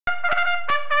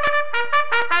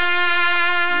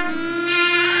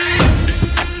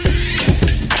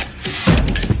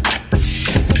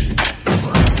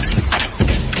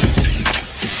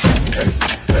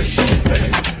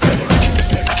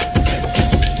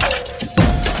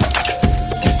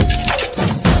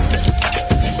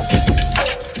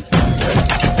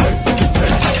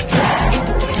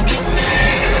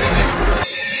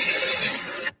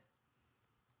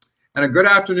Good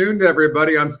afternoon to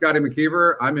everybody. I'm Scotty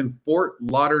McKeever. I'm in Fort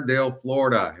Lauderdale,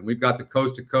 Florida, and we've got the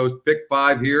coast-to-coast pick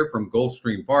 5 here from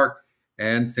Gulfstream Park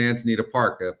and Anita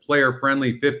Park, a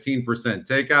player-friendly 15%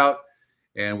 takeout,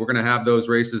 and we're going to have those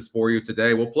races for you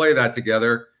today. We'll play that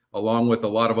together along with a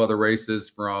lot of other races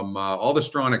from all the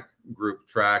Stronach Group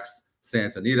tracks,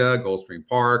 Anita, Gulfstream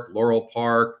Park, Laurel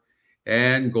Park,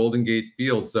 and Golden Gate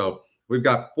Field. So we've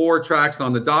got 4 tracks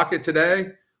on the docket today.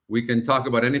 We can talk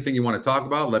about anything you want to talk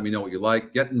about. Let me know what you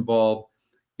like. Get involved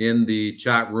in the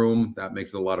chat room. That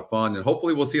makes it a lot of fun. And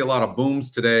hopefully we'll see a lot of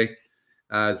booms today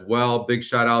as well. Big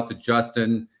shout out to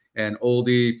Justin and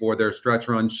Oldie for their stretch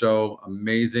run show.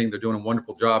 Amazing. They're doing a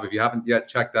wonderful job. If you haven't yet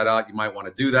checked that out, you might want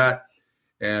to do that.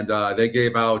 And they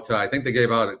gave out, I think they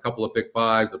gave out a couple of pick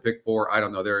 5s, a pick 4. I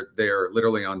don't know. They're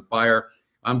literally on fire.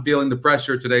 I'm feeling the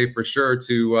pressure today for sure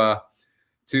to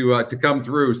come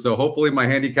through. So hopefully my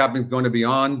handicapping is going to be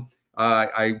on.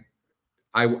 I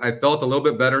felt a little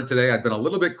bit better today. I've been a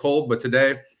little bit cold, but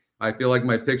today I feel like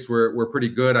my picks were pretty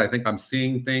good. I think I'm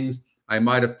seeing things. I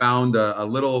might have found a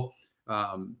little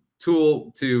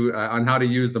tool on how to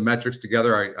use the metrics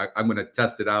together. I'm going to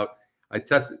test it out. I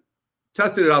tested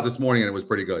it out this morning and it was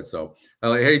pretty good. So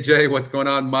hey Jay, what's going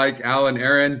on? Mike, Alan,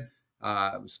 Aaron,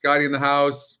 Scotty in the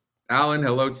house. Alan,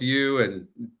 hello to you. And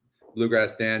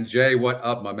Bluegrass Dan. Jay, what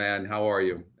up, my man? How are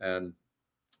you? And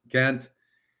Kent,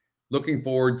 looking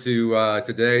forward to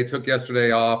today. Took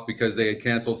yesterday off because they had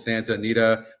canceled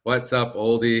Anita. What's up,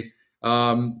 Oldie?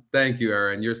 Thank you,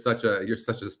 Aaron. You're such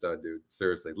a stud, dude.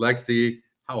 Seriously. Lexi,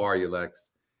 how are you,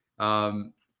 Lex?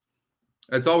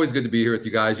 It's always good to be here with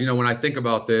you guys. You know, when I think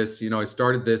about this, you know, we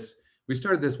started this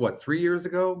what, 3 years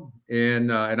ago?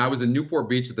 And I was in Newport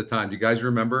Beach at the time. Do you guys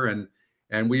remember?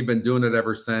 And we've been doing it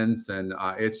ever since. And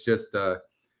it's just,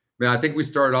 man, I think we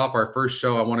started off our first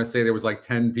show. I want to say there was like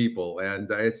 10 people, and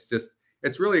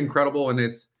it's really incredible. And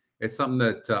it's something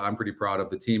that I'm pretty proud of.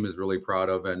 The team is really proud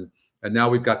of. And now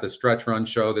we've got the stretch run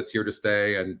show that's here to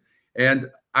stay. And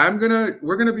we're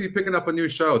going to be picking up a new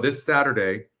show this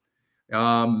Saturday.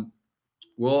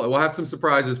 We'll have some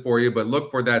surprises for you, but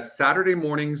look for that Saturday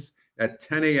mornings at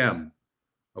 10 a.m.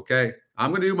 Okay.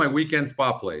 I'm going to do my weekend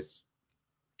spot plays.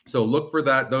 So look for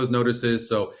those notices.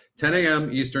 So 10 a.m.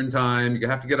 Eastern time. You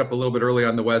have to get up a little bit early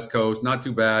on the West Coast. Not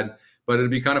too bad, but it'll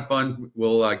be kind of fun.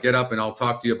 We'll get up and I'll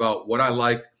talk to you about what I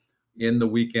like in the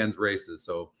weekend's races.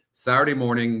 So Saturday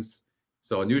mornings.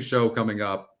 So a new show coming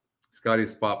up, Scotty's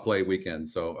Spot Play Weekend.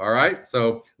 So, all right.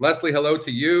 So Leslie, hello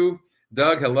to you.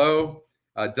 Doug, hello.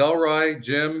 Delroy,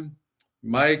 Jim,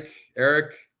 Mike,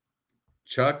 Eric,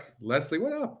 Chuck, Leslie,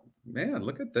 what up? Man,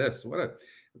 look at this.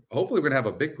 Hopefully we're going to have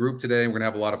a big group today. We're going to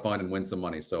have a lot of fun and win some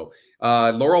money. So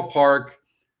Laurel Park,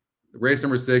 race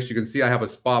number 6. You can see I have a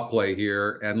spot play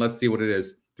here. And let's see what it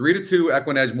is. 3-2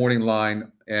 EquinEdge morning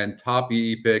line and top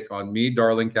EE pick on me,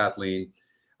 darling Kathleen.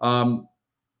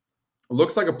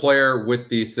 Looks like a player with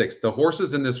the 6. The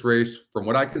horses in this race, from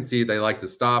what I can see, they like to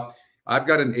stop. I've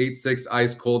got an 8-6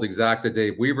 ice cold exacta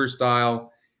Dave Weaver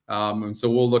style. And so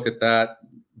we'll look at that.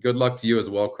 Good luck to you as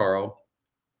well, Carl.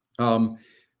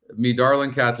 Me,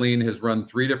 darling Kathleen, has run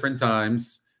 3 different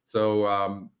times. So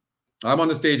I'm on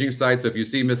the staging site. So if you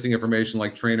see missing information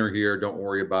like trainer here, don't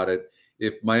worry about it.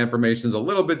 If my information is a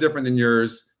little bit different than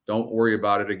yours, don't worry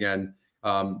about it again.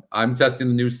 I'm testing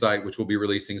the new site, which we'll be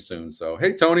releasing soon. So,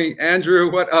 hey, Tony, Andrew,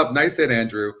 what up? Nice hit,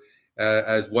 Andrew,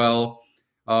 as well.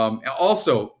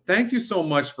 Also, thank you so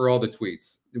much for all the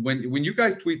tweets. When you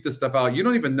guys tweet this stuff out, you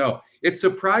don't even know. It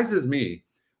surprises me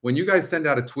when you guys send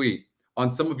out a tweet on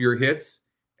some of your hits,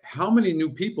 how many new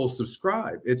people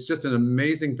subscribe. It's just an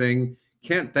amazing thing.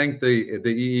 Can't thank the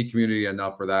EE community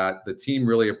enough for that. The team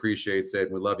really appreciates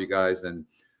it. We love you guys, and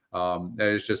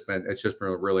it's just been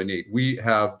really neat. We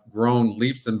have grown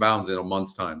leaps and bounds in a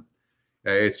month's time.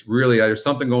 It's really, there's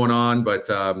something going on, but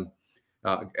the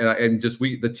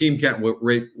team can't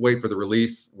wait for the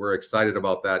release. We're excited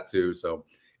about that too. So,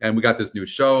 and we got this new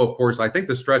show. Of course, I think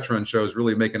the stretch run show is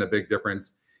really making a big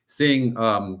difference. Seeing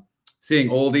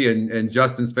Oldie and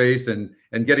Justin's face and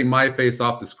getting my face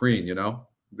off the screen, you know,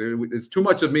 it's too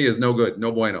much of me is no good.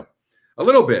 No bueno. A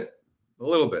little bit,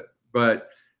 but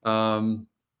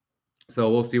so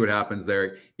we'll see what happens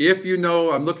there. If you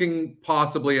know, I'm looking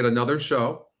possibly at another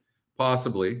show,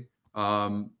 possibly.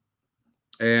 And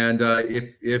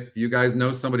if you guys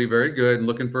know somebody very good and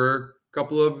looking for a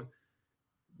couple of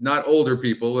not older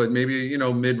people, but maybe, you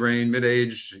know, mid-range,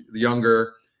 mid-age,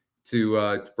 younger,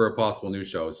 for a possible new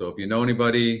show. So if you know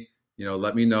anybody, you know,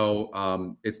 let me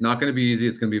know. It's not going to be easy.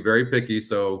 It's going to be very picky.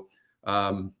 So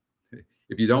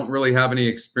if you don't really have any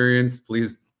experience,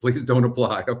 please don't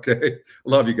apply. Okay.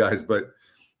 Love you guys. But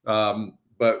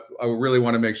but I really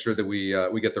want to make sure that we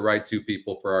get the right two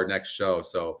people for our next show.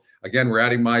 So again, we're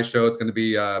adding my show. It's going to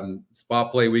be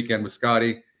Spot Play Weekend with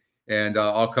Scotty, and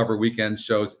I'll cover weekend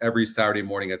shows every Saturday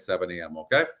morning at 7 a.m.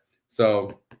 Okay,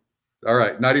 so all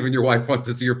right, not even your wife wants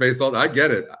to see your face all. I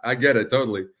get it. I get it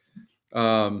totally.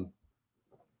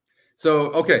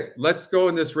 So, okay, let's go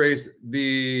in this race.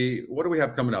 What do we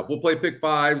have coming up? We'll play pick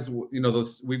fives. You know,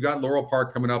 we've got Laurel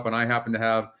Park coming up, and I happen to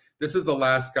have, this is the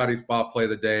last Scotty spot play of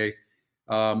the day.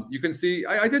 You can see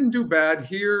I didn't do bad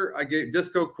here. I gave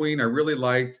Disco Queen, I really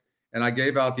liked, and I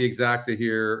gave out the exacta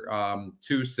here,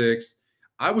 2-6.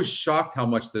 I was shocked how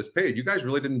much this paid. You guys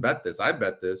really didn't bet this. I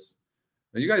bet this.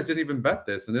 You guys didn't even bet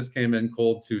this, and this came in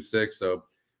cold 2-6. So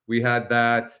we had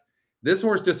that. This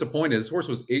horse disappointed. This horse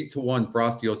was 8-1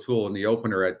 Frosty O'Toole in the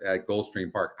opener at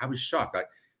Gulfstream Park. I was shocked.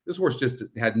 This horse just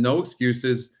had no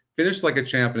excuses. Finished like a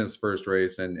champ in his first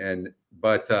race,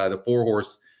 but the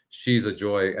 4-horse She's a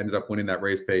Joy ended up winning that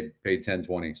race. Paid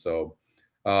 10-20. So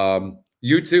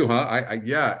you too, huh?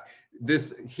 Yeah.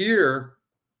 This here,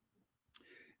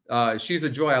 She's a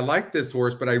Joy. I like this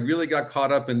horse, but I really got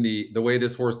caught up in the way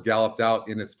this horse galloped out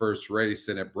in its first race,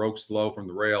 and it broke slow from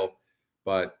the rail,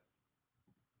 but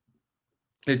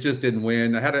it just didn't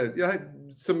win. I had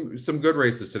some good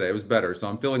races today. It was better. So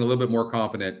I'm feeling a little bit more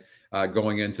confident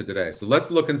going into today. So let's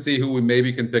look and see who we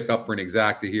maybe can pick up for an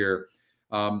exacta here.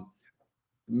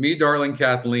 Me Darling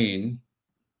Kathleen.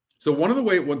 So one of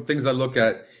the things I look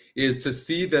at is to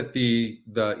see that the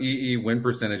EE win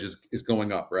percentage is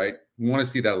going up, right? You want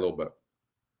to see that a little bit.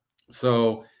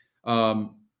 So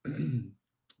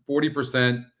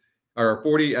 40%. Or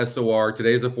 40 SOR.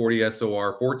 Today's a 40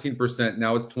 SOR, 14%.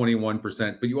 Now it's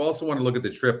 21%. But you also want to look at the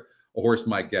trip a horse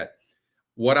might get.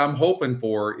 What I'm hoping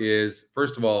for is,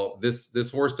 first of all,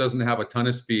 this horse doesn't have a ton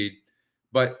of speed,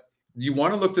 but you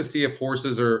want to look to see if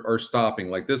horses are stopping.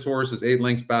 Like this horse is 8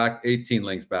 lengths back, 18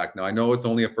 lengths back. Now I know it's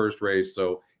only a first race,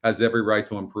 so has every right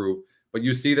to improve. But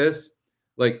you see this,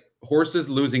 like horses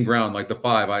losing ground, like the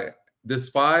 5. This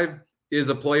 5 is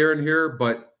a player in here,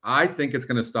 but I think it's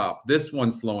going to stop. This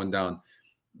one's slowing down.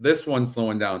 This one's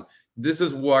slowing down. This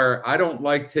is where I don't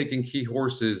like taking key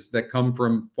horses that come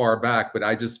from far back, but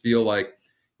I just feel like,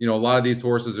 a lot of these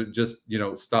horses are just,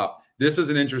 stop. This is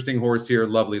an interesting horse here.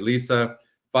 Lovely Lisa,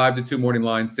 5-2 morning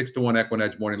line, 6-1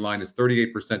 EquinEdge morning line is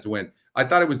 38% to win. I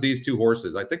thought it was these two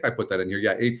horses. I think I put that in here.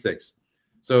 Yeah, 8-6.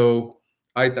 So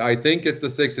I think it's the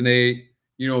 6 and 8.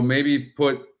 Maybe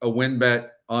put a win bet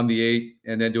on the 8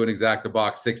 and then do an exacta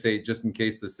box 6-8 just in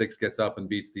case the 6 gets up and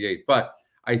beats the 8. But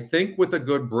I think with a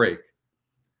good break,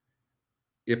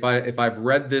 if I've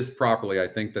read this properly, I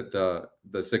think that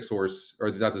the 6 horse,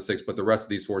 or not the 6, but the rest of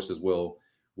these horses will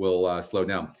slow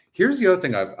down. Here's the other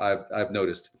thing I've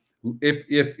noticed.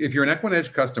 If you're an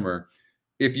EquinEdge customer,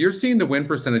 if you're seeing the win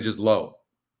percentages low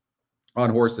on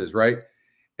horses, right,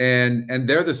 and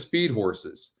they're the speed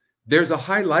horses, there's a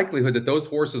high likelihood that those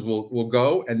horses will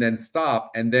go and then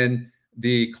stop, and then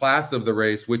the class of the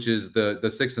race, which is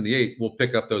the 6 and the 8, will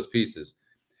pick up those pieces.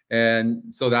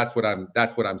 And so that's what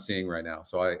I'm seeing right now.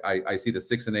 So I see the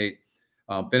 6 and 8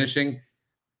 finishing.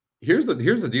 Here's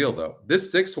the deal though.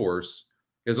 This 6 horse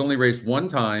has only raced one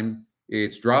time.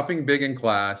 It's dropping big in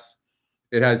class.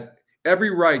 It has every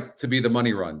right to be the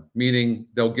money run, meaning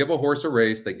they'll give a horse a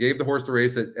race. They gave the horse a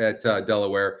race at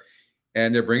Delaware.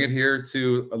 And they bring it here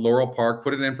to Laurel Park,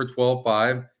 put it in for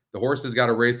 12-5. The horse has got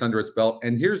a race under its belt.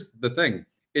 And here's the thing.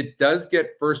 It does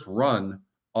get first run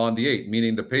on the 8,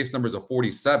 meaning the pace number is a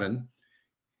 47.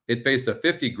 It faced a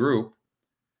 50 group.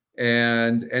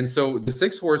 And so the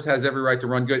 6 horse has every right to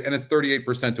run good. And it's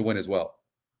 38% to win as well.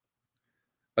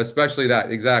 Especially that.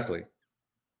 Exactly.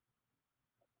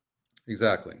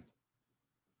 Exactly.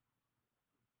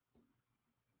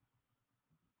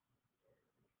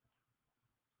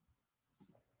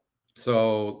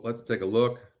 So let's take a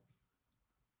look.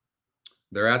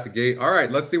 They're at the gate. All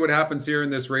right, let's see what happens here in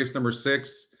this race number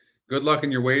 6. Good luck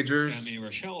in your wagers. Tammy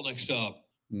Rochelle next up.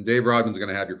 And Dave Rodman's going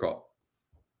to have your call.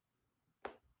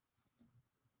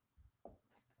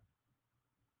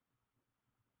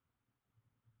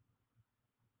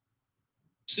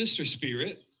 Sister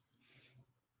Spirit.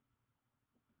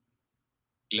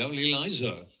 Lovely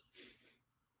Liza.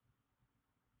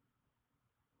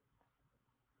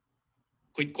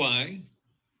 Quick Quay.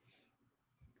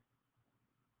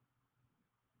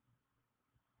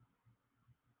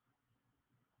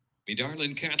 Me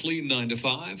Darling Kathleen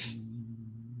 9-5.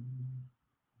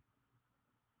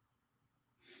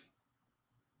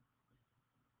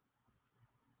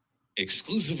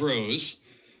 Exclusive Rose.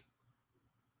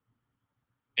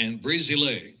 And Breezy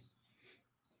Lay.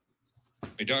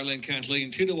 Me Darling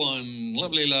Kathleen 2-1.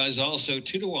 Lovely Liza also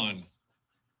 2-1.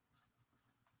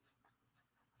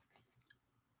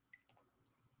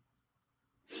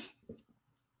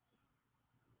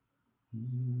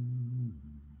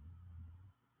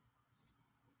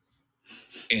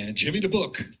 and Jimmy the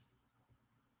Book.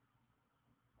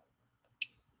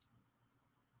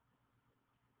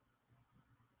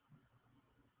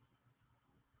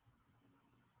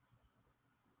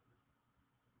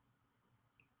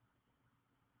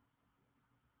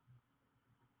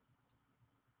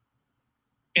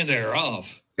 And they're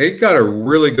off. 8 got a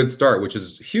really good start, which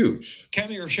is huge.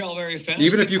 Rochelle very fast.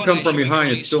 Even if you come from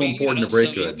behind, it's still important to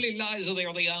break good. Lovely Liza there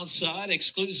on the outside.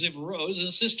 Exclusive Rose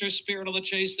and Sister Spirit on the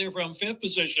chase there from 5th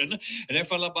position. And they're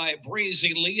followed by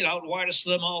Breezy Lead. Out widest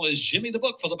of them all is Jimmy the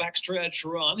Book for the backstretch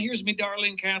run. Here's Me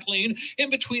Darling Kathleen. In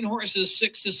between horses,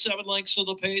 6 to 7 lengths of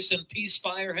the pace. And Peace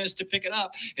Fire has to pick it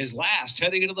up. His last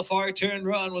heading into the far turn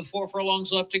run with 4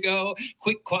 furlongs left to go.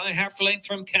 Quick Quiet half length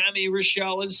from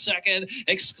Rochelle in 2nd.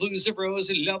 Exclusive Rose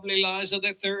and Lovely Liza, the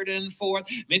 3rd and 4th.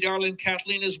 Me Darling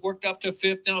Kathleen has worked up to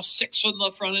 5th. Now 6th on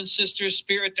the front, and Sister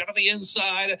Spirit down to the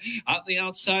inside. On the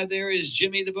outside there is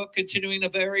Jimmy the Book continuing a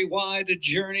very wide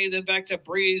journey. Then back to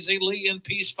Breezy Lee and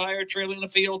Peace Fire trailing the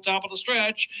field, top of the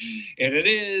stretch. And it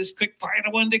is Quick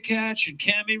Quiet, one to catch. And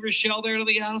Rochelle there to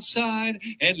the outside.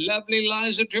 And Lovely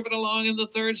Liza driven along in the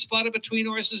 3rd spot. In between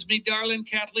horses, Me Darling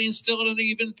Kathleen still at an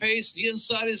even pace. The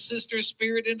inside is Sister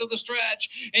Spirit into the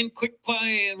stretch. And Quick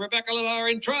Quiet and Rebecca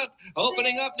LeVar in front.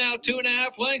 Opening up now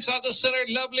 2.5 lengths out to center.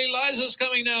 Lovely Liza's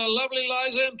coming now. Lovely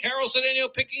Liza and Carol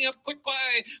Cedeno picking up Quick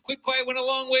Quiet. Quick Quiet went a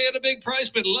long way at a big price,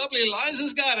 but Lovely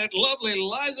Liza's got it. Lovely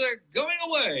Liza going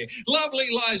away. Lovely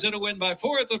Liza to win by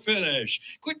 4 at the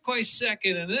finish. Quick Quiet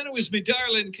 2nd, and then it was Me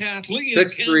Darling Kathleen.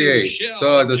 6-3-8.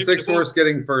 So the 6th horse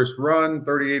getting first run,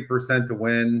 38% to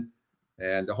win,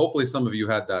 and hopefully some of you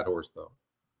had that horse though.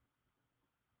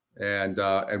 And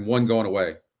one going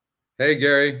away. Hey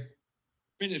Gary.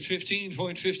 Minute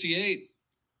 15.58.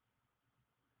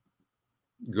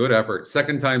 Good effort.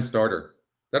 2nd time starter.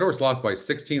 That horse lost by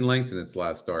 16 lengths in its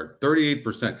last start.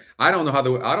 38%. I don't know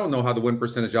how the win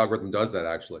percentage algorithm does that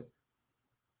actually.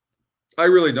 I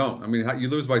really don't. I mean, you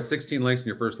lose by 16 lengths in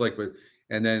your first leg,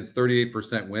 and then it's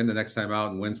 38% win the next time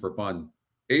out and wins for fun.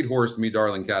 8 horse Me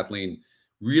Darling Kathleen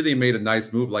really made a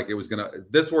nice move. Like it was gonna.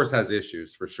 This horse has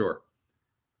issues for sure.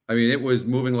 I mean, it was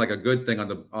moving like a good thing on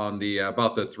the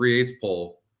about the 3/8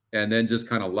 pole, and then just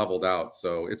kind of leveled out.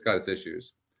 So it's got its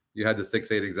issues. You had the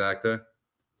 6/8 exacta.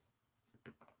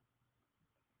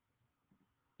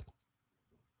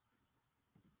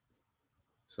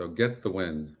 So gets the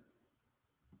win.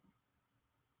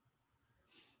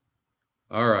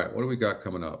 All right, what do we got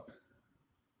coming up?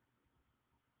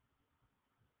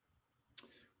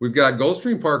 We've got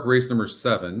Gulfstream Park race number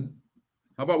 7.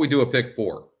 How about we do a pick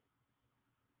 4?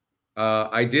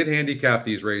 I did handicap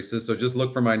these races, so just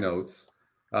look for my notes.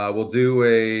 We'll do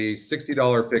a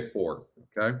 $60 pick 4,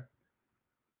 okay?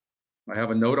 I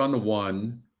have a note on the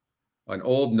 1, an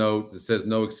old note that says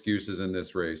no excuses in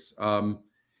this race.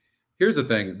 Here's the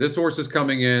thing. This horse is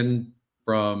coming in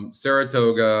from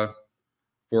Saratoga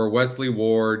for Wesley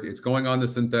Ward. It's going on the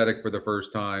synthetic for the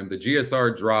first time. The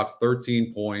GSR drops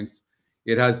 13 points.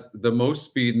 It has the most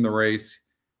speed in the race.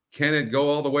 Can it go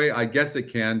all the way? I guess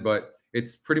it can, but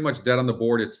it's pretty much dead on the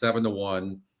board. It's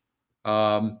 7-1.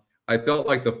 I felt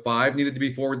like the 5 needed to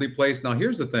be forwardly placed. Now,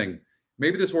 here's the thing.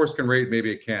 Maybe this horse can rate,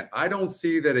 maybe it can't. I don't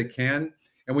see that it can.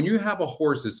 And when you have a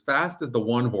horse as fast as the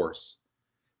 1 horse,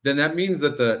 then that means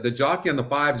that the jockey on the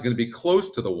 5 is going to be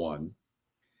close to the 1.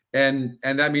 And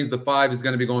that means the 5 is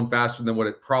going to be going faster than what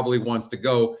it probably wants to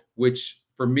go, which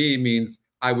for me means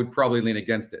I would probably lean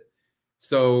against it.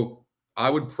 So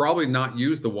I would probably not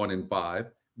use the 1 in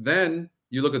 5. Then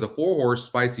you look at the 4 horse,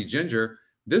 Spicy Ginger.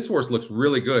 This horse looks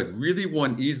really good. Really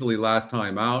won easily last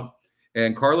time out.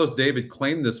 And Carlos David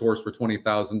claimed this horse for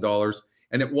 $20,000,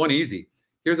 and it won easy.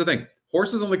 Here's the thing.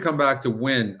 Horses only come back to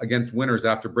win against winners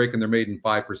after breaking their maiden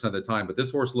 5% of the time. But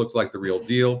this horse looks like the real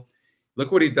deal.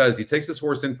 Look what he does. He takes this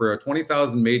horse in for a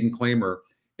 $20,000 maiden claimer,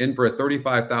 in for a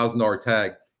 $35,000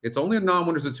 tag. It's only a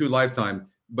non-winners of 2 lifetime,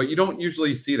 but you don't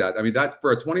usually see that. I mean, that's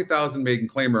for a $20,000 maiden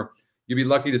claimer. You'd be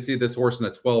lucky to see this horse in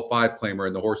a 12-5 claimer,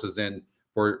 and the horse is in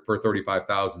for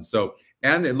 $35,000. So,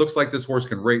 and it looks like this horse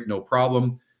can rate no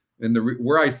problem. And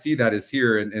where I see that is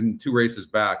here in 2 races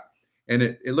back. And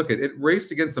it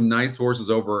raced against some nice horses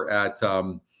over at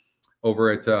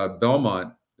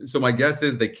Belmont. So my guess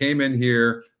is they came in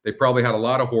here. They probably had a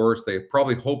lot of horse. They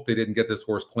probably hoped they didn't get this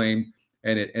horse claimed,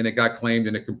 and it got claimed,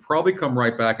 and it can probably come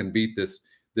right back and beat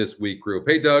this weak group.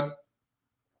 Hey, Doug.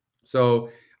 So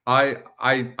I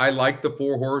like the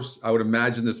 4 horse. I would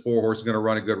imagine this 4 horse is going to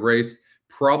run a good race.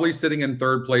 Probably sitting in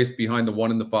 3rd place behind the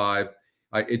 1 and the 5.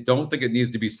 I don't think it needs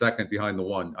to be 2nd behind the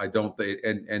 1. I don't think,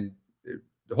 and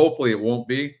hopefully it won't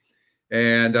be.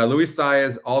 And Luis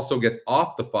Saez also gets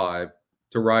off the 5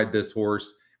 to ride this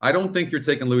horse. I don't think you're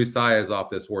taking Luis Saez off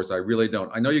this horse. I really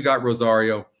don't. I know you got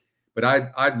Rosario, but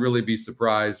I'd really be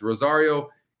surprised. Rosario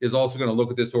is also going to look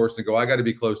at this horse and go, I got to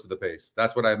be close to the pace.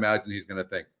 That's what I imagine he's going to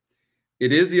think.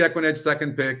 It is the EquinEdge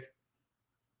second pick.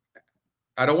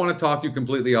 I don't want to talk you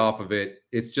completely off of it.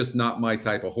 It's just not my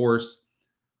type of horse.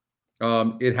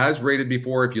 It has rated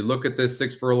before. If you look at this,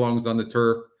 6 furlongs on the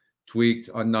turf, tweaked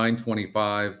on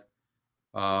 925.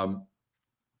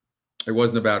 It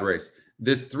wasn't a bad race.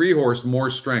 This 3-horse,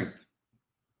 More Strength.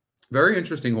 Very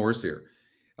interesting horse here.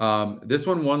 This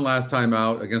one won last time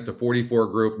out against a 44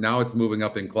 group. Now it's moving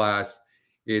up in class.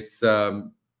 Its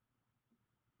GSR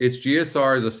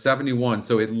is a 71,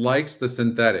 so it likes the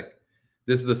synthetic.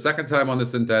 This is the second time on the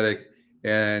synthetic,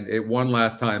 and it won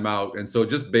last time out. And so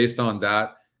just based on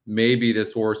that, maybe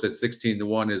this horse at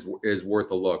 16-1 is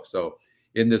worth a look. So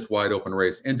in this wide open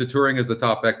race, Into Touring is the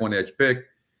top EquinEdge pick,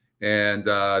 and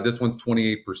this one's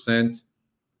 28%.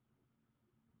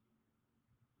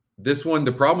 This one,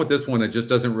 the problem with this one, it just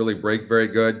doesn't really break very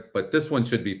good, but this one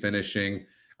should be finishing.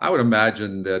 I would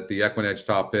imagine that the EquinEdge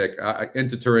top pick,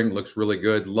 Into Touring, looks really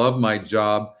good. Love My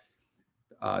Job.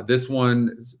 This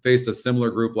one faced a similar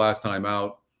group last time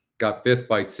out, got 5th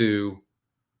by 2.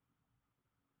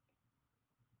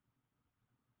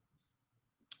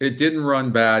 It didn't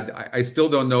run bad. I still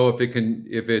don't know if it can,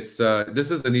 if it's,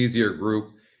 this is an easier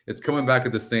group. It's coming back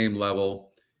at the same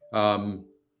level.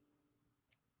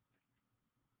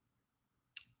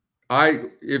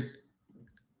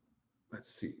 Let's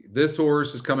see, this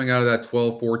horse is coming out of that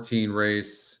 12-14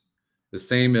 race, the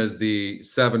same as the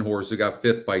 7 horse who got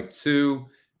 5th by 2,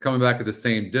 coming back at the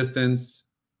same distance.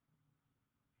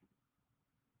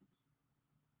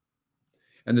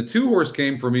 And the 2 horse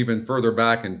came from even further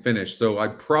back and finished. So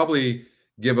I'd probably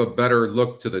give a better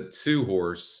look to the 2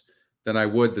 horse than I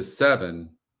would the 7,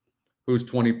 who's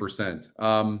 20%.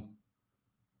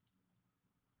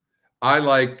 I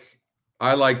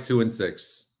like 2 and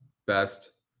 6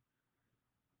 best.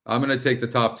 I'm going to take the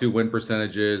top 2 win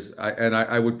percentages, and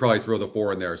I would probably throw the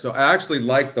 4 in there. So I actually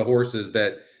like the horses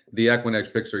that the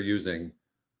EquinEdge picks are using.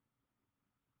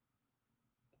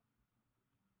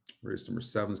 Race number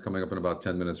 7 is coming up in about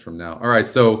 10 minutes from now. All right,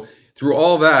 so through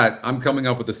all that, I'm coming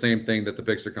up with the same thing that the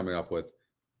picks are coming up with.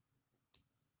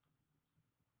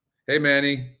 Hey,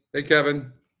 Manny. Hey,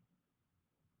 Kevin.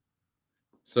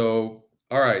 So,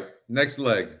 all right, next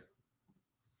leg.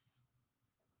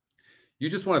 You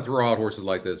just want to throw out horses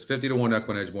like this. 50-1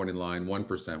 EquinEdge morning line,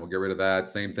 1%. We'll get rid of that.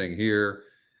 Same thing here.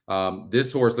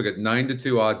 This horse, look at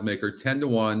 9-2 odds maker,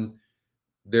 10-1.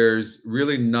 There's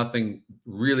really nothing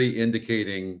really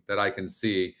indicating that I can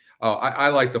see. Oh, I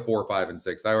like the 4, 5, and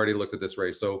 6. I already looked at this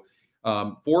race. So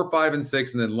 4, 5, and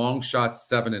 6, and then long shots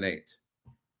 7 and 8.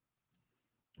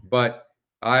 But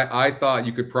I thought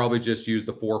you could probably just use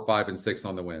the 4, 5, and 6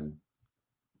 on the win.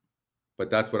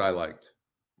 But that's what I liked.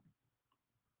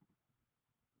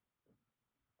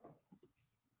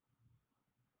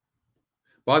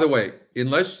 By the way,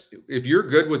 if you're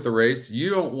good with the race, you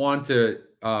don't want to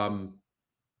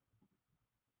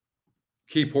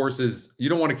keep horses. You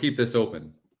don't want to keep this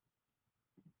open,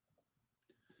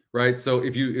 right? So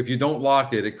if you don't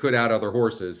lock it, it could add other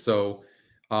horses. So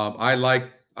I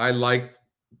like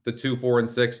the 2, 4, and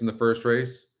 6 in the first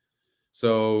race.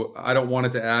 So I don't want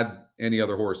it to add any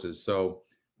other horses. So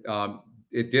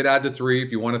it did add the 3.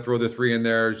 If you want to throw the 3 in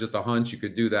there, it's just a hunch. You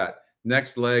could do that.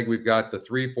 Next leg, we've got the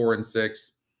 3, 4, and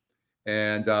 6.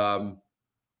 And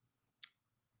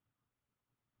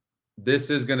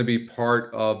this is going to be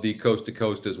part of the coast to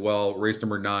coast as well. Race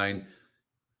number 9.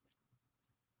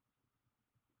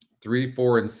 3,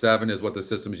 4, and 7 is what the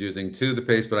system's using. 2 the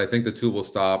pace, but I think the 2 will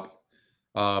stop.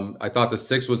 I thought the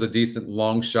 6 was a decent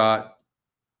long shot.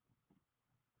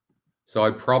 So I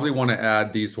probably want to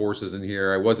add these horses in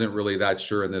here. I wasn't really that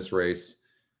sure in this race.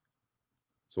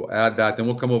 So we'll add that. Then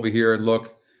we'll come over here and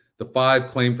look. The 5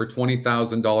 claimed for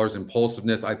 $20,000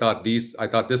 impulsiveness. I thought this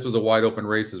was a wide open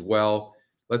race as well.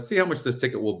 Let's see how much this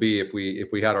ticket will be if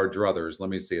we had our druthers. Let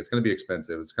me see. It's going to be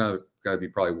expensive. It's kind of got to be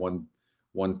probably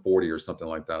 140 or something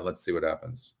like that. Let's see what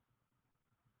happens.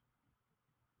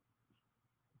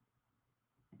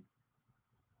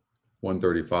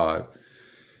 $135.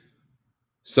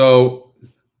 So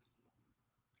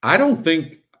I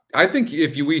think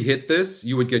if we hit this,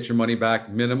 you would get your money back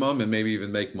minimum and maybe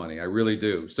even make money. I really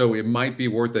do. So it might be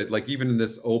worth it. Like even in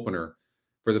this opener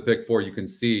for the pick 4, you can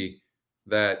see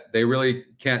that they really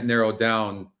can't narrow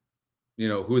down,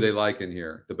 who they like in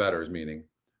here, the bettors meaning,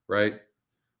 right?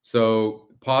 So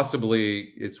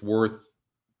possibly it's worth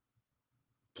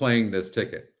playing this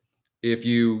ticket. If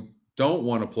you don't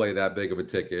want to play that big of a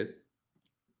ticket,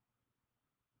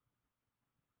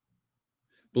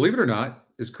 believe it or not,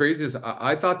 as crazy as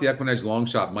I thought the EquinEdge long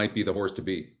shot might be the horse to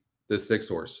beat, this 6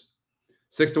 horse.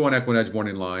 6-1 EquinEdge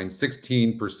morning line,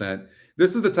 16%.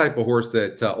 This is the type of horse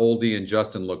that Oldie and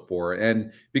Justin look for.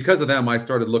 And because of them, I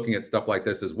started looking at stuff like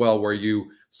this as well, where you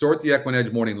sort the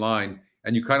EquinEdge morning line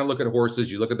and you kind of look at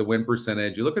horses, you look at the win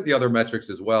percentage, you look at the other metrics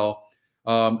as well.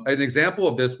 An example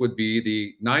of this would be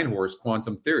the 9 horse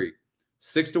Quantum Theory.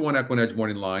 6-1 EquinEdge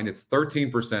morning line, it's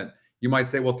 13%. You might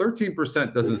say, well,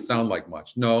 13% doesn't sound like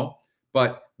much. No,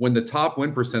 but when the top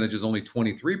win percentage is only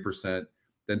 23%,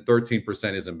 then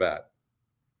 13% isn't bad.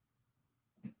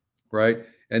 Right?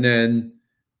 And then,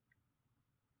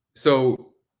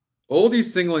 so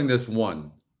Oldie's singling this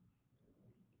one.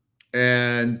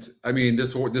 And I mean,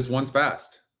 this one's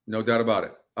fast, no doubt about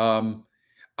it. I'm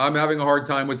having a hard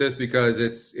time with this because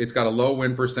it's got a low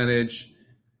win percentage.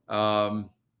 I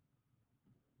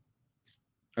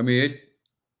mean,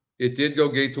 it did go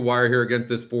gate to wire here against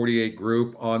this 48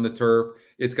 group on the turf.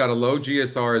 It's got a low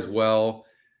GSR as well.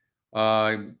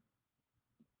 But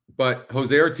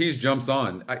Jose Ortiz jumps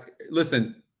on.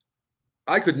 Listen,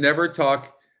 I could never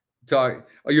talk. Oh,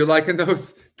 you're liking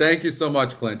those? Thank you so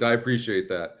much, Clint. I appreciate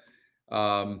that.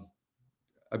 I've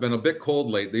been a bit cold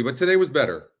lately, but today was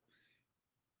better.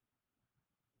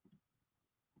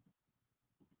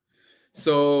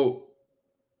 So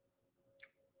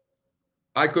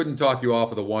I couldn't talk you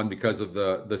off of the one because of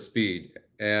the speed,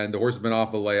 and the horse has been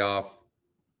off the layoff.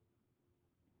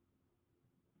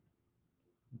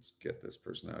 Let's get this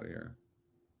person out of here.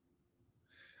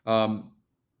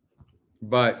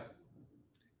 But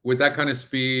with that kind of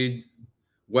speed,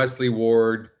 Wesley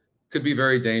Ward could be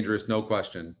very dangerous, no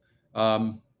question.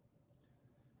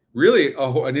 Really,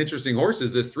 an interesting horse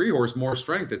is this 3 horse More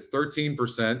Strength. It's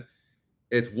 13%.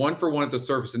 It's 1-for-1 at the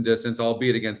surface and distance,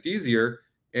 albeit against easier,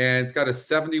 and it's got a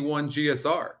 71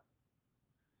 GSR.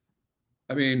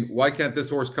 I mean, why can't this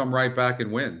horse come right back and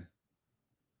win?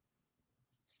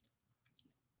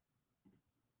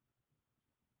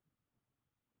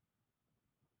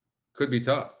 Could be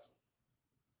tough.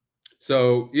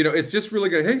 So, you know, it's just really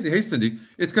good. Hey, Cindy,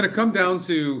 it's going to come down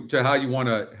to how you want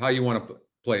to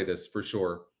play this for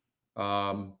sure.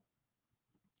 Oh,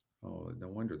 no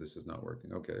wonder this is not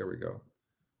working. Okay, there we go.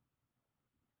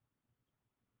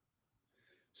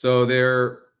 So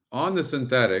they're on the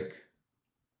synthetic,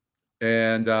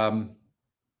 and the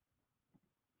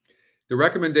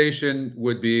recommendation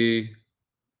would be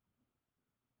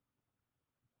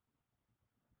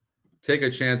take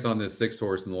a chance on this 6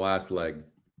 horse in the last leg.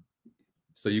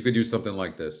 So you could do something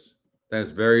like this. That's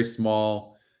very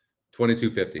small,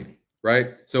 22.50,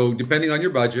 right? So depending on your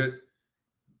budget,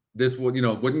 this would,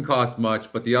 wouldn't cost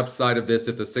much, but the upside of this,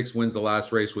 if the 6 wins the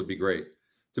last race, would be great.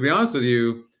 To be honest with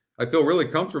you, I feel really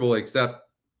comfortable, except,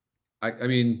 I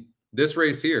mean, this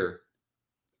race here,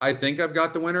 I think I've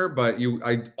got the winner, but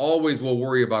I always will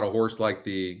worry about a horse like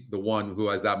the one who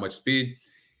has that much speed.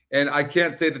 And I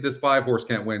can't say that this 5 horse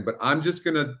can't win, but I'm just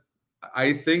going to,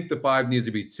 I think the 5 needs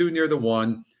to be too near the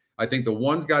 1. I think the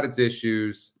 1's got its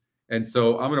issues. And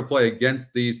so I'm going to play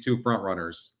against these 2 front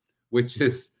runners, which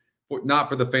is not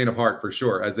for the faint of heart for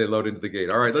sure, as they load into the gate.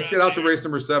 All right, let's get out to race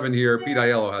number 7 here. Pete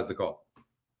Aiello has the call.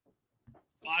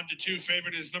 5-2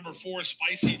 favorite is number 4,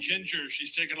 Spicy Ginger.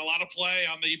 She's taken a lot of play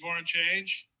on the Born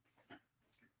Change.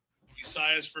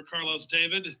 Besides for Carlos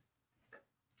David.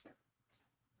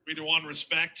 3-1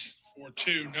 Respect.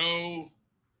 4-2 No.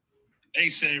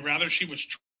 Ace, rather. She was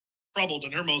troubled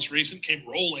in her most recent, came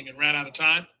rolling and ran out of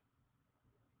time.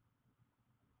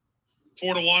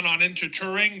 4-1 on Into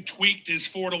Turing. Tweaked is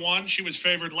 4-1. She was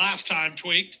favored last time,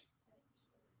 Tweaked.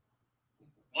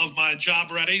 Love My Job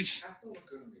Readies.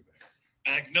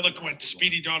 Magniloquent,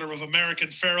 Speedy Daughter of American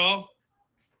Pharaoh.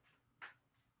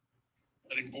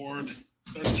 Betting board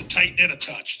starts to tighten in a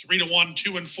touch. 3-1,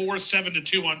 2-4,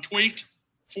 7-2 on Tweaked.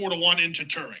 4-1 Into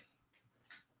Turing.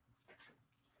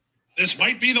 This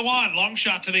might be the one. Long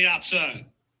shot to the outside.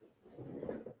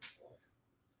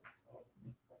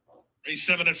 Race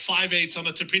 7 at 5/8 on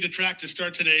the Topeka track to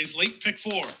start today's late pick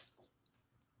 4.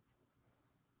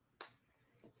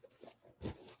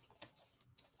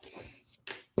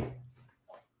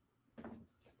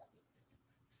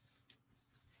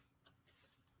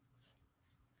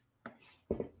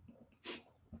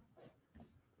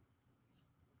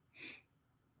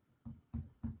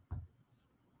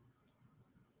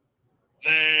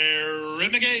 They're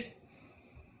in the gate.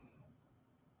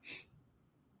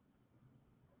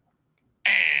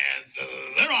 And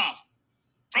they're off.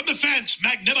 From the fence,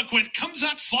 Magniloquent comes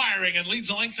out firing and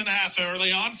leads a length and a half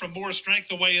early on from More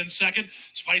Strength away in second.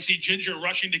 Spicy Ginger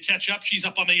rushing to catch up. She's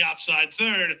up on the outside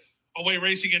third. Away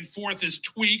racing in fourth is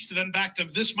Tweaked. Then back to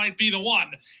This Might Be the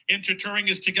One. Intertouring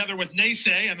is together with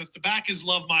Naysay, and at the back is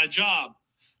Love My Job.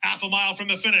 Half a mile from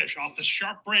the finish, off the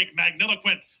sharp break,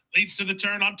 Magniloquent leads to the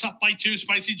turn on top by 2.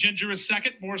 Spicy Ginger is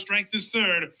second. More Strength is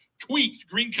third. Tweaked,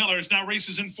 green colors, now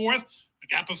races in fourth. A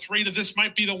gap of 3 to This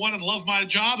Might Be the One and Love My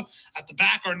Job. At the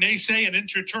back are Naysay and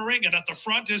Intertouring, and at the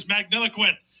front is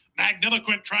Magniloquent.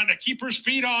 Magniloquent trying to keep her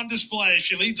speed on display.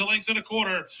 She leads a length and a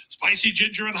quarter. Spicy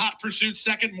Ginger in hot pursuit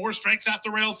second. More Strength at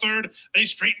the rail third. They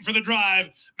straighten for the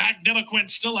drive. Magniloquent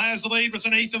still has the lead with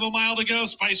an 1/8 of a mile to go.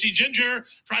 Spicy Ginger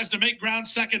tries to make ground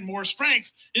second. More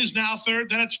Strength is now third.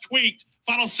 Then it's Tweaked.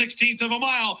 Final 16th of a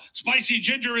mile. Spicy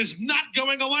Ginger is not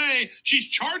going away. She's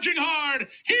charging hard.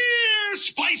 Here's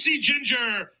Spicy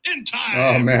Ginger in time.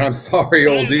 Oh, man, I'm sorry,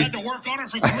 oldie. Had to work on her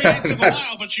for 3/8 of a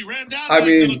mile, but she ran down. I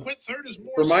mean, third is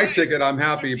More for my Strength. ticket, I'm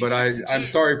happy, but I'm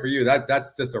sorry for you.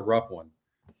 That's just a rough one.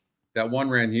 That one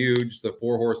ran huge. The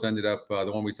 4-horse ended up,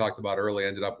 the one we talked about earlier,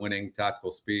 ended up winning Tactical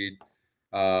Speed.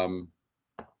 Wow.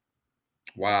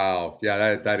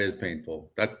 Yeah, that is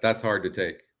painful. That's hard to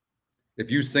take. If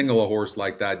you single a horse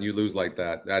like that and you lose like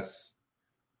that, that's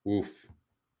oof.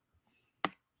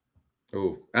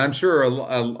 Oof. I'm sure a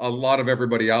lot of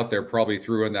everybody out there probably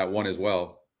threw in that one as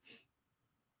well.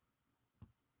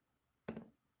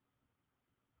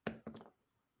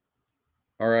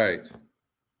 All right.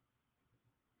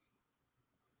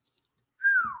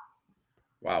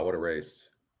 Wow, what a race.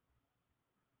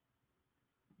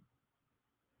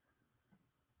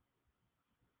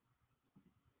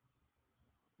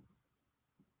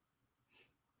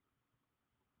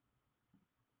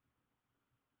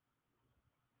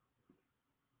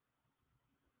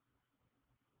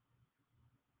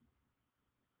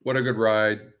 What a good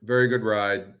ride. Very good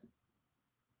ride.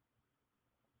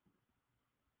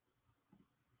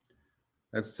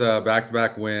 That's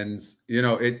back-to-back wins. You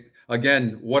know,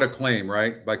 again, what a claim,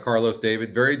 right? By Carlos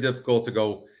David. Very difficult to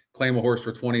go claim a horse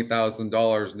for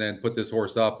 $20,000 and then put this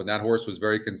horse up. And that horse was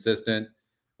very consistent.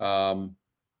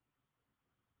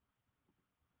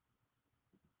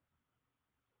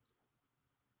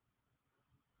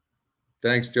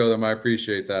 Thanks, Joe. I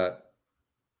appreciate that.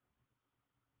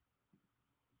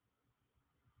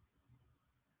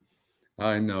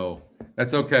 I know.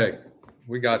 That's okay.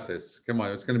 We got this. Come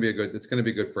on. It's going to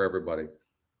be good for everybody.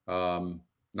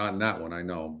 Not in that one, I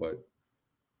know, but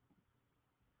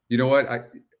you know what? A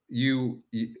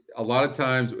lot of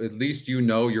times, at least you're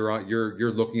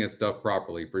looking at stuff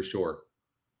properly for sure.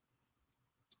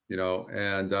 You know,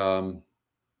 and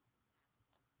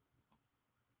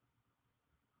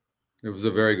it was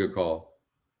a very good call.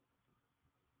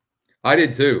 I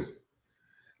did too.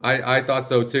 I thought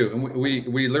so too. And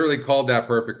we literally called that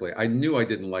perfectly. I knew I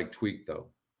didn't like Tweak though.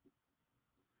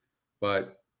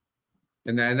 But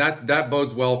and that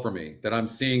bodes well for me that I'm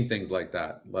seeing things like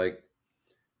that. Like,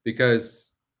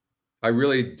 because I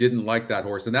really didn't like that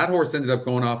horse. And that horse ended up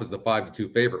going off as the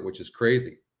 5-2 favorite, which is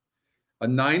crazy. A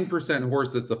 9%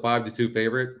 horse that's the 5-2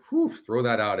 favorite, whew, throw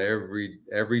that out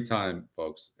every time,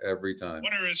 folks. Every time.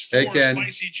 Winner is 4,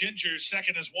 Spicy Ginger.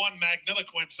 Second is 1,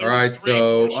 Magniloquent. All right,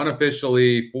 so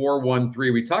unofficially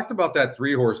 4-1-3. We talked about that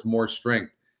 3-horse More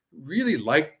Strength. Really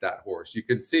liked that horse. You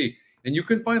can see, and you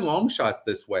can find long shots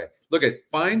this way. Look at,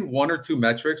 find 1 or 2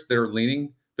 metrics that are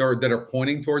leaning, that are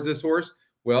pointing towards this horse.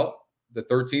 Well, the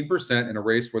 13% in a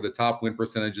race where the top win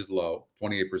percentage is low,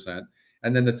 28%,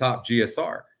 and then the top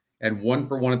GSR. And 1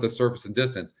 for 1 at the surface and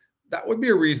distance. That would be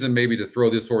a reason maybe to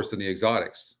throw this horse in the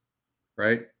exotics,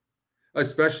 right?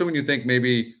 Especially when you think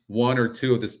maybe 1 or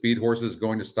 2 of the speed horses is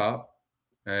going to stop.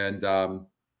 And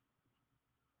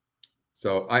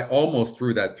so I almost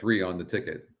threw that 3 on the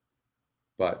ticket.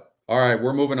 But all right,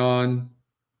 we're moving on.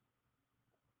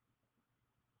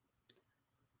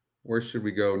 Where should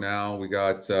we go now? We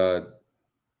got...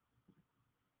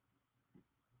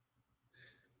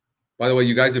 by the way,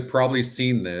 you guys have probably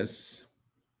seen this.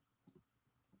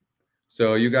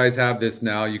 So you guys have this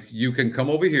now. You can come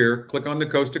over here, click on the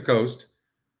coast to coast.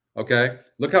 Okay.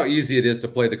 Look how easy it is to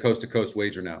play the coast to coast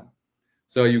wager now.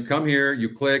 So you come here, you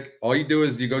click. All you do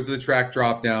is you go to the track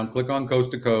drop down, click on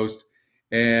coast to coast,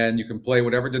 and you can play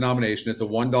whatever denomination. It's a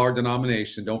 $1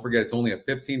 denomination. Don't forget, it's only a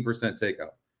 15%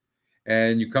 takeout.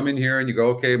 And you come in here and you go,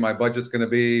 okay, my budget's going to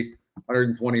be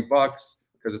 $120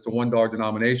 because it's a $1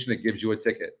 denomination. It gives you a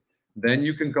ticket. Then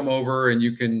you can come over and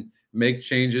you can make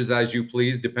changes as you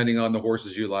please, depending on the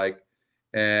horses you like.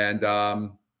 And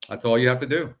that's all you have to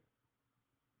do.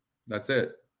 That's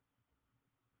it.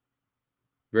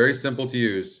 Very simple to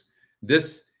use.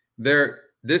 This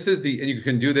is the, and you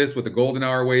can do this with the golden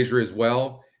hour wager as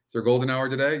well. Is there a golden hour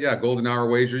today? Yeah, golden hour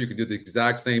wager. You can do the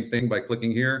exact same thing by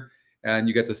clicking here and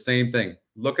you get the same thing.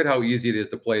 look at how easy it is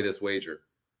to play this wager.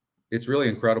 It's really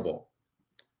incredible.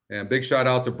 And big shout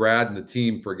out to Brad and the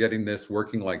team for getting this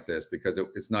working like this, because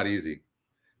it's not easy.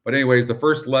 But anyways, the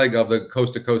first leg of the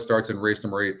Coast to Coast starts in race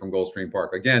number 8 from Gulfstream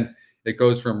Park. Again, it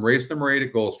goes from race number 8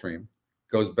 at Gulfstream,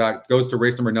 goes to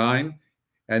race number 9,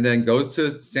 and then goes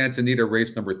to Santa Anita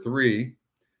race number 3,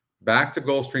 back to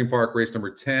Gulfstream Park race number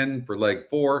 10 for leg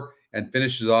 4, and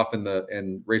finishes off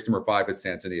in race number 5 at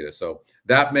Santa Anita. So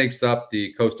that makes up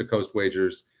the Coast to Coast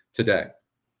wagers today.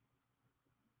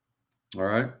 All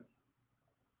right.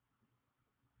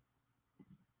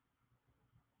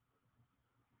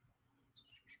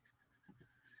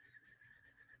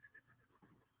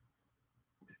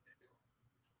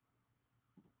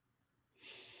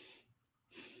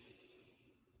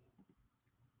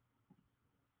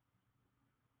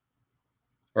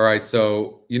 All right,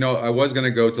 so, you know, I was going to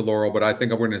go to Laurel, but I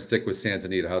think we're going to stick with Santa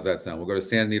Anita. How's that sound? We'll go to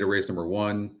Santa Anita race number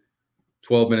 1,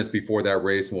 12 minutes before that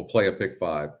race, and we'll play a pick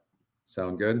 5.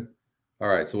 Sound good? All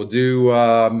right, so we'll do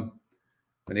an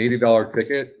 $80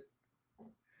 ticket.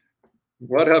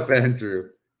 What up, Andrew?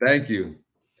 Thank you.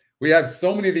 We have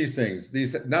so many of these things.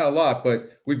 These, not a lot,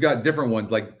 but we've got different ones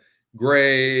like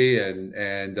gray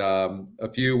and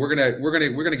a few. We're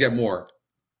gonna get more.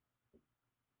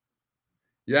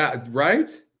 Yeah, right?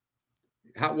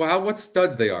 What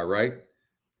studs they are, right?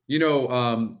 You know,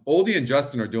 Oldie and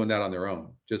Justin are doing that on their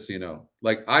own, just so you know.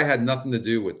 Like, I had nothing to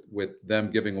do with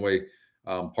them giving away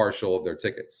partial of their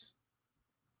tickets.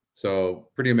 So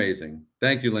pretty amazing.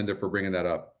 Thank you, Linda, for bringing that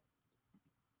up.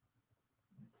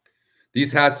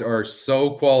 These hats are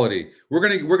so quality. We're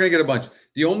gonna get a bunch.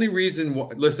 The only reason,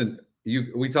 listen,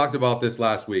 we talked about this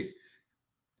last week.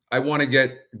 I want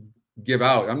to give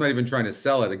out. I'm not even trying to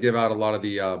sell it. I give out a lot of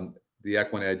the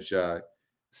EquinEdge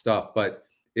stuff, but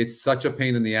it's such a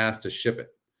pain in the ass to ship it.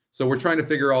 So we're trying to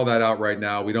figure all that out right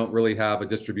now. We don't really have a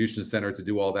distribution center to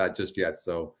do all that just yet.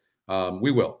 So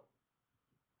we will.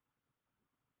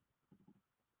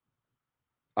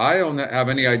 I don't have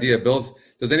any idea. Bills,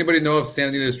 does anybody know if Santa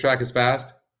Anita's track is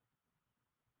fast?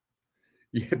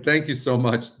 Yeah, thank you so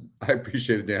much. I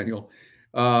appreciate it, Daniel.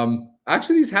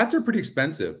 Actually, these hats are pretty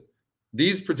expensive.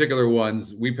 These particular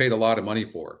ones we paid a lot of money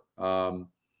for.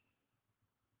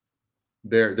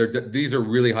 These are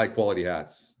really high quality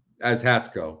hats, as hats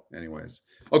go, anyways.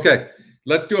 Okay,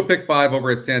 let's do a pick 5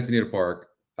 over at Santa Anita Park.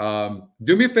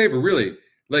 Do me a favor, really.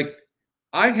 Like,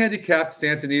 I handicapped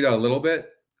Santa Anita a little bit.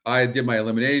 I did my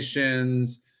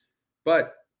eliminations,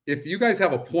 but if you guys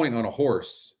have a point on a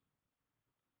horse,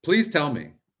 please tell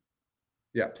me.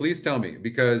 Yeah, please tell me,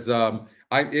 because you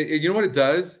know what it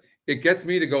does? It gets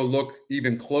me to go look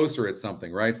even closer at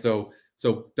something, right? So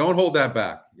don't hold that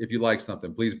back. If you like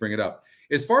something, please bring it up.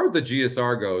 As far as the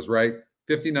GSR goes, right?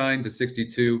 59 to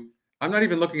 62. I'm not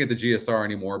even looking at the GSR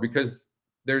anymore because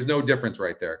there's no difference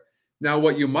right there. Now,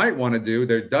 what you might want to do,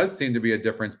 there does seem to be a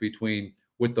difference between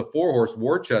with the 4-horse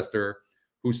Worcester,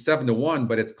 who's 7-1,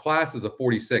 but its class is a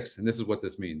 46, and this is what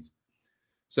this means.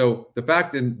 So the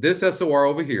fact in this SOR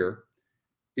over here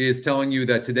is telling you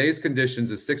that today's conditions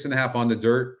is 6.5 on the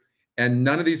dirt, and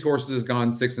none of these horses has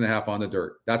gone 6.5 on the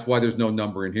dirt. That's why there's no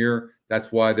number in here.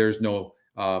 That's why there's no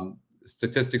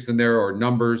statistics in there or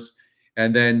numbers.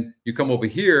 And then you come over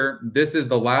here. This is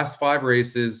the last 5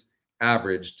 races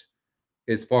averaged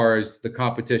as far as the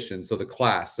competition, so the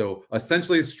class. So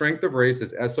essentially, strength of race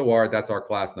is SOR. That's our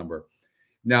class number.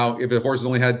 Now, if the horse has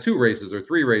only had 2 races or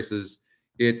 3 races,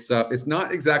 it's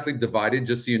not exactly divided,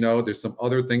 just so you know. There's some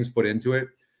other things put into it.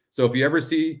 So if you ever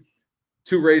see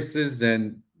 2 races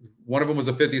and one of them was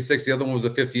a 56, the other one was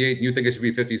a 58, and you think it should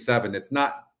be 57, it's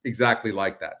not exactly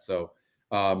like that. So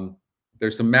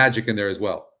there's some magic in there as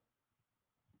well.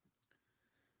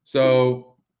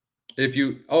 So if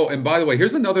you, oh, and by the way,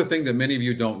 here's another thing that many of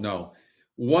you don't know.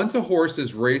 Once a horse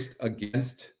is raced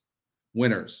against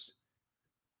winners,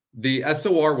 the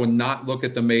SOR will not look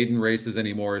at the maiden races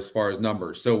anymore as far as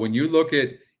numbers. So when you look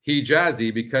at He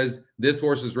Jazzy, because this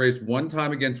horse is raced 1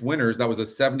 time against winners, that was a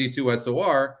 72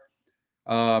 SOR.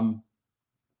 I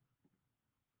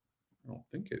don't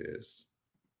think it is.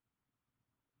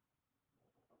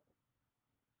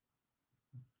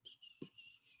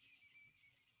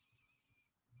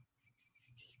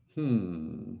 I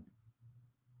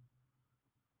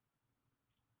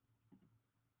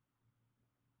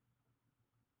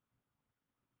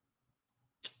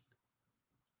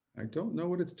don't know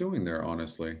what it's doing there,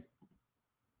 honestly.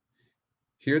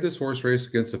 Here, this horse raced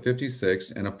against a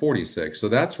 56 and a 46. So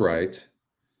that's right.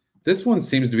 This one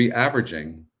seems to be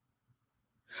averaging.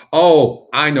 Oh,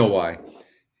 I know why.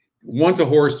 Once a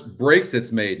horse breaks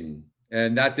its maiden,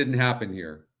 and that didn't happen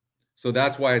here. So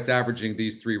that's why it's averaging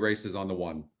these 3 races on the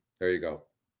 1. There you go.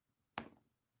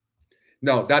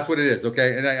 No, that's what it is.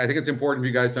 Okay. And I think it's important for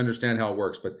you guys to understand how it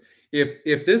works. But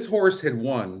if this horse had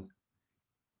won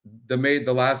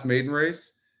the last maiden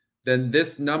race, then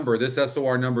this number, this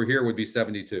SOR number here would be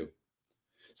 72.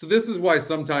 So this is why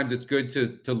sometimes it's good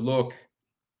to look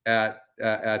at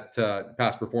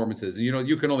past performances. And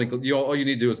you can only all you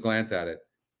need to do is glance at it.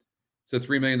 It's a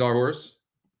 $3 million horse.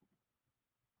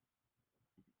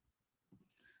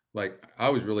 Like, I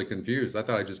was really confused. I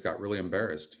thought I just got really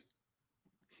embarrassed.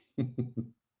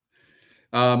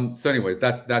 So anyways,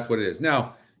 that's what it is.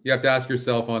 Now you have to ask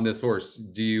yourself on this horse,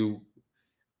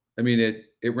 I mean,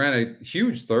 it ran a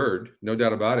huge third, no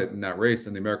doubt about it, in that race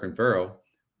in the American Pharoah.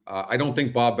 I don't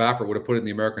think Bob Baffert would have put it in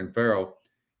the American Pharoah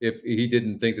if he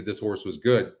didn't think that this horse was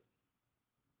good.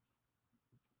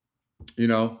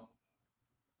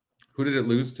 Who did it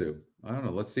lose to? I don't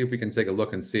know. Let's see if we can take a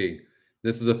look and see.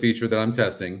 This is a feature that I'm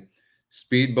testing.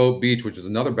 Speedboat Beach, which is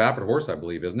another Baffert horse, I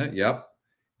believe, isn't it? Yep.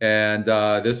 And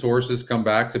this horse has come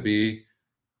back to be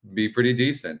pretty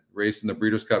decent. Racing the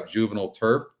Breeders' Cup Juvenile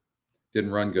Turf.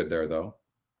 Didn't run good there, though.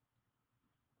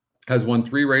 Has won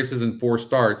 3 races and 4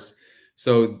 starts.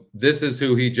 So this is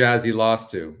who he jazzy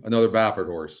lost to, another Baffert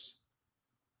horse,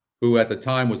 who at the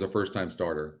time was a first-time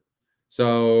starter.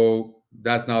 So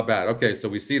that's not bad. Okay, so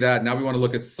we see that. Now we want to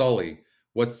look at Sully.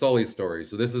 What's Sully's story?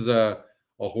 So this is a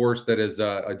horse that is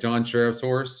a John Sheriff's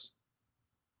horse.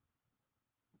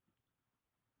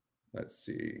 Let's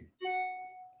see.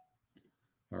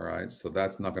 All right, so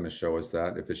that's not going to show us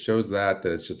that. If it shows that,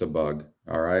 then it's just a bug.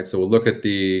 All right, so we'll look at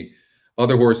the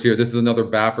other horse here. This is another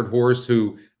Baffert horse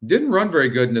who didn't run very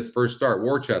good in its first start,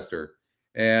 Worcester.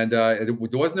 And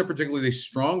it wasn't a particularly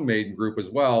strong maiden group as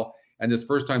well. And this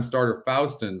first-time starter,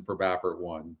 Faustin, for Baffert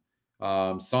won.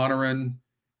 Sonoran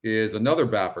is another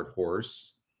Baffert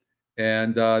horse.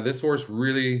 And this horse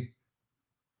really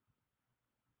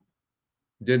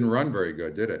didn't run very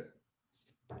good, did it?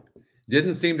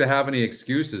 Didn't seem to have any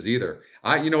excuses either.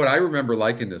 You know what? I remember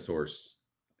liking this horse.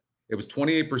 It was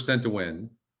 28% to win.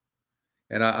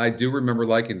 And I do remember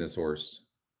liking this horse.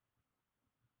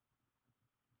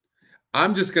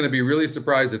 I'm just going to be really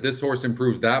surprised that this horse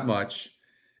improves that much.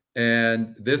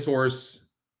 And this horse,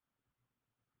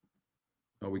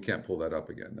 oh, we can't pull that up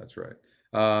again. That's right.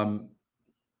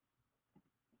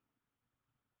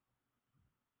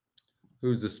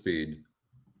 Who's the speed?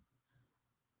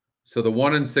 So the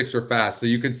 1 and 6 are fast. So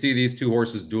you can see these 2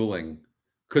 horses dueling.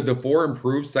 Could the 4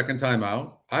 improve second time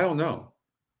out? I don't know.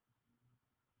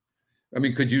 I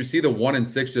mean, could you see the 1 and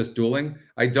 6 just dueling?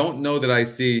 I don't know that I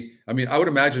see. I mean, I would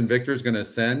imagine Victor's going to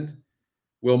ascend.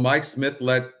 Will Mike Smith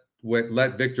let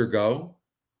Victor go?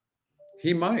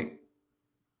 He might.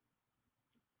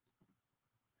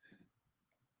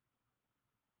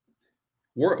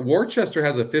 Worcester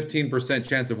has a 15%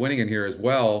 chance of winning in here as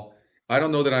well. I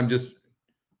don't know that I'm just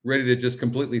ready to just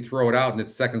completely throw it out in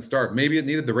its second start. Maybe it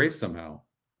needed the race somehow.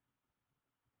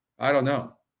 I don't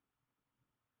know.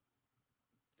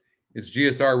 Its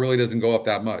GSR really doesn't go up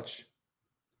that much.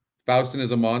 Faustin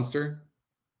is a monster.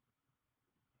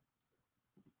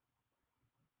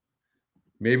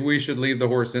 Maybe we should leave the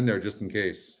horse in there just in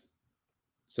case.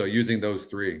 So using those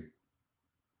 3.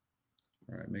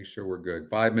 All right, make sure we're good.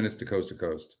 5 minutes to coast to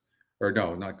coast. Or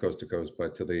no, not coast to coast,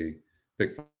 but to the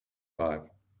pick 5.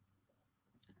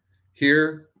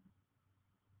 Here,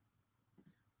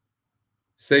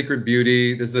 Sacred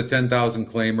Beauty. This is a 10,000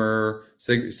 claimer.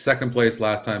 Second place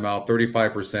last time out,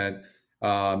 35%.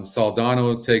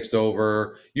 Saldano takes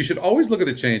over. You should always look at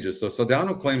the changes. So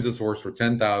Saldano claims this horse for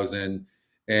 10,000,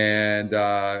 and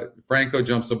Franco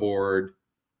jumps aboard.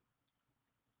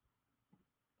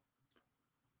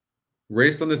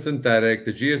 Raced on the synthetic.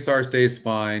 The GSR stays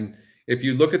fine. If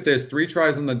you look at this, 3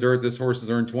 tries on the dirt, this horse has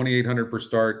earned 2,800 per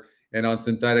start, and on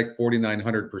synthetic,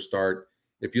 4,900 per start.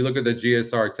 If you look at the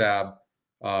GSR tab,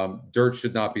 dirt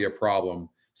should not be a problem.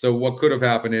 So what could have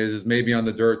happened is maybe on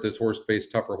the dirt, this horse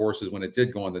faced tougher horses when it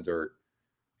did go on the dirt.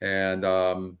 And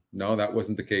no, that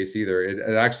wasn't the case either. It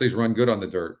actually has run good on the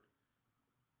dirt.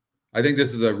 I think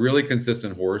this is a really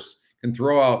consistent horse. Can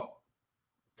throw out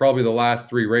probably the last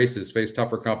 3 races, face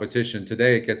tougher competition.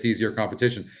 Today, it gets easier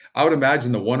competition. I would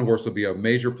imagine the 1 horse will be a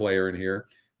major player in here.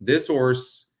 This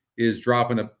horse is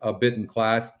dropping a bit in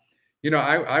class.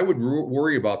 I would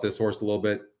worry about this horse a little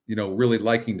bit, really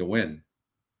liking to win.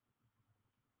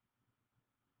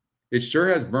 It sure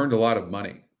has burned a lot of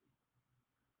money.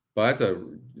 But that's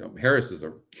Harris is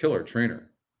a killer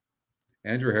trainer.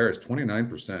 Andrew Harris,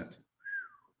 29%.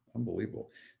 Unbelievable.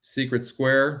 Secret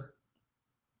Square.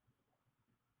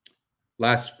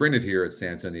 Last sprinted here at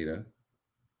Santa Anita.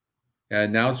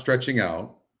 And now stretching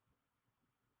out.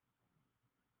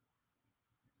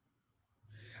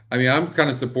 I mean, I'm kind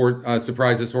of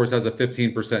surprised this horse has a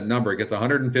 15% number. It gets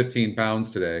 115 pounds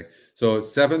today. So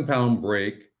 7-pound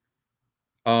break.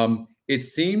 It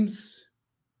seems,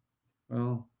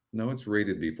 well, no, it's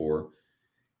rated before.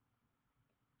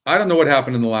 I don't know what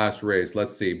happened in the last race.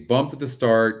 Let's see. Bumped at the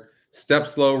start, step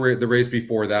slow the race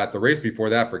before that. The race before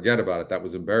that, forget about it. That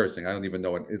was embarrassing. I don't even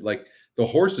know it. Like the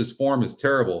horse's form is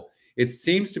terrible. It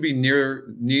seems to be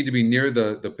need to be near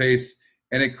the pace,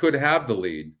 and it could have the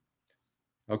lead.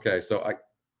 Okay, so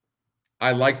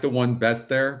I like the one best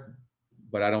there,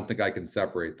 but I don't think I can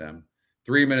separate them.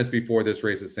 3 minutes before this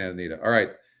race is Santa Anita. All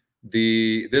right,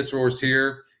 this horse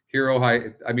here, Hero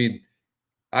High. I mean,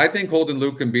 I think Holden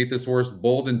Luke can beat this horse.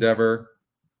 Bold Endeavor.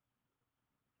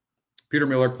 Peter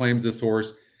Miller claims this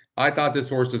horse. I thought this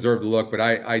horse deserved the look, but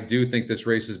I do think this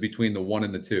race is between the 1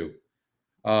 and the 2.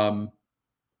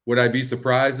 Would I be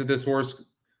surprised at this horse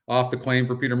off the claim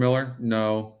for Peter Miller?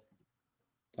 No,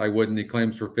 I wouldn't. He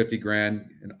claims for 50 grand.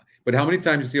 But how many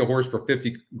times you see a horse for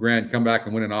 50 grand come back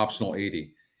and win an optional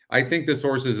 80? I think this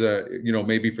horse is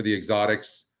maybe for the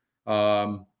exotics.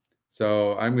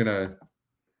 So I'm gonna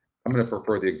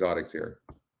prefer the exotics here.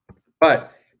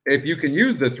 But if you can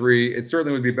use the 3, it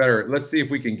certainly would be better. Let's see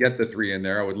if we can get the 3 in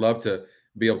there. I would love to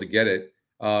be able to get it.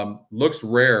 Looks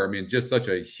rare. I mean, just such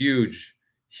a huge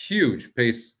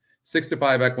pace.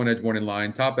 6-5 EquinEdge morning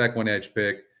line. Top EquinEdge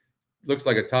pick. Looks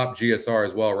like a top GSR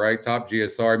as well, right? Top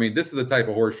GSR. I mean, this is the type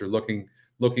of horse you're looking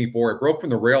for. It broke from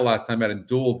the rail last time out and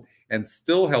dueled and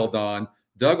still held on.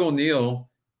 Doug O'Neill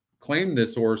claimed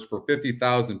this horse for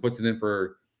 50,000. Puts it in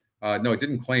for no, it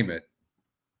didn't claim it.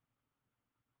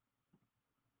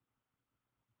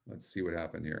 Let's see what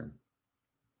happened here.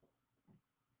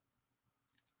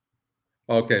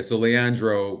 Okay, so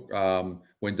Leandro,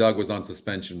 when Doug was on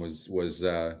suspension, was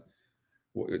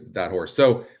that horse.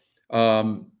 So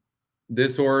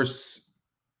this horse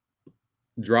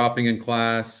dropping in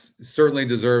class certainly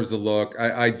deserves a look.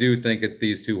 I do think it's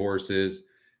these 2 horses,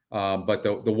 but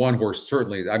the one horse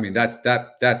certainly. I mean,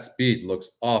 that speed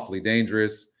looks awfully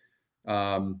dangerous.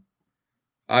 I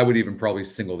would even probably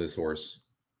single this horse.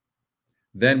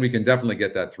 Then we can definitely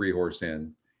get that 3 horse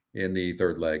in the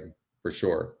 3rd leg for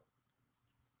sure.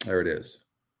 There it is.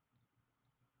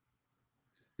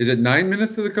 Is it 9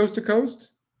 minutes to the coast to coast?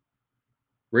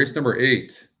 Race number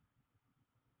 8.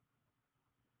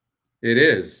 It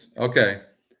is. Okay.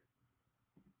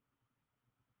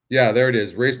 Yeah, there it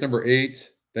is. Race number 8.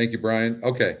 Thank you, Brian.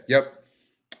 Okay. Yep.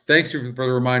 Thanks for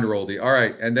the reminder, Oldie. All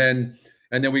right. And then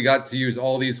we got to use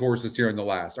all these horses here in the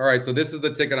last. All right. So this is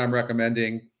the ticket I'm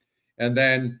recommending. And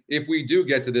then if we do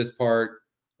get to this part,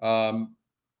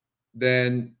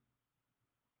 then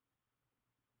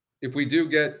if we do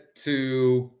get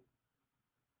to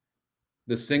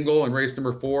the single in race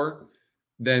number 4,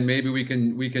 then maybe we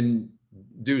can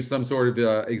do some sort of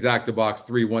exacta box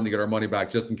 3-1 to get our money back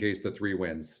just in case the 3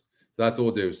 wins. So that's what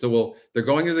we'll do. So they're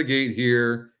going to the gate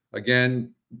here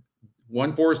again.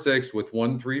 1-4-6 with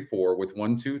 1-3-4 with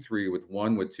 1-2-3 with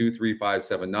 1 with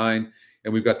 2-3-5-7-9.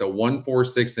 And we've got the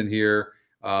 1-4-6 in here.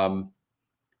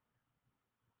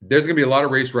 There's going to be a lot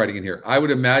of race riding in here. I would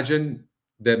imagine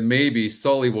that maybe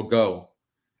Sully will go.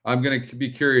 I'm going to be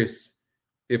curious.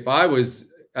 If I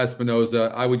was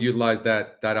Espinoza, I would utilize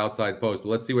that outside post. But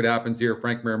let's see what happens here.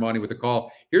 Frank Miramani with the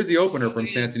call. Here's the opener from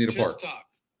Santa Anita Park.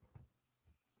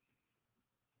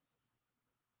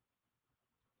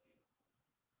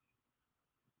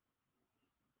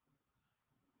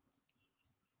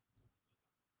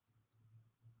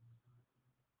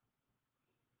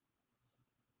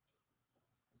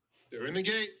 They're in the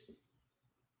gate.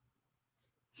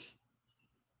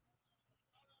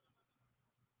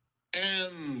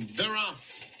 And they're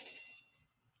off.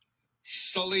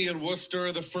 Sully and Worcester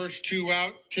are the first 2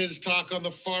 out. Tiz Talk on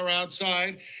the far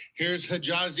outside. Here's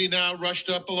Hijazi now rushed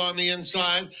up along the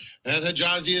inside. And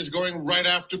Hijazi is going right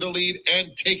after the lead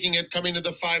and taking it coming to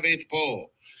the 5/8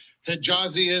 pole.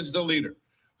 Hijazi is the leader.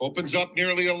 Opens up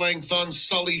nearly a length on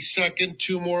Sully second.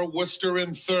 2 more Worcester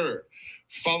in third.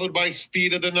 Followed by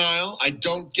Speed of the Nile. I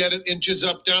don't get it. Inches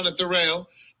up down at the rail.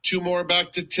 2 more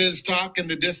back to Tiz Talk, and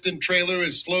the distant trailer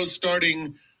is slow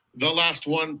starting the last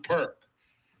one, Perk.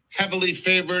 Heavily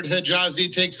favored,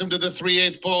 Hijazi takes him to the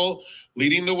 3/8 pole,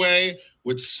 leading the way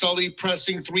with Sully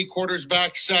pressing 3/4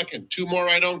 back second. 2 more,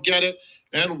 I don't get it,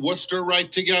 and Worcester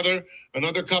right together.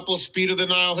 Another couple, Speed of the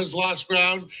Nile has lost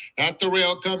ground. At the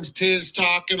rail comes Tiz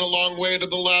Talk, and a long way to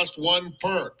the last one,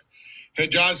 Perk.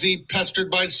 Hijazi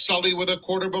pestered by Sully with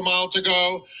 1/4 mile to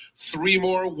go. 3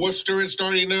 more. Worcester is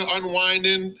starting to unwind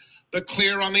in the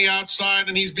clear on the outside,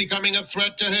 and he's becoming a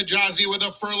threat to Hijazi with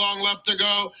a furlong left to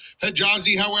go.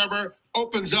 Hijazi, however,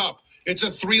 opens up. It's a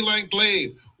 3-length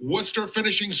lead. Worcester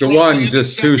finishing The strong. one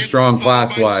just too strong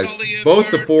class-wise. Both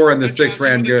the 4 and the 6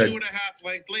 ran good,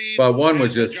 but one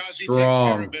was just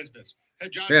strong.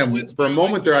 Man, for a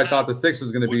moment there, I thought the 6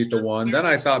 was going to beat the 1. Then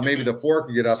I thought maybe the 4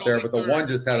 could get up there, but the 1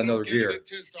 just had another gear.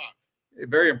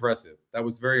 Very impressive. That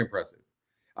was very impressive.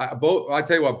 I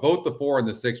tell you what, both the 4 and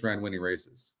the 6 ran winning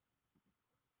races.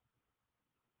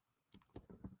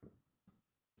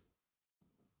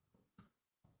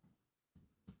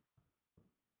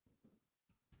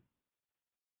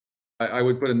 I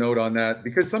would put a note on that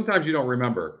because sometimes you don't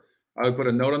remember. I would put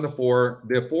a note on the 4.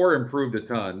 The 4 improved a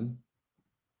ton.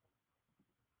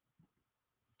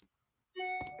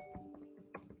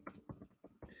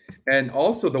 And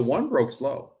also the 1 broke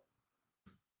slow.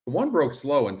 The 1 broke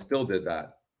slow and still did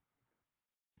that.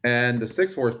 And the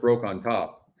 6 horse broke on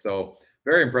top. So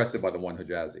very impressive by the 1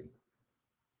 Hijazi.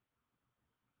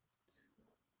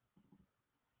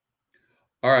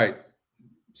 All right.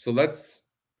 So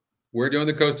we're doing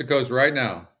the coast to coast right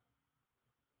now.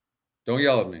 Don't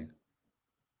yell at me.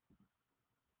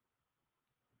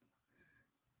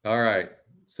 All right.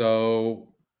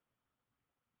 So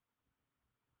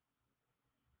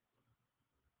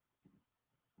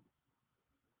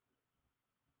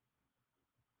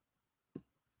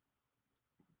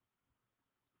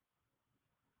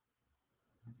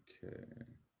okay.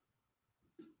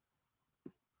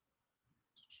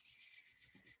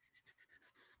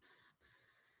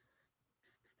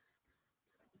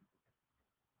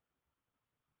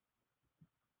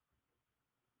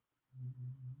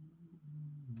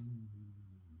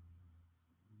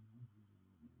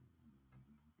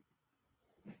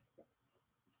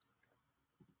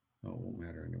 Oh, it won't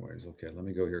matter anyways. Okay, let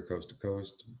me go here coast to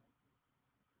coast.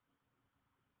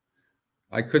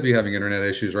 I could be having internet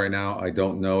issues right now. I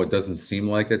don't know. It doesn't seem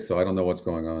like it, so I don't know what's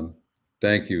going on.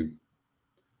 Thank you.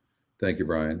 Thank you,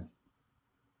 Brian.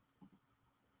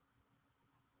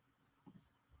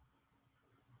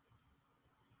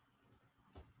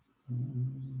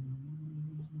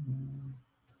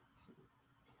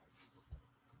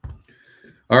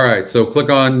 All right, so click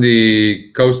on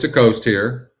the coast to coast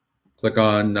here. Click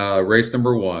on race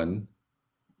number 1.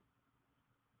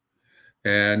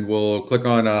 And we'll click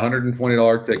on a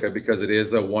 $120 ticket because it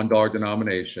is a $1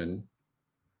 denomination.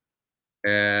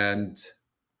 And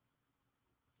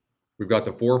we've got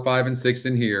the 4, 5, and 6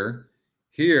 in here.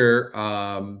 Here,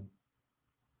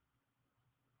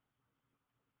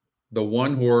 the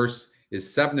 1 horse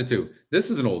is 7-2. This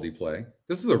is an oldie play.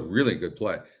 This is a really good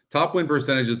play. Top win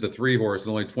percentage is the 3 horse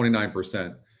and only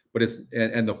 29%. But it's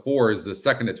and the 4 is the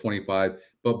second at 25.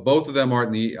 But both of them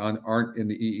aren't in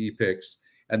the EE picks.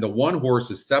 And the 1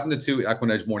 horse is 7-2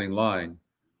 EquinEdge morning line,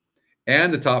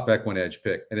 and the top EquinEdge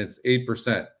pick, and it's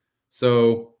 8%.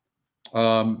 So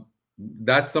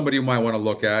that's somebody you might want to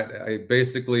look at.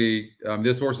 Basically,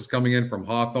 this horse is coming in from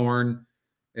Hawthorne,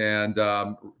 and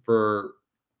for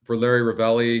Larry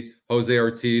Ravelli, Jose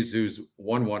Ortiz, who's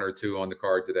won 1 or 2 on the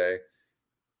card today.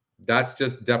 That's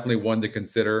just definitely one to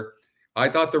consider. I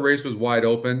thought the race was wide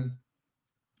open,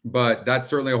 but that's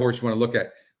certainly a horse you want to look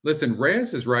at. Listen,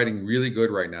 Reyes is riding really good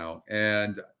right now,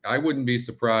 and I wouldn't be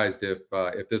surprised if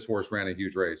this horse ran a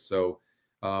huge race. So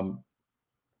I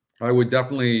would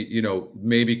definitely,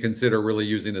 maybe consider really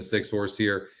using the 6 horse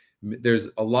here. There's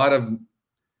a lot of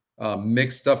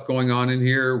mixed stuff going on in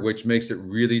here, which makes it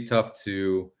really tough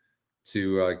to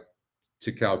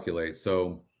calculate.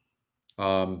 So,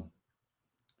 but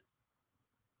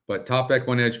top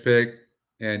EquinEdge pick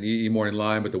and EE morning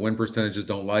line, but the win percentages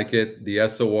don't like it. The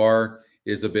SOR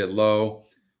is a bit low,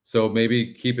 so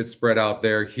maybe keep it spread out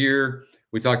there. Here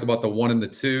we talked about the 1 and the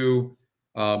 2,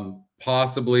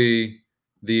 possibly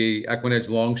the EquinEdge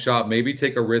long shot. Maybe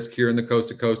take a risk here in the coast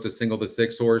to coast to single the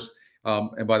 6 horse.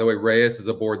 And by the way, Reyes is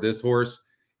aboard this horse.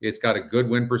 It's got a good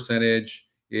win percentage.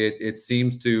 It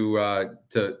seems to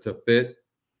fit.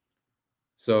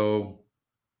 So,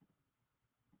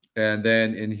 and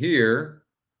then in here,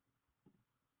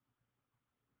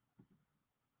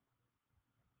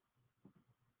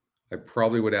 I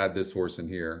probably would add this horse in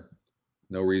here.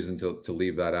 No reason to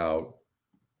leave that out.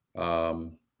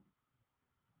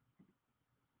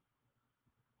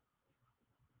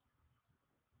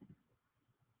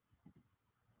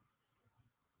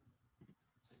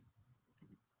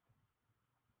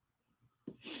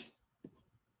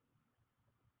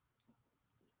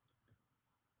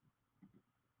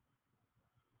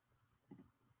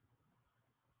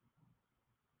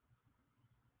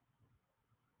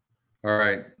 All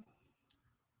right.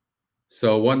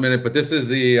 So 1 minute, but this is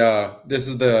the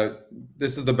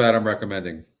bet I'm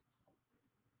recommending.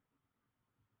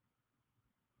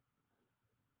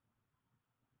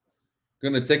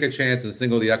 Going to take a chance and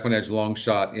single the EquinEdge long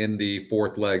shot in the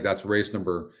 4th leg. That's race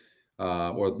number,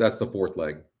 or that's the 4th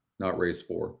leg, not race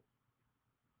 4.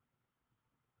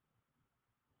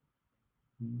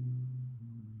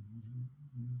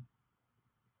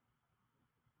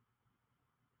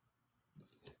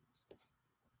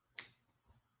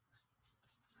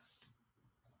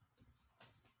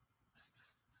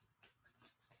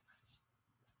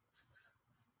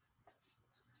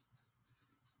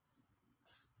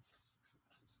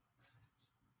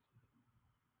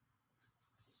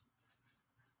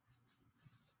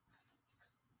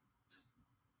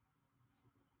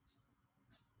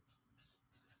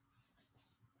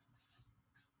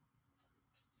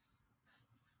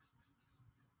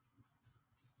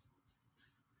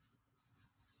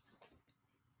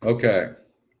 Okay.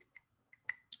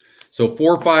 So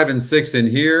 4, 5, and 6 in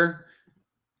here.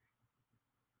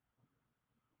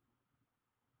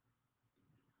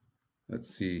 Let's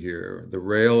see here. The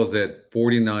rail is at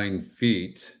 49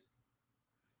 feet.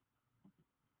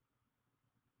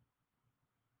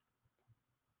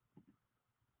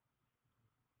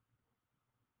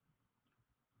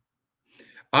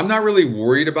 I'm not really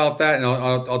worried about that, and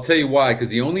I'll tell you why. Because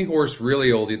the only horse really,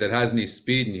 oldie, that has any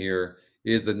speed in here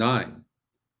is the 9.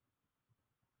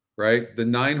 Right? The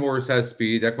 9 horse has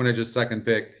speed. EquinEdge's second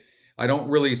pick. I don't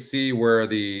really see where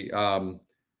the,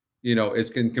 you know, is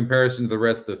in comparison to the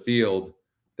rest of the field,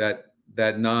 that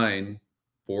 9,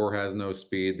 4 has no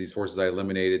speed. These horses I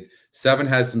eliminated. 7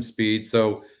 has some speed.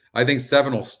 So I think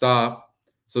 7 will stop.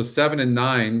 So 7 and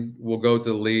 9 will go to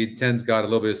the lead. 10's got a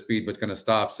little bit of speed, but going to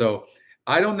stop. So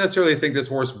I don't necessarily think this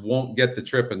horse won't get the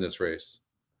trip in this race.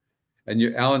 And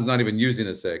Alan's not even using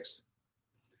a 6.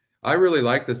 I really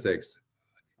like the 6.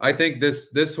 I think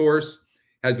this horse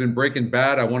has been breaking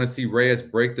bad. I want to see Reyes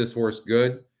break this horse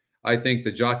good. I think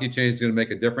the jockey change is going to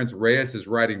make a difference. Reyes is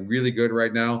riding really good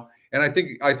right now. And I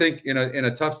think in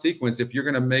a tough sequence, if you're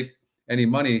going to make any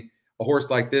money, a horse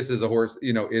like this is a horse,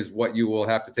 you know, is what you will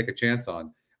have to take a chance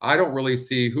on. I don't really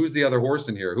see who's the other horse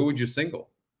in here. Who would you single?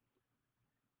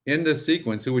 In this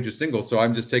sequence, who would you single? So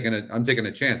I'm taking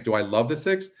a chance. Do I love the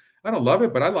 6? I don't love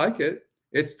it, but I like it.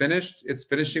 It's finished. It's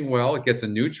finishing well. It gets a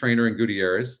new trainer in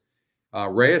Gutierrez.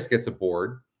 Reyes gets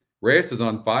aboard. Reyes is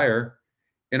on fire.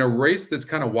 In a race that's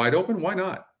kind of wide open, why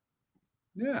not?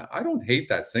 Yeah, I don't hate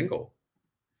that single.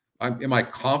 Am I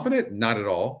confident? Not at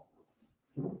all.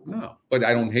 No, but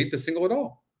I don't hate the single at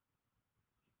all.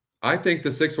 I think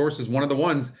the 6 horse is one of the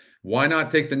ones. Why not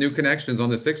take the new connections on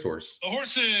the 6 horse? The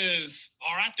horses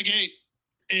are at the gate.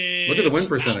 Look at the win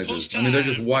percentages. I mean, they're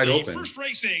just wide open. First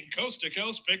racing, coast to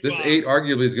coast, pick this 5. 8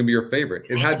 arguably is going to be your favorite.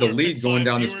 It had the lead going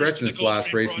down the stretch in its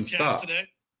last race and stopped.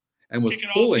 And was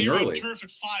pulling early. Turf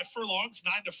at 5 furlongs,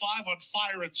 9 to 5 on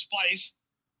Fire and Spice.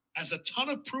 Has a ton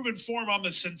of proven form on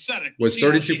the synthetic. Was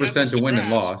 32% to win and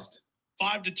lost.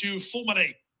 5 to 2,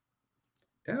 Fulminate.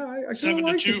 Yeah, I 7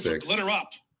 like to 2 the 6. for Glitter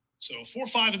Up. So 4,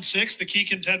 5, and 6, the key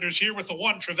contenders here with the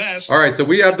 1 Traverse. All right, so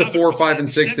we have the 4, 5, and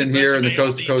 6 in here in the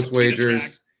coast to coast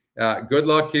wagers. Good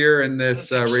luck here in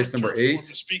this race number 8.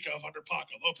 To speak of under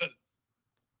Paco Lopez.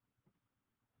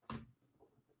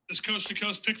 This coast to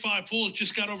coast pick 5 pool has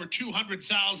just got over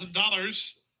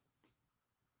 $200,000.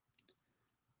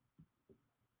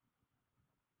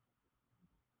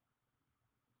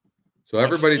 So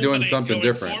everybody doing something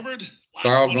different.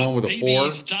 Carl going with a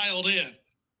 4. Dialed in.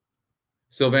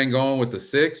 Sylvain going with the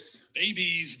 6.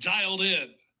 Babies dialed in.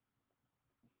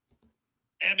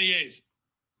 And the 8th.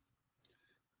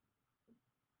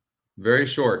 Very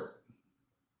short.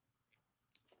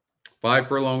 5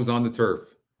 furlongs on the turf.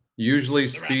 Usually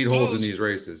speed holds in these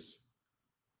races.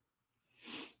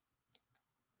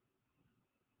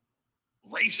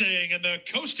 Racing in the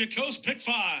coast to coast pick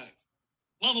 5.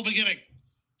 Level beginning.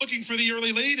 Looking for the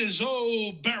early lead is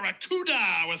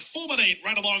Barracuda with Fulminate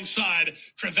right alongside.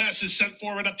 Traverse is sent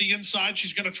forward up the inside.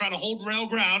 She's going to try to hold rail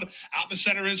ground. Out in the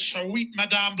center is Sweet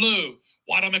Madame Blue.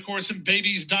 Wide on the course and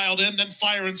Babies dialed in. Then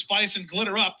Fire and Spice and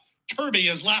Glitter Up.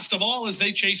 Turby is last of all as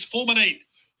they chase Fulminate.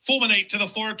 Fulminate to the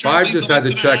far turn. 5 just had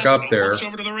to check up there.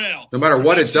 Over to the rail. No matter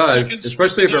what it does,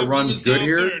 especially if it runs good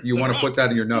here, you want to put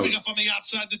that in your notes. Moving up on the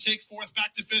outside to take 4th,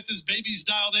 back to 5th as Babies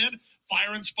dialed in.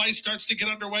 Fire and Spice starts to get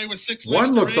underway with 6.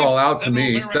 1 looks all out to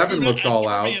me. 7 looks all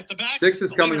out. 6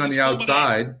 is coming on the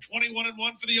outside. 21 and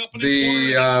 1 for the opening.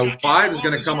 The 5 is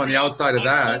going to come on the outside of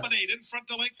that. In front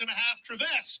to length and a half.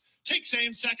 Traverse takes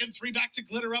aim second. 3 back to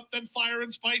Glitter Up. Then Fire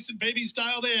and Spice and Babies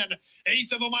dialed in.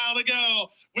 1/8 of a mile to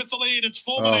go. With the lead, it's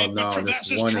Fulminate. Oh, no, but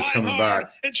Traverse is trying hard.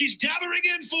 And she's gathering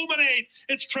in Fulminate.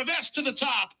 It's Traverse to the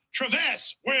top.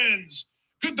 Traverse wins.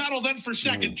 Good battle then for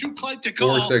second. 2 Clyde to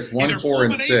call. 4, 6, 1, 4,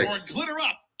 and 6. Or Glitter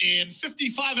Up in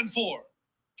 55 and 4.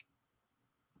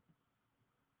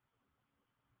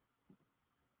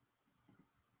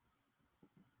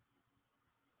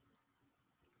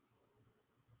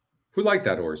 Who liked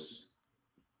that horse?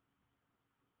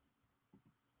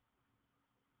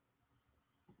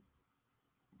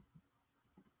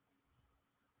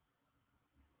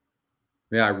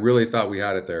 Yeah, I really thought we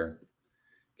had it there.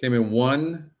 Came in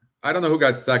 1. I don't know who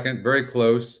got second. Very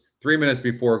close. 3 minutes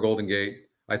before Golden Gate.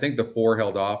 I think the 4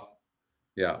 held off.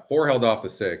 Yeah, 4 held off the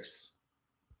 6.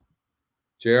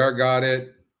 JR got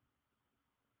it.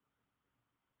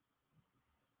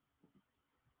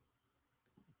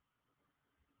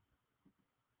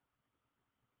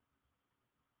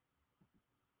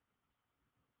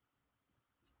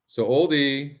 So Old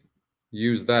E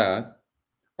used that.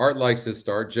 Art likes his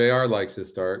start. JR likes his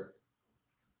start.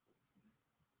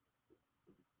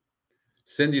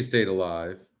 Cindy stayed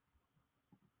alive.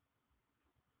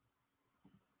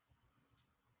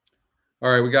 All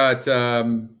right, we got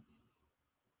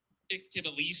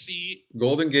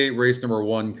Golden Gate race number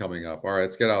 1 coming up. All right,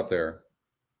 let's get out there.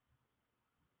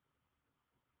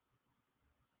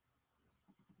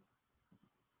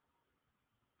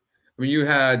 I mean, you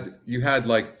had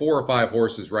like 4 or 5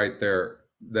 horses right there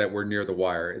that were near the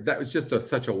wire. That was just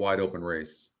such a wide open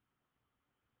race.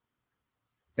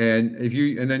 And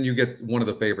then you get one of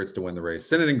the favorites to win the race.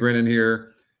 Sinning and Grinning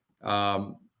here.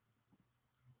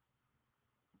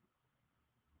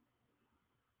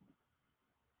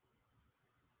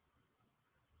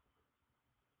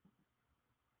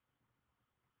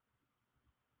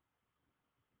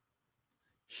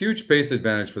 Huge pace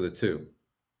advantage for the 2.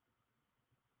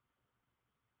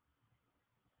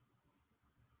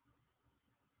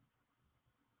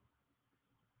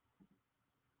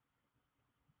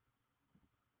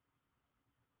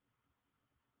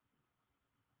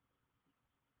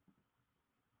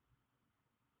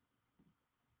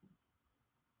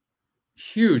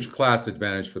 Huge class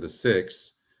advantage for the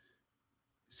 6.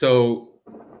 So,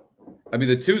 I mean,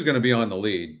 the 2 is going to be on the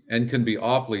lead and can be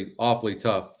awfully, awfully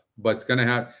tough, but it's going to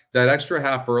have that extra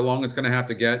half furlong it's going to have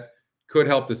to get, could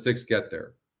help the 6 get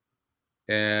there.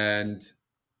 And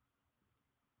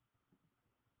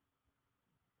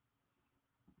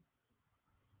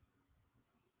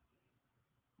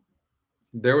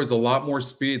there was a lot more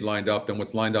speed lined up than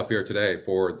what's lined up here today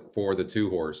for the 2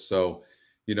 horse. So,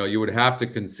 you know, you would have to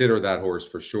consider that horse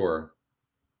for sure.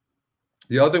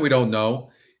 The other thing we don't know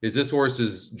is this horse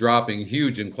is dropping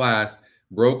huge in class,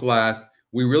 broke last.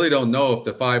 We really don't know if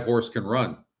the 5 horse can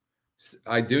run.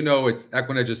 I do know it's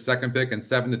EquinEdge's second pick and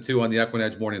 7-2 on the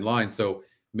EquinEdge morning line. So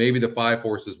maybe the 5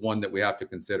 horse is one that we have to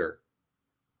consider.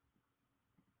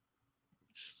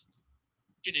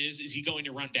 Is he going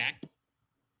to run back?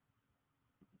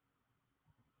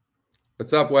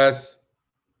 What's up, Wes?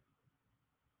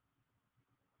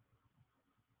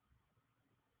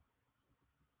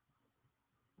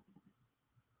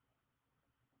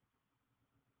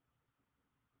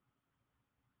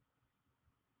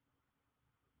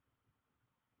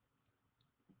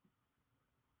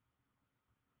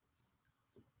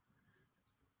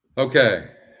 Okay.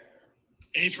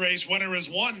 8th race winner is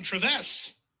 1,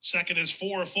 Traverse. 2nd is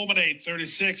 4, Fulminate.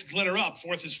 36, Glitter Up.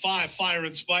 4th is 5, Fire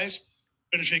and Spice.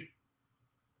 Finishing.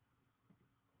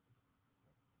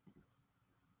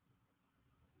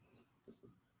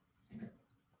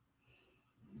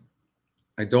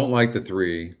 I don't like the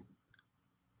 3.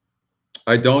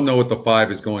 I don't know what the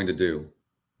 5 is going to do.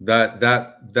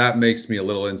 That makes me a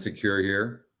little insecure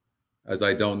here, as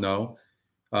I don't know.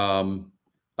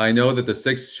 I know that the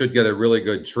 6 should get a really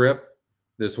good trip.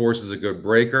 This horse is a good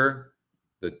breaker.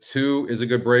 The 2 is a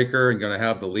good breaker and going to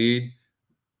have the lead.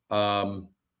 In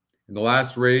the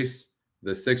last race,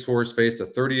 the 6 horse faced a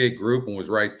 38 group and was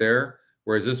right there,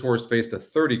 whereas this horse faced a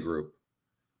 30 group.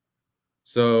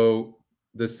 So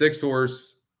the 6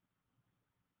 horse,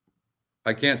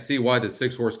 I can't see why the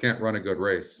 6 horse can't run a good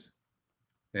race.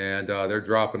 And they're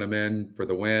dropping him in for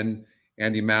the win.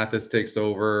 Andy Mathis takes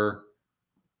over.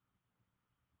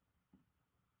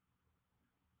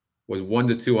 Was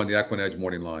 1-2 on the EquinEdge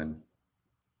morning line.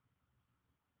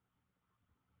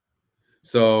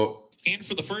 So, and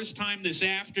for the first time this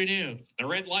afternoon, the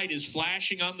red light is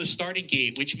flashing on the starting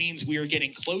gate, which means we are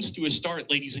getting close to a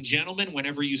start, ladies and gentlemen.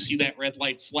 Whenever you see that red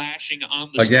light flashing on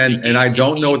the starting gate, and I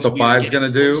don't know what the 5's going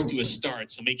to do. Close to a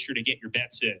start, so make sure to get your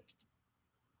bets in.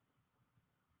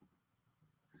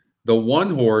 The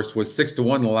 1 horse was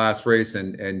 6-1 in the last race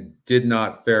and did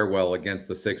not fare well against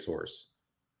the 6 horse.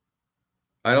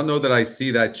 I don't know that I see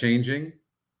that changing.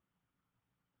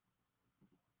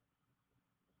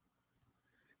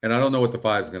 And I don't know what the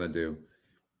 5 is going to do.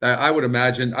 I would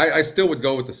imagine, I still would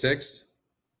go with the 6.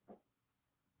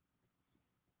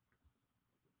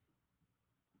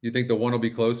 You think the 1 will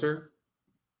be closer?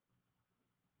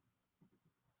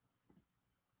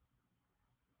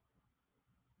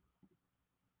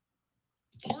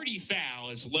 Party Foul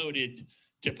is loaded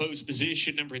to post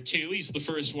position number 2. He's the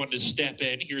first one to step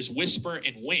in. Here's Whisper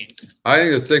and Wink. I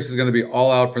think the 6 is going to be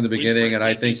all out from the beginning, and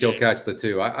I think he'll catch the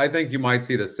 2. I think you might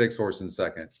see the 6 horse in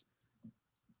second.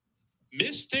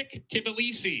 Mystic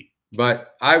Tbilisi.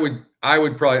 But I'd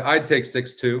take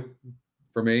 6-2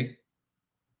 for me.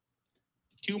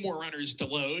 2 more runners to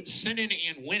load. Sinnin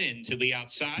and Winnin to the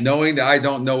outside. Knowing that I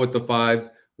don't know what the 5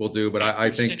 will do, but I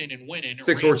think Sinnin and Winnin,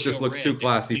 6 horse just looks too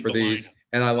classy for these,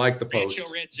 and I like the post.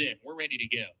 Rancho Red's in. We're ready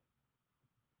to go.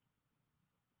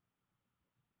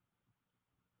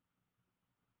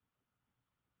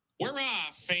 We're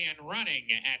off and running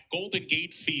at Golden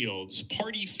Gate Fields.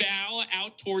 Party Foul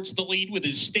out towards the lead with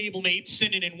his stablemate,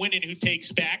 Sinnin and Winnin, who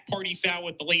takes back. Party Foul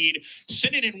with the lead.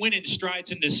 Sinnin and Winnin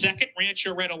strides into second.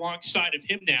 Rancho Red alongside of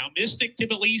him now. Mystic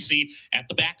Tbilisi at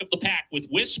the back of the pack with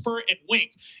Whisper and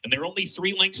Wink. And they're only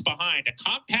 3 lengths behind. A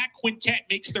compact quintet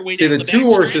makes their way down the 2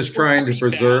 horses trying to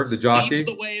preserve the jockey.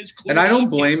 And I don't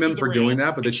blame him for doing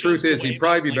that, but the truth is he'd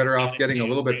probably be better off getting a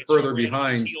little bit further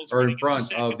behind or in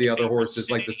front of the other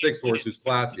horses, like the 6 horse who's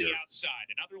classier.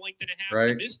 Another length and a half.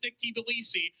 Right. Mystic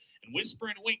Tbilisi and Whisper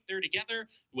and Wink, they're together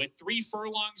with 3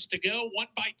 furlongs to go. 1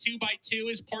 by 2 by 2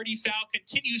 as Party Foul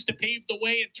continues to pave the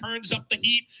way and turns up the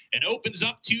heat and opens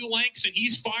up 2 lengths, and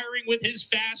he's firing with his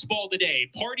fastball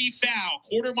today. Party Foul,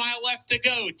 quarter mile left to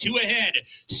go, 2 ahead.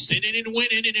 Sinnin and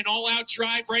Winnin in an all-out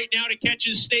drive right now to catch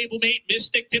his stablemate,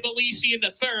 Mystic Tbilisi in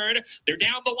the 3rd. They're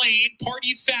down the lane.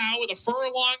 Party Foul with a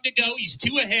furlong to go. He's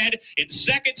 2 ahead. In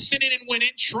second, Sinnin and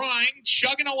Winnin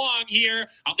chugging along here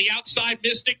on the outside.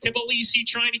 Mystic Tbilisi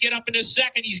trying to get up into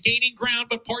second. He's gaining ground,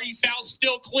 but Party Foul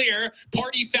still clear.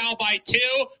 Party Foul by 2.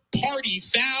 Party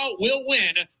Foul will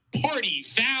win. Party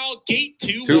Foul, gate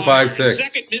 2. 2-5-6.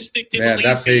 Second, Mystic Tbilisi. Man,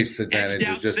 that pace advantage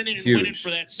is just huge.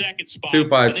 For that second spot.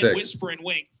 2-5-6. Whisper and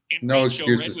Wink. And no Rancho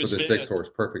excuses Red for the was 6 horse.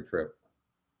 Perfect trip.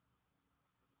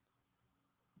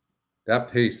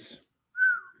 That pace.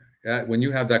 When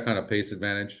you have that kind of pace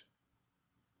advantage,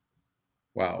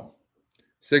 wow.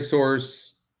 6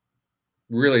 horse,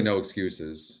 really no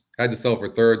excuses. Had to sell for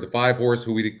 3rd. The 5 horse,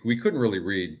 who we couldn't really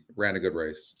read, ran a good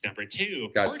race. Number 2,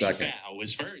 got Party second. Foul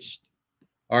was first.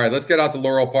 All right, let's get out to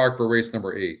Laurel Park for race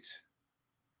number 8.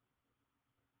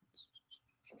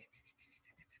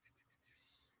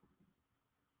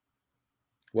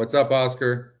 What's up,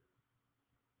 Oscar?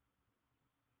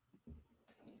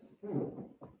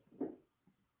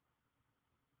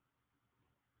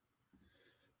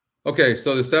 Okay,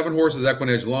 so the 7 horses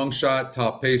EquinEdge long shot,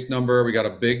 top pace number. We got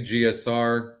a big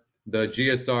GSR. The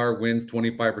GSR wins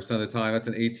 25% of the time. That's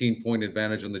an 18-point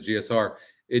advantage on the GSR.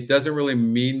 It doesn't really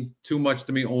mean too much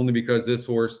to me, only because this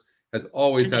horse has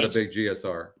always had a big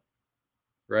GSR,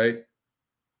 right?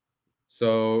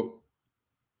 So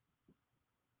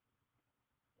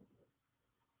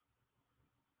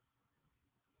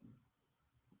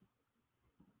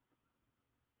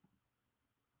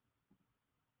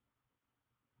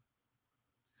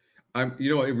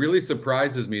it really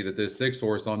surprises me that this 6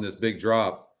 horse on this big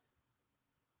drop.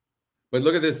 But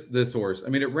look at this horse. I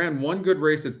mean, it ran 1 good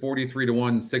race at 43 to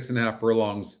 1, 6.5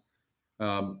 furlongs.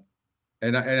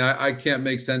 And I can't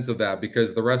make sense of that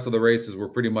because the rest of the races were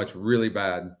pretty much really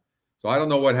bad. So I don't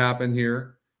know what happened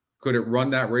here. Could it run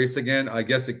that race again? I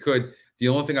guess it could. The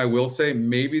only thing I will say,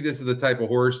 maybe this is the type of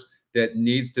horse that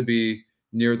needs to be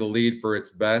near the lead for its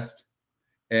best.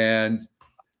 And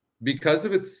because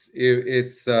of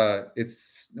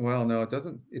well, no, it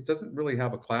doesn't really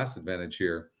have a class advantage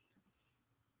here.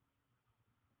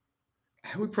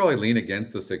 I would probably lean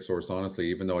against the 6 horse, honestly,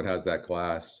 even though it has that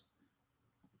class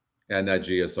and that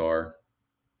GSR.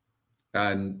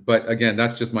 But again,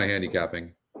 that's just my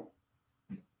handicapping.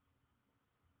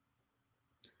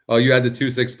 Oh, you had the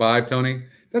 265, Tony?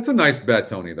 That's a nice bet,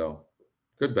 Tony, though.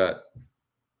 Good bet.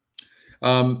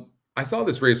 I saw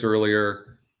this race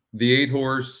earlier. The 8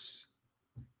 horse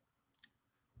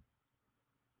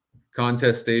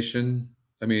contest station.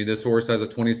 I mean, this horse has a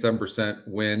 27%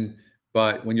 win.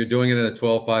 But when you're doing it in a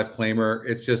 12-5 claimer,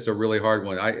 it's just a really hard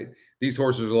one. These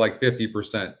horses are like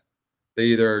 50%.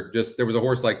 They there was a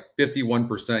horse like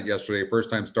 51% yesterday, first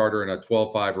time starter in a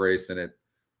 12-5 race, and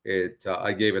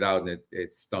I gave it out and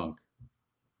it stunk.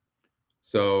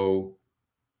 So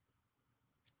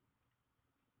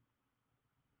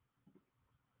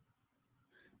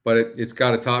but it's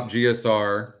got a top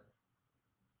GSR.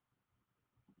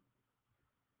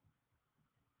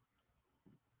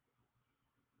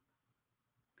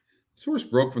 This horse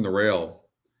broke from the rail,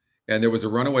 and there was a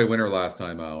runaway winner last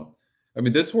time out. I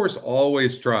mean, this horse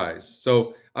always tries.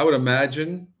 So I would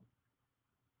imagine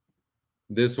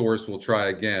this horse will try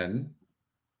again.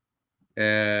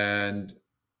 And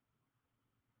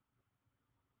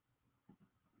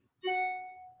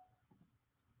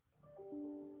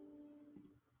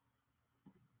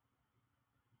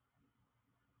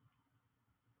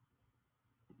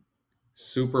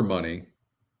Super Money.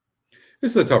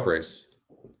 This is a tough race.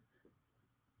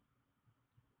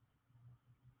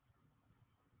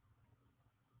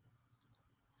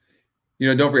 You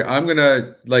know, don't forget, I'm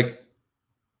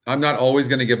not always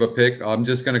going to give a pick. I'm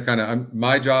just going to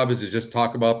my job is to just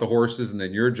talk about the horses, and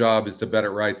then your job is to bet it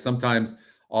right. Sometimes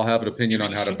I'll have an opinion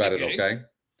on how to bet it, okay?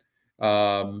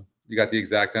 You got the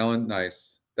exact, Alan?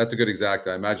 Nice. That's a good exact.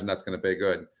 I imagine that's going to pay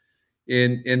good.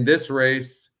 In this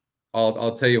race,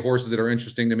 I'll tell you horses that are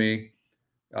interesting to me.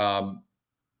 The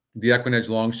EquinEdge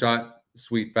long shot,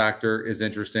 Sweet Factor, is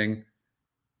interesting.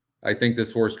 I think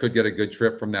this horse could get a good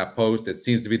trip from that post. It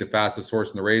seems to be the fastest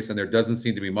horse in the race, and there doesn't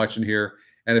seem to be much in here.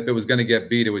 And if it was going to get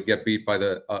beat, it would get beat by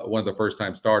the one of the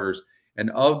first-time starters.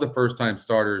 And of the first-time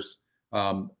starters,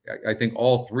 I think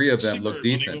all three of them look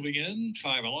decent. Moving in,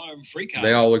 5 Alarm Freak Out.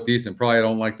 They all look decent. Probably I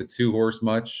don't like the 2-horse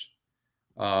much.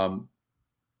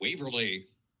 Waverly.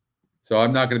 So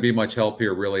I'm not going to be much help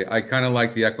here, really. I kind of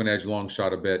like the EquinEdge long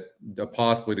shot a bit,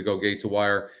 possibly to go gate to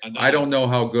wire. I don't know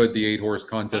how good the 8-horse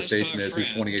contest station is, who's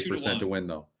 28% to win,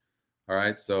 though. All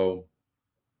right, so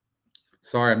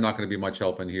sorry, I'm not going to be much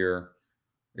help in here.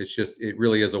 It's just, it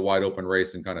really is a wide open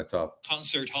race and kind of tough.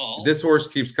 Concert Hall. This horse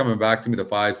keeps coming back to me, the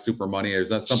 5 Super Money. There's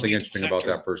something interesting about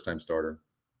that first-time starter.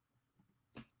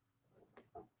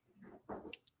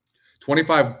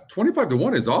 25 to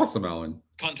 1 is awesome, Alan.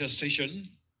 Contestation.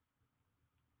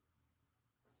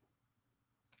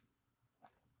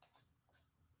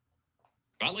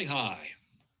 Valley High.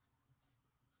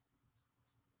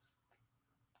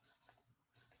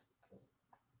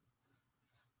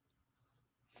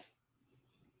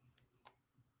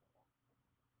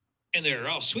 And they're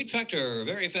off. Sweet Factor,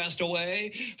 very fast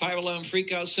away. 5 Alarm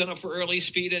Freak Out sent up for early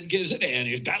speed and gives it in.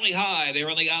 Here's Valley High. They're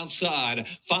on the outside.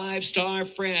 5-Star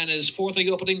Fran is fourth. The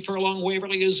opening furlong.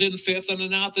 Waverly is in fifth. And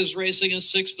Anita is racing in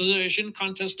 6th position.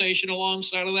 Contestation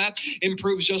alongside of that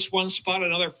improves just 1 spot.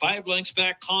 Another 5 lengths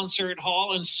back. Concert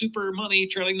Hall and Super Money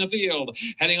trailing the field.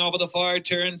 Heading off of the far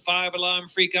turn. 5 Alarm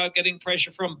Freak Out getting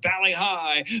pressure from Valley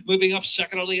High. Moving up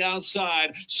second on the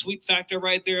outside. Sweet Factor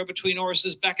right there between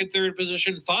horses. Back in 3rd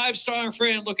position. 5-Star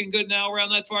Fran looking good now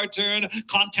around that far turn.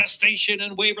 Contestation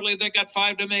and Waverly, they got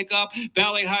 5 to make up.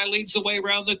 Valley High leads the way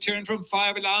around the turn from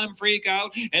 5 Alarm Freak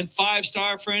Out, and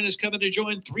 5-Star Fran is coming to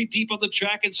join 3 deep on the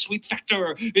track, and Sweet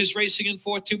Factor is racing in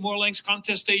 4th, 2 more lengths.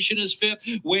 Contestation is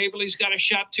 5th. Waverly's got a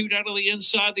shot 2 down to the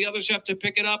inside. The others have to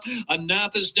pick it up.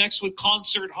 Anatha's next with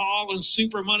Concert Hall and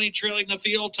Super Money trailing the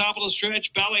field. Top of the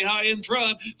stretch, Valley High in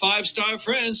front. 5-Star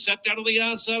Fran set down to the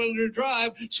outside under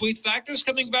drive. Sweet Factor's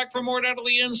coming back for more down to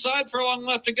the inside. Furlong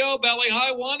left to go. Valley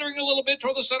High wandering a little bit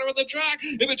toward the center of the track.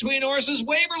 In between horses,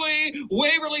 Waverly.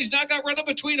 Waverly's now got run up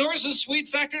between horses. Sweet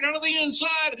Factor down to the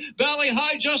inside. Valley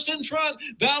High just in front.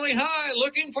 Valley High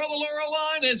looking for the Laurel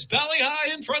line. It's Valley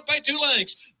High in front by 2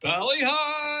 lengths. Valley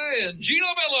High and Gino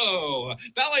Bello.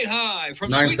 Valley High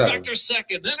from Sweet Factor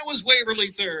second. Then it was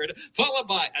Waverly third, followed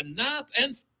by Anap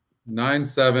and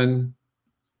 9-7.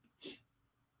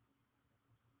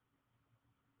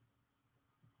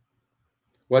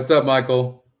 What's up,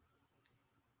 Michael?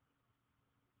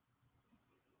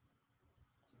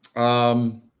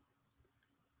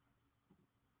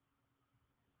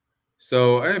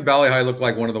 So I think Valley High looked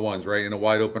like one of the ones, right, in a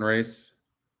wide open race.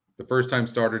 The first-time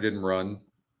starter didn't run.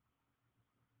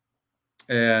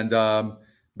 And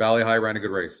Valley High ran a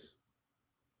good race.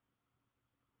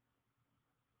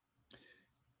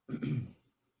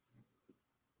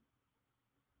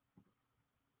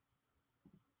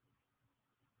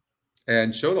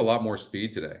 And showed a lot more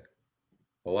speed today.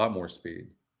 A lot more speed.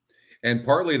 And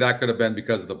partly that could have been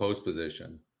because of the post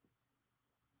position.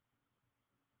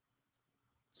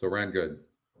 So ran good.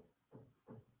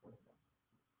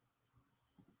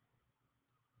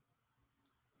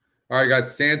 All right, got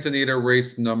Santa Anita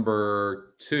race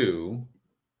number 2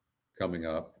 coming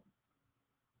up.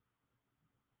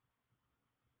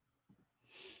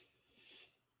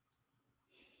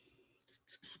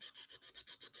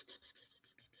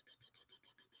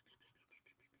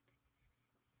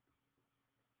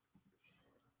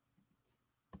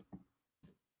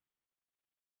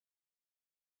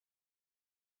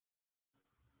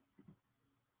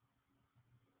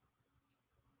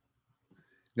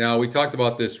 Now, we talked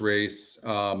about this race.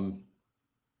 I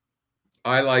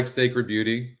like Sacred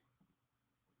Beauty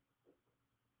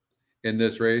in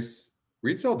this race.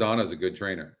 Reed Saldana is a good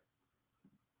trainer.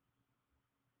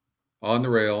 On the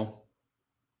rail.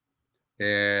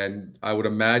 And I would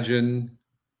imagine,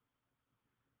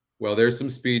 well, there's some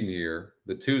speed in here.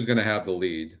 The 2 is going to have the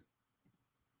lead.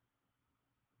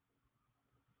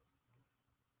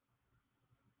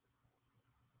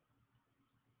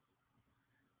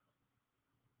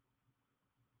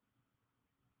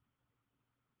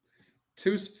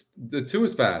 The two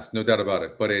is fast, no doubt about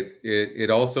it, but it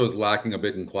also is lacking a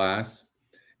bit in class.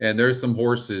 And there's some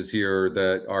horses here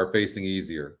that are facing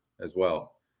easier as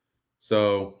well.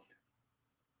 So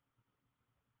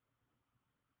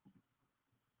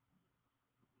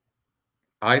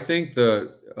I think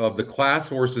of the class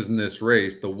horses in this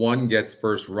race, the one gets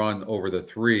first run over the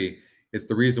three. It's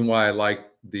the reason why I like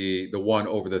the one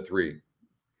over the three.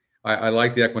 I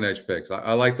like the EquinEdge picks.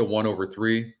 I like the one over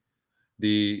three.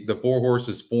 The four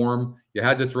horses form. You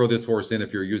had to throw this horse in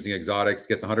if you're using exotics.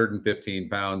 Gets 115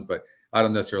 pounds, but I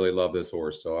don't necessarily love this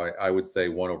horse, so I would say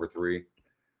one over three.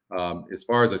 As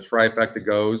far as a trifecta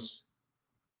goes,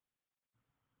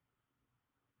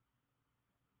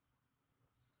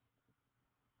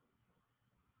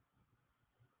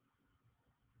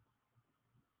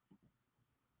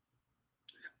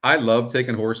 I love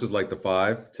taking horses like the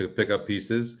 5 to pick up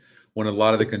pieces when a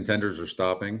lot of the contenders are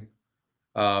stopping.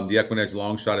 The EquinEdge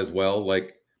long shot as well.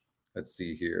 Like, let's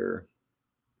see here.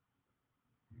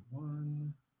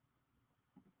 One.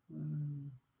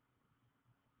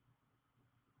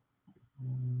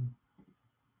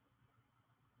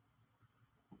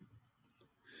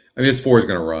 I mean, this 4 is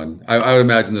going to run. I would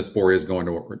imagine this 4 is going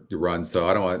to run, so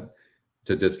I don't want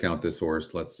to discount this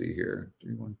horse. Let's see here.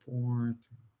 3, 1, 4.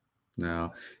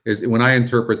 Now, when I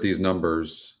interpret these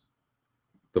numbers,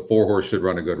 the 4 horse should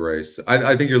run a good race.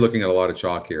 I think you're looking at a lot of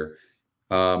chalk here.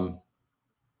 I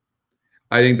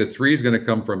think the 3 is going to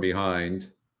come from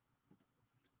behind.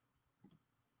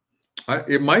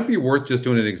 It might be worth just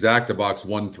doing an exacta box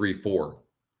 1, 3, 4.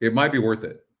 It might be worth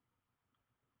it.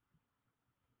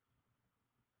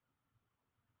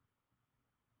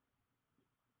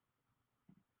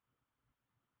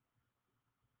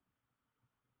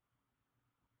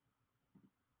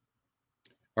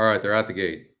 All right, they're at the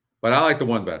gate. But I like the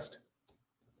 1 best.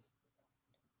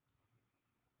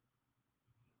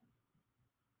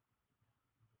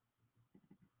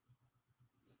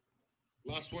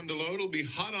 Last one to load will be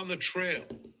Hot on the Trail.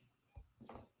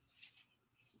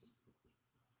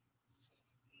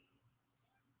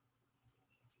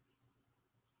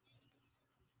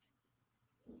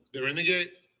 They're in the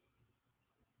gate.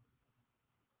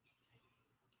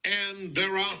 And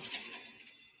they're off.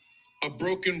 A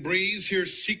Broken Breeze.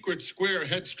 Here's Secret Square,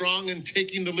 headstrong and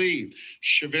taking the lead.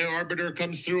 Chevet Arbiter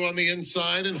comes through on the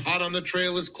inside, and Hot on the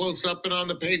Trail is close up and on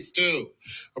the pace too.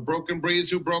 A Broken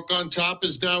Breeze, who broke on top,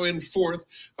 is now in 4th,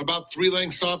 about 3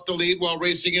 lengths off the lead while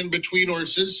racing in between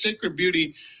horses. Sacred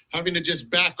Beauty having to just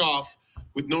back off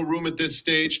with no room at this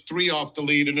stage. 3 off the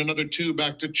lead and another 2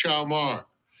 back to Chow Mar.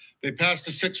 They passed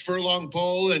the 6-furlong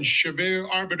pole, and Chevet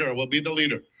Arbiter will be the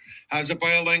leader. Has it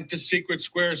by a length to Secret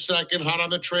Square second. Hot on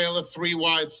the Trail, a 3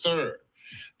 wide third.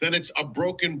 Then it's A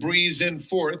Broken Breeze in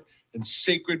 4th and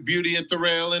Sacred Beauty at the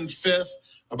rail in 5th.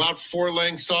 About 4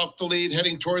 lengths off the lead,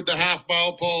 heading toward the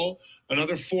half-mile pole.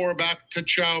 Another 4 back to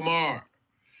Chow Mar.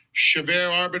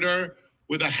 Chevet Arbiter,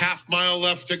 with a half-mile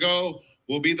left to go,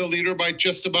 will be the leader by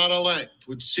just about a length,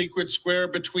 with Secret Square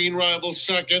between rivals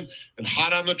second and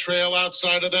Hot on the Trail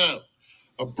outside of them.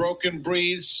 A Broken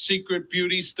Breeze, Secret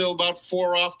Beauty still about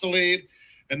 4 off the lead,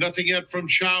 and nothing yet from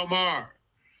Chow Mar.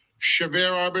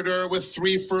 Chevet Arbiter with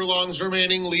 3 furlongs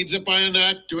remaining leads it by a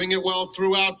neck, doing it well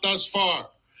throughout thus far.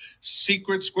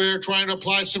 Secret Square trying to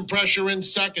apply some pressure in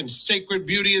second. Sacred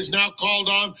Beauty is now called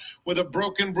on with A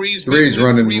Broken Breeze. 3's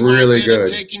running really good.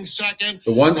 Taking second.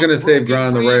 The 1's going to save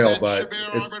ground on the rail, but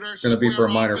it's going to be for a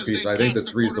minor piece. I think the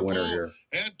 3's the winner here.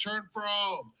 And turn for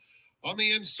home. On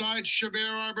the inside, Chevet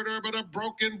Arbiter, but A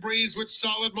Broken Breeze with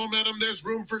solid momentum. There's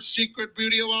room for Secret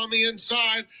Beauty along the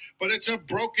inside, but it's A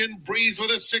Broken Breeze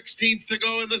with a 16th to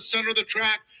go in the center of the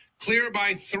track, clear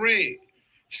by 3.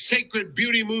 Sacred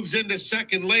Beauty moves into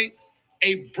second late.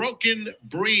 A Broken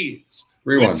Breeze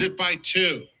wins it by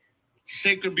 2.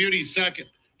 Sacred Beauty second.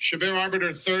 Chevet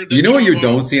Arbiter third. You know what you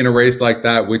don't see in a race like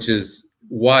that, which is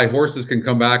why horses can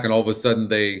come back and all of a sudden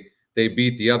they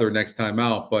beat the other next time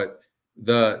out, but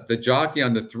the jockey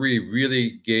on the 3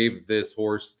 really gave this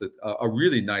horse a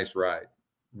really nice ride.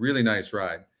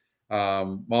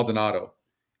 Maldonado.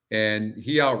 And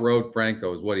he outrode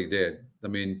Franco is what he did. I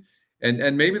mean,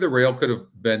 and maybe the rail could have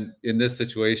been in this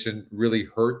situation really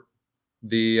hurt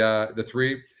the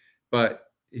 3, but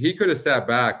he could have sat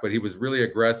back, but he was really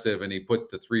aggressive and he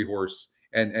put the 3 horse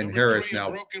and Harris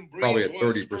now probably a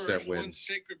 30% win.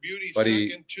 But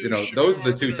he, those are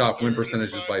the 2 top win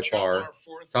percentages by far.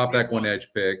 Top EquinEdge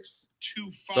picks.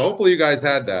 So hopefully you guys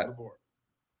had that.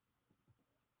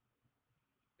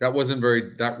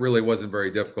 That really wasn't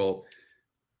very difficult.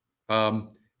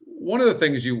 One of the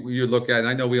things you look at, and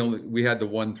I know we had the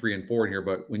 1, 3, and 4 in here,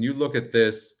 but when you look at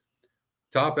this,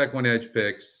 top EquinEdge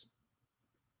picks,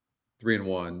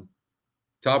 3-1.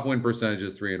 Top win percentage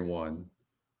is 3-1.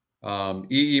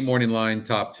 EE morning line,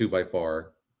 top 2 by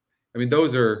far. I mean,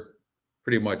 those are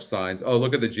pretty much signs. Oh,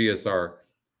 look at the GSR,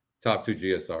 top 2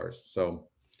 GSRs. So,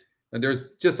 and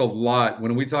there's just a lot.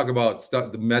 When we talk about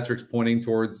stuff, the metrics pointing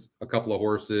towards a couple of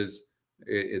horses,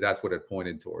 that's what it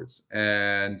pointed towards.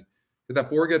 And did that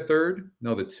 4 get third?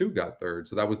 No, the 2 got third.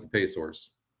 So that was the pace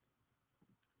horse.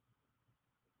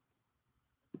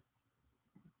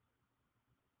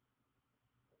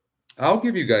 I'll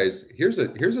give you guys, here's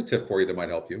a tip for you that might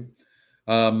help you.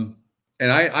 And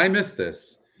I missed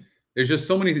this. There's just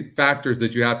so many factors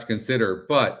that you have to consider.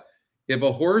 But if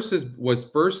a horse was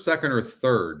first, second, or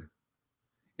third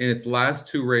in its last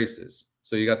 2 races,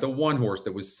 so you got the 1 horse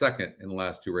that was second in the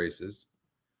last 2 races,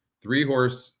 3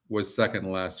 horse was second in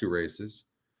the last 2 races,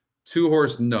 2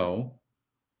 horse no,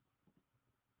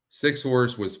 6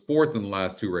 horse was fourth in the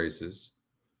last 2 races,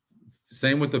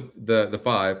 same with the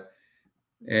 5.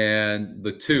 And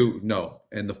the 2, no,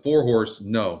 and the 4 horse,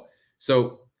 no.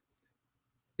 So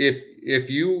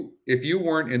if you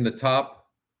weren't in the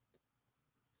top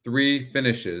 3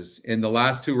 finishes in the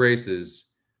last 2 races,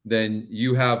 then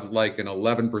you have like an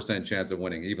 11% chance of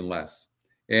winning, even less.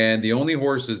 And the only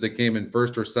horses that came in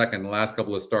first or second in the last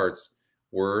couple of starts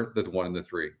were the 1 and the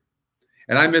 3.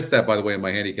 And I missed that, by the way, in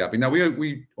my handicapping. Now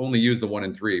we only use the 1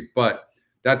 and 3, but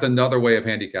that's another way of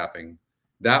handicapping.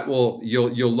 That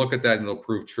you'll look at that and it'll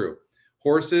prove true.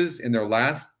 Horses in their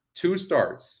last 2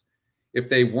 starts, if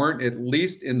they weren't at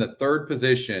least in the 3rd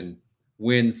position,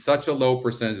 win such a low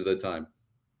percentage of the time.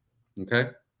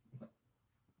 Okay?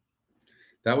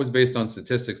 That was based on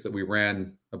statistics that we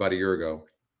ran about a year ago.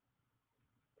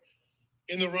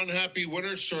 In the Run Happy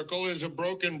Winner's Circle is a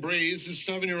Broken Breeze,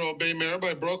 a 7-year-old bay mare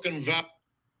by Broken Val.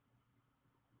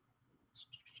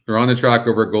 We're on the track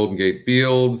over at Golden Gate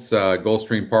Fields.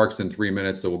 Gulfstream Park's in 3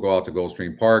 minutes, so we'll go out to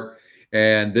Gulfstream Park.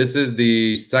 And this is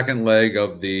the second leg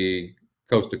of the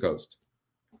coast to coast.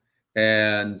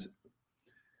 And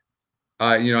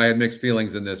I had mixed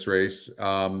feelings in this race.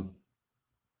 I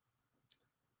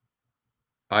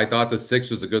thought the 6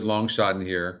 was a good long shot in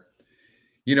here.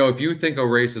 If you think a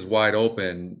race is wide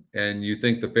open and you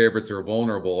think the favorites are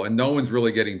vulnerable and no one's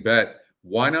really getting bet,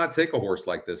 why not take a horse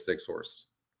like this 6 horse?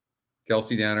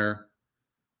 Kelsey Danner,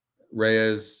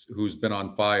 Reyes, who's been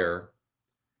on fire,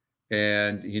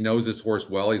 and he knows this horse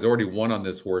well. He's already won on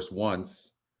this horse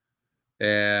once,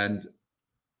 and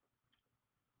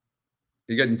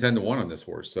you're getting 10-1 on this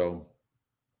horse. So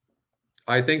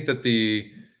I think that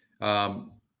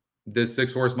this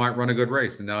 6 horse might run a good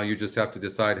race, and now you just have to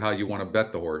decide how you want to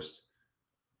bet the horse.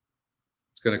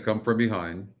 It's going to come from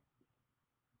behind.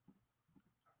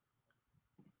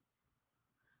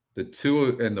 The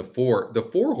 2 and the 4. The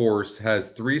 4 horse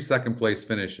has 3 second-place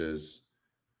finishes.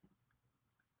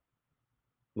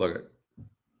 Look at it.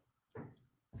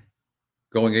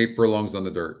 Going 8 furlongs on the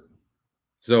dirt.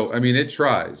 So, I mean, it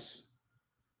tries.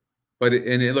 But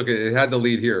look, it had the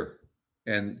lead here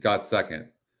and got second.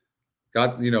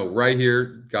 Got, right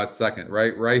here, got second.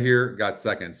 Right here, got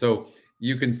second. So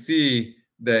you can see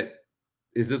that,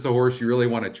 is this a horse you really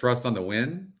want to trust on the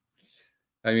win?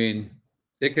 I mean,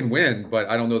 it can win, but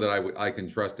I don't know that I can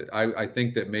trust it. I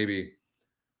think that maybe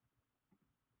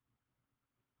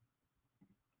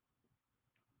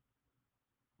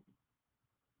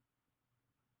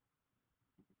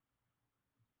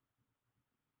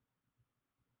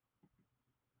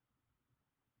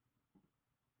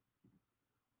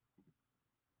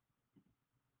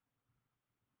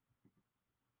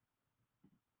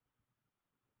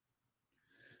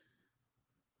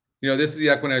this is the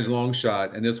EquinEdge long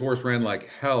shot, and this horse ran like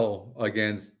hell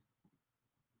against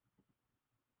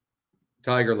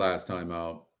Tiger last time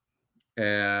out,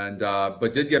 and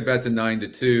but did get bet to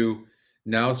 9-2.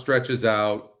 Now stretches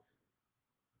out.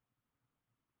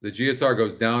 The GSR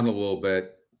goes down a little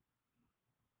bit.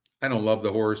 I don't love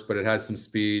the horse, but it has some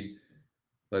speed.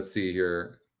 Let's see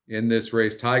here. In this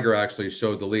race, Tiger actually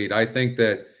showed the lead. I think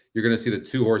that you're going to see the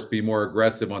 2 horse be more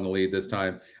aggressive on the lead this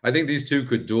time. I think these 2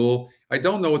 could duel. I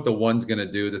don't know what the 1's going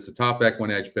to do. This is a top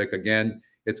EquinEdge pick. Again,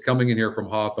 it's coming in here from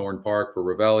Hawthorne Park for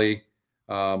Ravelli.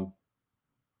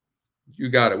 You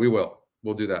got it. We will.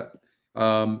 We'll do that.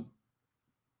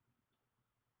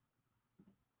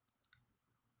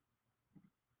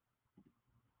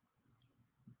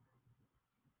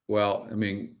 Well, I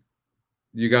mean,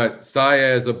 you got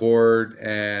Saez aboard,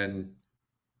 and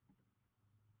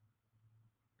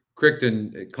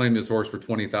Crichton claimed this horse for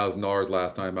 $20,000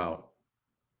 last time out.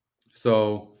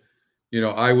 So,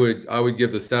 I would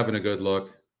give the 7 a good look.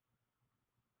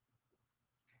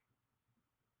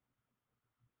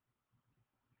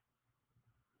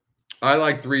 I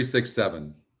like 3, 6,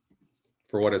 7.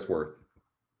 for what it's worth.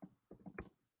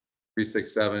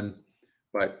 367.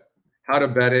 But how to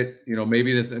bet it? You know,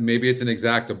 maybe it's an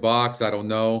exacta box. I don't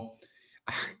know.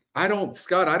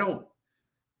 Scott. I don't.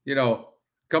 You know,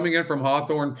 coming in from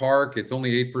Hawthorne Park, it's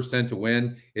only 8% to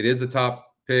win. It is the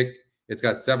top pick. It's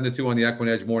got 7-2 on the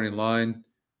EquinEdge morning line.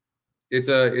 It's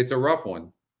a rough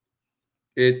one.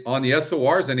 It on the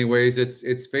SORs, anyways.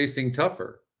 It's facing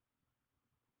tougher.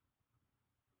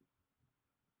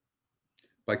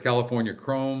 By California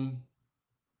Chrome.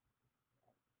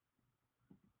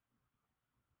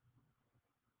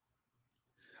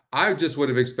 I just would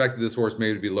have expected this horse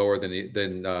maybe to be lower than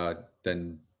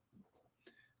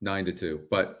 9-2.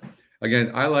 But again,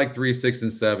 I like 3, 6,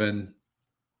 and 7.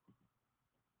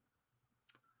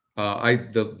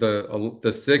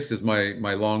 The 6 is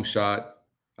my long shot.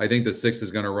 I think the 6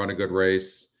 is going to run a good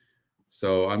race.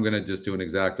 So I'm going to just do an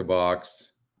exacta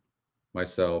box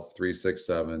myself, 3, 6,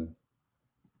 7.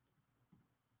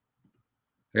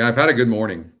 Yeah, I've had a good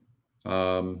morning.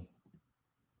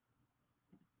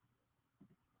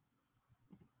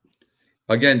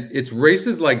 Again, it's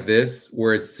races like this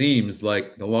where it seems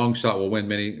like the long shot will win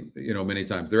many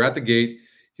times. They're at the gate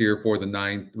here for the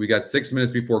 9th. We got 6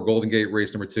 minutes before Golden Gate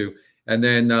race number 2. And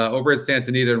then over at Santa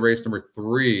Anita in race number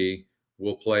 3,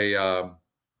 we'll play,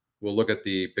 we'll look at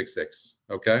the pick 6.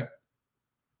 Okay.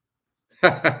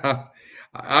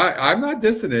 I'm not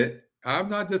dissing it. I'm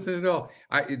not dissing it at all.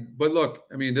 But look,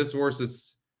 I mean, this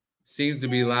horse seems to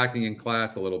be lacking in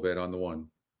class a little bit on the 1.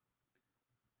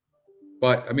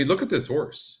 But I mean, look at this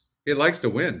horse. It likes to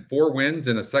win. 4 wins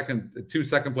and 2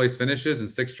 second place finishes and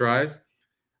 6 tries.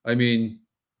 I mean,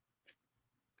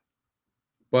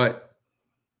 but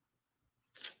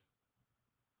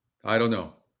I don't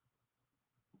know.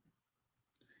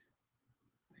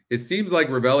 It seems like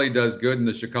Ravelli does good in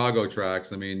the Chicago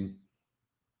tracks. I mean,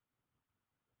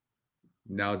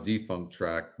 now defunct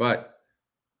track, but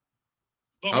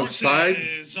the outside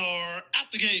horses are at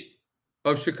the gate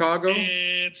of Chicago.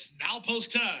 It's now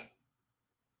post time.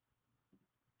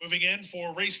 Moving in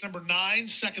for race number 9,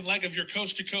 second leg of your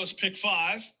coast to coast pick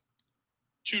 5.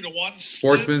 2-1.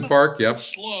 Sportsman Park. Yep.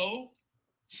 Slow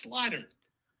slider.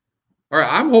 All right.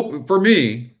 I'm hoping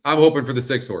for the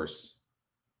 6 horse.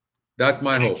 That's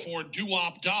my hope. For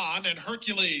Doo-Wop Don and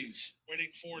Hercules.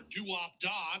 Waiting for Doo-Wop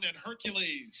Don and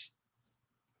Hercules.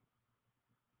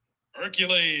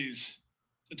 Hercules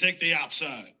to take the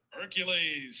outside.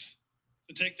 Hercules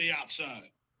to take the outside.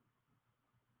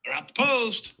 They're at the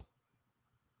post.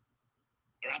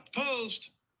 They're at the post.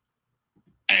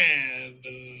 And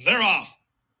they're off.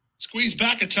 Squeezed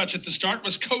back a touch at the start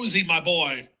was Cozy, my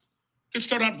boy. Good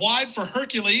start out wide for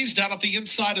Hercules. Down at the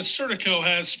inside of Certico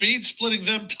has speed. Splitting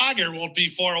them. Tiger won't be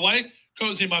far away.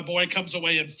 Cozy, my boy, comes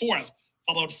away in 4th.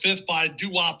 Followed 5th by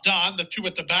Doo-Wop Don. The 2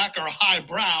 at the back are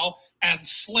Highbrow and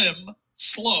Slim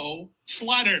Slow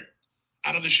Slider.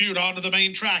 Out of the chute onto the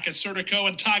main track as Certico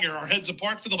and Tiger are heads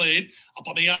apart for the lead. Up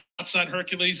on the outside,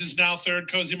 Hercules is now 3rd.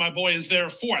 Cozy, my boy, is there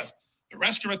 4th. The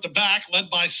rest are at the back, led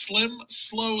by Slim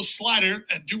Slow Slider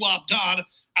and Doo-Wop Don.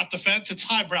 At the fence, it's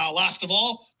Highbrow. Last of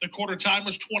all, the quarter time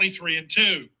was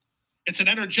 23-2. It's an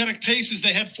energetic pace as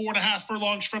they head 4.5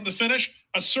 furlongs from the finish.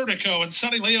 Certico and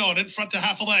Sonny Leone in front to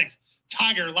half a length.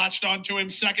 Tiger latched onto him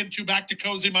 2nd, 2 back to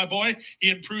Cozy, my boy. He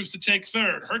improves to take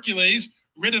 3rd. Hercules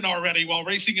ridden already while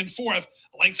racing in 4th.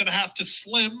 A length and a half to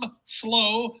Slim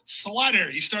Slow Slider.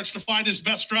 He starts to find his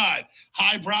best stride.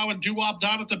 Highbrow and Doo-Wop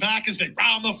Don at the back as they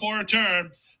round the 4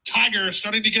 turn. Tiger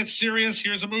starting to get serious.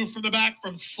 Here's a move from the back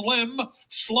from Slim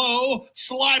Slow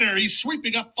Slider. He's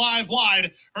sweeping up 5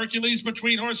 wide. Hercules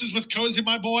between horses with Cozy,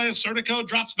 my boy. Certico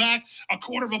drops back.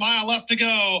 1/4 mile left to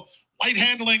go. Light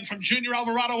handling from Junior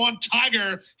Alvarado on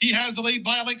Tiger. He has the lead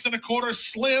by a length and a quarter.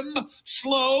 Slim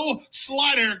Slow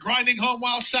Slider grinding home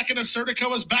while 2nd.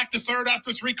 Certico is back to 3rd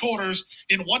after 3/4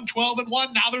 in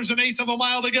 1:12-1. Now there's 1/8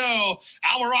 mile to go.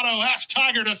 Alvarado asked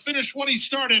Tiger to finish what he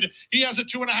started. He has a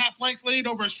 2.5 length lead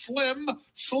over Slim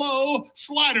Slow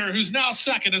Slider, who's now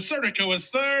 2nd. Certico is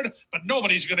 3rd, but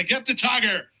nobody's going to get to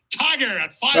Tiger. Tiger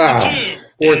at 5-2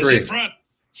 is in front.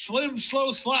 Slim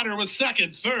Slow Slider was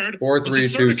 2nd. 3rd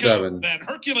 4-3-2-7. Then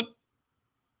Hercules.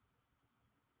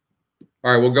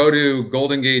 All right, we'll go to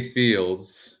Golden Gate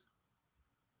Fields.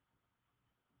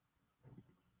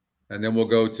 And then we'll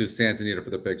go to Santa Anita for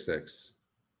the pick 6.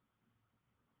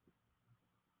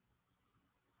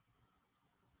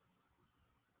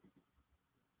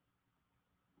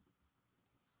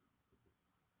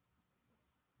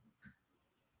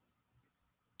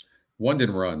 One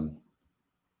didn't run.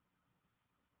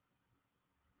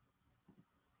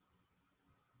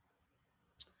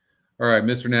 All right,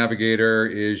 Mr. Navigator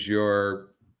is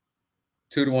your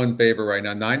 2-1 favorite right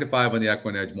now. 9-5 on the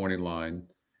EquinEdge morning line.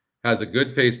 Has a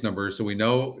good pace number, so we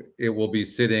know it will be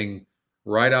sitting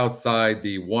right outside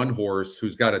the one horse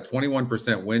who's got a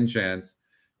 21% win chance.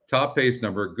 Top pace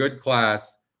number, good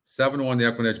class, 7-1 the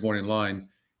EquinEdge morning line.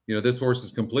 You know, this horse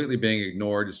is completely being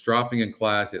ignored. It's dropping in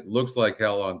class. It looks like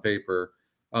hell on paper.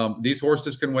 These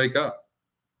horses can wake up.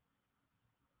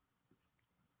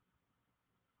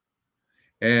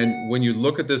 And when you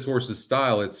look at this horse's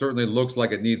style, it certainly looks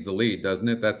like it needs the lead, doesn't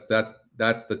it? That's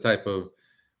the type of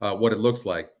what it looks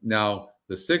like. Now,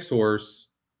 the 6 horse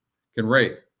can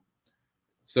rate.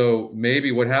 So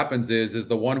maybe what happens is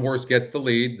the 1 horse gets the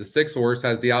lead. The 6 horse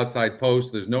has the outside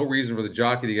post. There's no reason for the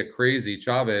jockey to get crazy,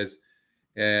 Chavez,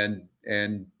 and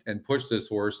push this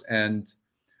horse. And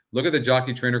look at the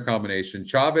jockey trainer combination.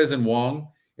 Chavez and Wong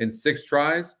in 6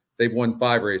 tries, they've won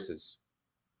 5 races.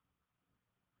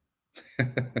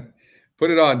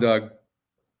 Put it on, Doug.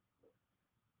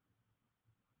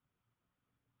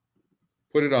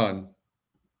 Put it on.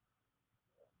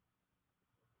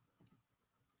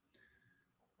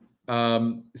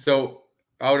 So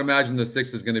I would imagine the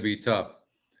 6 is going to be tough.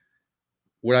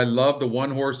 Would I love the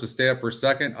 1 horse to stay up for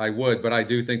second? I would, but I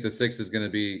do think the 6 is going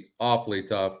to be awfully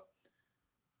tough.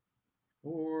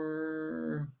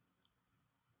 Or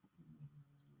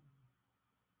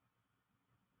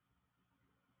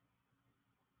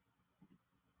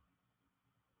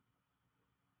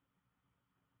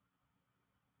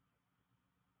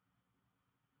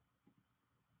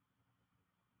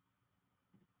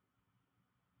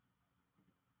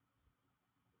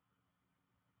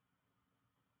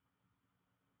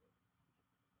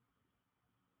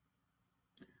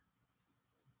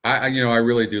I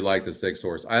really do like the 6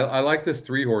 horse. I like this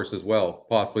 3 horse as well,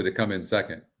 possibly to come in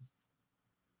second.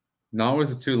 Now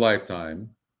is a 2 lifetime.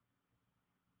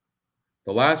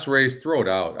 The last race, throw it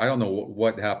out. I don't know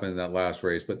what happened in that last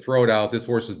race, but throw it out. This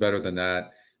horse is better than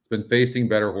that. It's been facing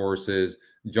better horses.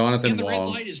 Jonathan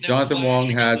Wong. Jonathan Wong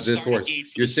has this horse.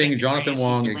 You're seeing Jonathan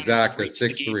Wong exact a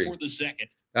 6-3.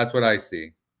 That's what I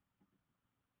see.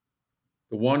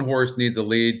 The 1 horse needs a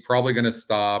lead, probably going to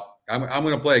stop. I'm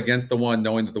going to play against the 1,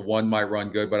 knowing that the 1 might run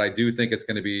good, but I do think it's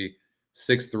going to be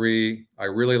 6-3. I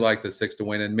really like the 6 to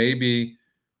win, and maybe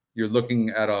you're looking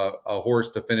at a horse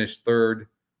to finish 3rd,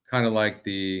 kind of like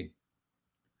the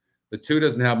 2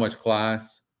 doesn't have much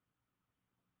class.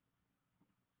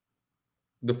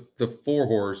 The 4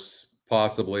 horse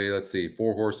possibly. Let's see,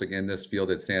 4 horse again. This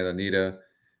field at Santa Anita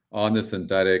on the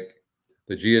synthetic.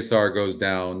 The GSR goes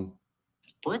down.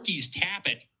 Brookies tap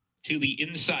it to the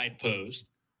inside post.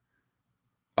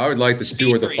 I would like the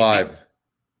 2 or the 5.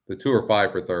 The 2 or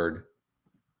 5 for 3rd.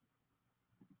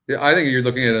 Yeah, I think you're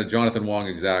looking at a Jonathan Wong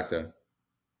exacta.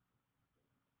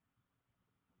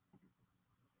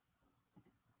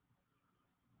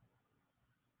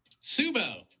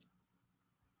 Subo.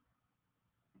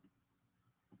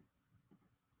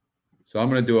 So I'm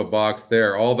going to do a box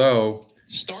there. Although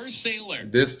Star Sailor.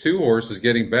 This 2 horse is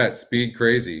getting bet. Speed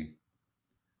Crazy.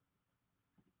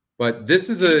 But this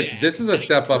is a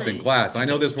step up in class. I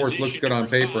know this horse looks good on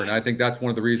paper, and I think that's one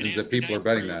of the reasons that people are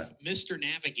betting that. Mr.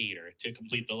 Navigator to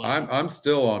complete the line. I'm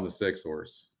still on the 6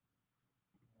 horse.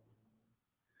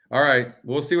 All right,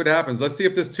 we'll see what happens. Let's see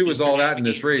if this 2 is all that in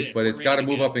this race, but it's got to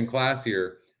move up in class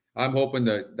here. I'm hoping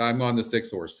that I'm on the 6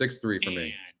 horse. 6-3 for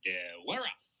me. And we're off.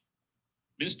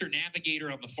 Mr. Navigator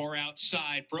on the far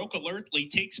outside. Broke alertly,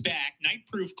 takes back. Night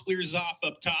Proof clears off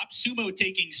up top. Sumo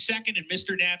taking 2nd, and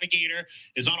Mr. Navigator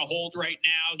is on a hold right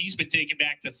now. He's been taken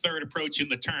back to 3rd, approaching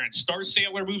the turn. Star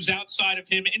Sailor moves outside of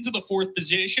him into the 4th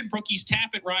position. Brookies Tap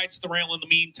It rides the rail in the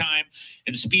meantime,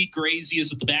 and Speed Crazy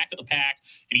is at the back of the pack,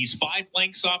 and he's 5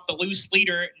 lengths off the loose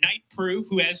leader, Night Proof,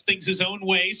 who has things his own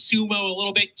way. Sumo a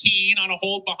little bit keen on a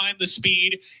hold behind the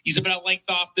speed. He's about a length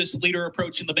off this leader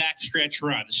approaching the backstretch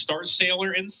run. Star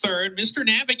Sailor in 3rd. Mr.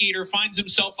 Navigator finds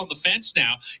himself on the fence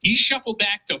now. He's shuffled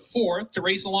back to 4th to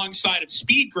race alongside of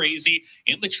Speed Crazy.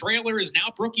 In the trailer is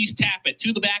now Brookies Tap It.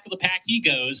 To the back of the pack he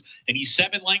goes, and he's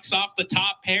 7 lengths off the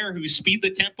top pair, who speed the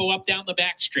tempo up down the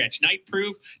backstretch. Night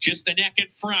Proof just a neck in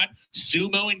front.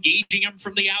 Sumo engaging him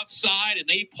from the outside, and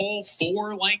they pull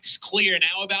 4 lengths clear,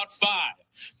 now about 5.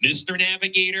 Mr.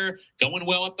 Navigator going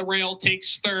well at the rail,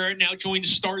 takes 3rd, now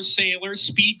joins Star Sailor.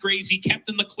 Speed Crazy kept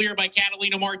in the clear by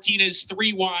Catalina Martinez,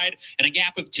 3 wide, and a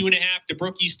gap of 2.5 to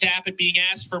Brookies Tap It, being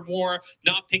asked for more,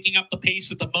 not picking up the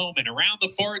pace at the moment. Around the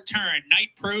far turn, Night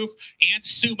Proof and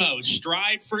Sumo,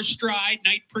 stride for stride.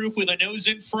 Night Proof with a nose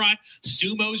in front.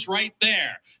 Sumo's right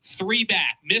there. 3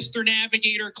 back. Mr.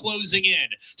 Navigator closing in.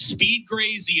 Speed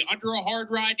Crazy under a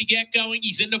hard ride to get going.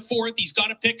 He's into 4th. He's got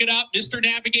to pick it up. Mr.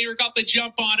 Navigator got the jump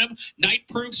up on him. Night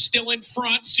Proof still in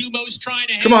front. Sumo's trying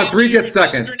to. Come on, 3 gets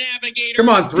second. Come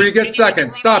on, 3 gets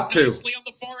second. Stop 2. On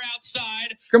the far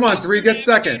outside. Come on, 3 gets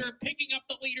second. Picking up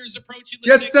the leaders approaching the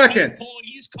get second. Pole, and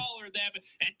he's collared them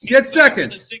and get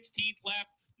second. The 16th left.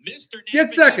 Mr.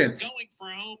 Get second. Going for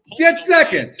home. Get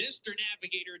second. Mr.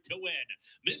 Navigator to win.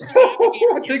 Mr.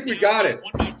 Navigator, I think we got it.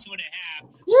 1 by 2.5.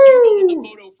 Woo! The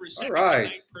photo for second. All right.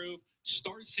 Night Proof.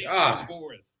 Star Sanders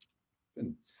fourth.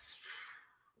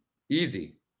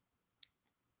 Easy.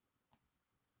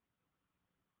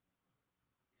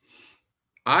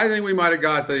 I think we might have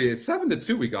got the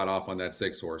 7-2 we got off on that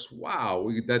 6 horse. Wow.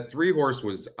 That 3 horse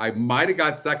was, I might have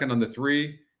got second on the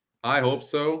 3. I hope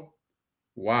so.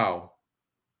 Wow.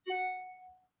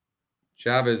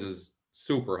 Chavez is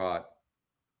super hot.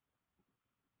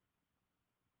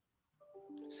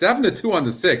 7-2 on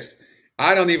the 6.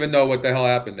 I don't even know what the hell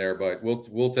happened there, but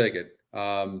we'll take it.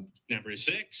 Number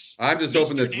 6. I'm just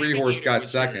hoping the 3 horse got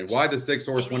second. Why the 6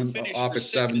 horse went off at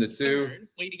 7-2?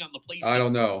 Waiting on the place I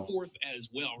don't know. Fourth as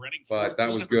well. Running but that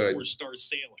was good. 4 Star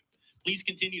Sailing. Please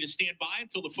continue to stand by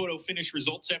until the photo finish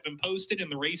results have been posted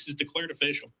and the race is declared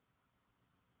official.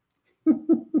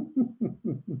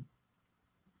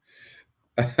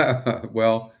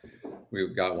 Well,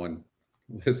 we've got one.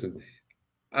 Listen,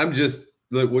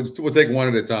 we'll take one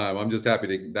at a time. I'm just happy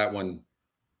to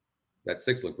that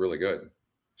 6 looked really good.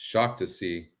 Shocked to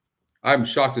see. I'm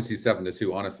shocked to see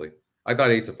 7-2, honestly. I thought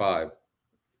 8-5.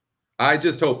 I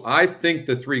think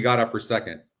the 3 got up for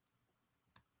second.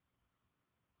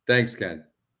 Thanks, Ken.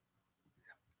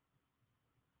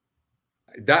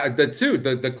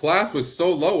 The class was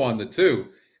so low on the 2.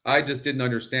 I just didn't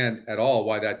understand at all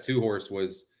why that 2 horse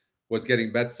was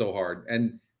getting bet so hard.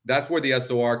 And that's where the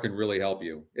SOR can really help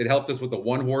you. It helped us with the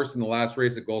 1 horse in the last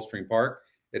race at Gulfstream Park.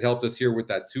 It helped us here with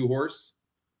that 2 horse.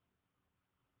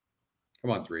 Come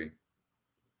on, 3.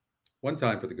 One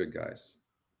time for the good guys.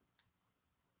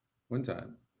 One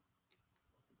time.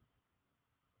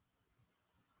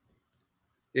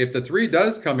 If the 3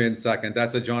 does come in second,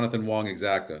 that's a Jonathan Wong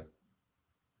exacta.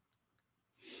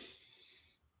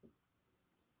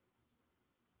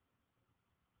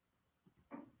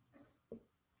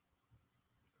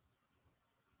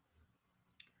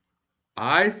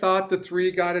 I thought the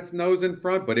 3 got its nose in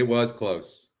front, but it was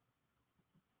close.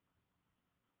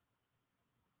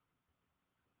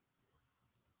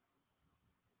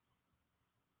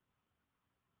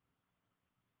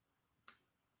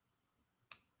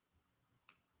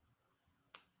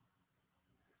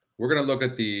 We're going to look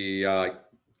at the,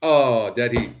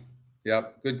 dead heat.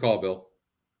 Yep, good call, Bill.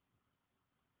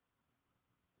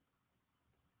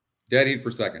 Dead heat for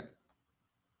second.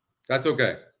 That's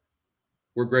okay.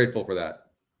 We're grateful for that.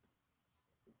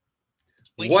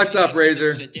 What's up,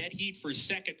 Razor? There's a dead heat for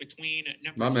second between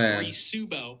number 3,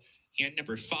 Subo, and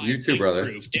number 5, you too, brother.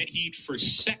 Proof. Dead heat for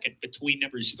second between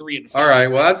numbers 3 and 5. All right,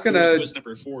 well, that's gonna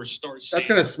number 4, Star that's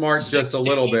gonna smart just a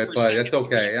little bit, but it's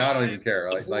okay. I don't even care.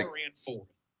 Like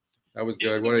that was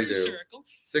good. What did he do?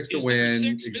 6 to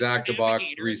win. Exacta box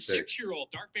 3-6.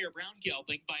 6-year-old Dark Bear Brown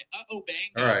Gelding by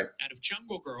Bang. All right. Out of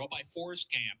Jungle Girl by Forest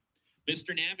Camp.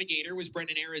 Mr. Navigator was bred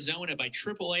in Arizona by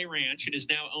AAA Ranch and is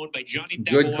now owned by Johnny.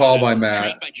 Good call by Matt.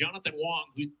 Trained by Jonathan Wong.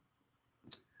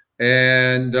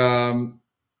 And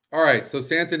all right, so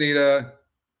Santa Anita,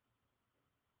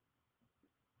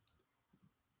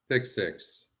 pick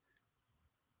 6.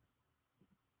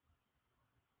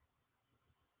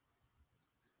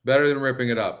 Better than ripping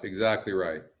it up. Exactly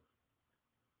right.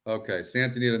 Okay,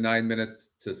 Santa Anita, 9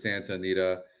 minutes to Santa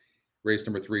Anita, race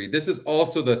number 3. This is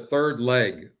also the 3rd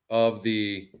leg of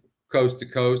the coast to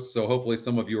coast, so hopefully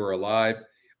some of you are alive.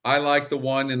 I like the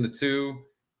 1 and the 2.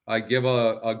 I give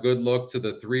a good look to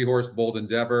the 3 horse Bold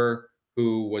Endeavor,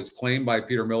 who was claimed by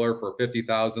Peter Miller for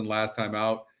 $50,000 last time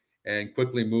out, and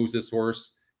quickly moves this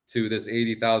horse to this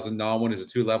 $80,000 non-one as a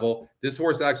 2 level. This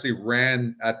horse actually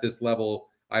ran at this level,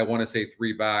 I want to say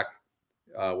 3 back.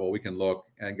 Well, we can look,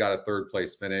 and got a 3rd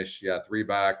place finish. Yeah, 3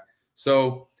 back.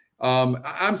 So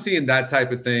I'm seeing that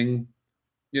type of thing.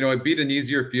 You know, it beat an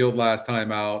easier field last time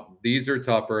out. These are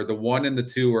tougher. The 1 and the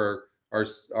 2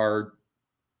 are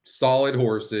solid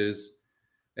horses,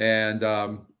 and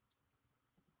I'm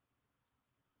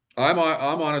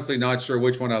honestly not sure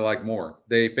which one I like more.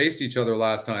 They faced each other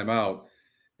last time out,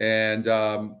 and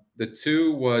the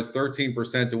 2 was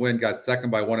 13% to win, got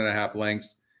second by 1.5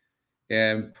 lengths,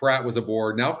 and Pratt was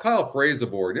aboard. Now Kyle Frey's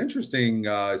aboard. Interesting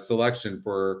selection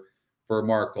for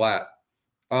Mark Glatt.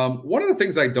 One of the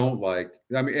things I don't like,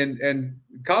 I mean, and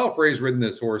Kyle Frey's ridden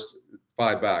this horse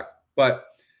 5 back, but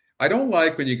I don't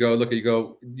like when you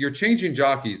go, you're changing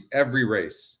jockeys every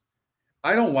race.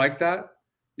 I don't like that.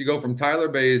 You go from Tyler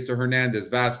Bays to Hernandez,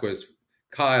 Vasquez,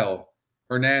 Kyle,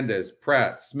 Hernandez,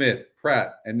 Pratt, Smith,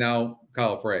 Pratt, and now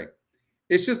Kyle Frey.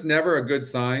 It's just never a good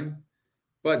sign.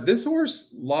 But this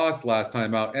horse lost last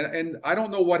time out, and I don't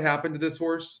know what happened to this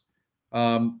horse.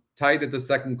 Tight at the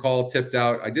second call, tipped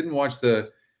out. I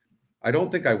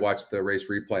don't think I watched the race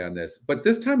replay on this, but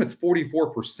this time it's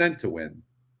 44% to win.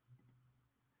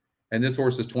 And this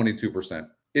horse is 22%.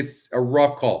 It's a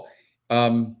rough call.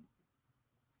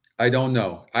 I don't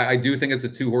know. I do think it's a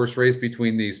 2-horse race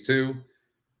between these two,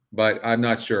 but I'm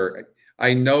not sure.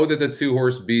 I know that the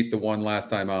 2-horse beat the one last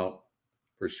time out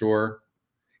for sure.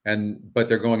 But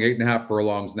they're going 8.5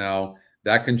 furlongs now.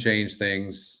 That can change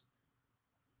things.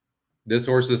 This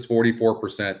horse is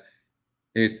 44%.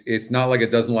 It's not like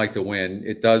it doesn't like to win.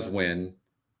 It does win.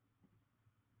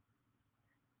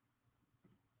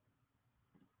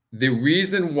 The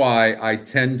reason why I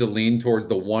tend to lean towards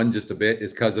the 1 just a bit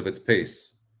is because of its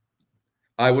pace.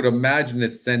 I would imagine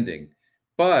it's sending.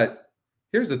 But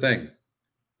here's the thing.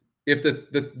 If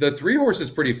the 3 horse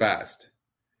is pretty fast,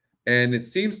 and it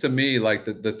seems to me like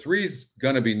the 3's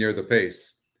going to be near the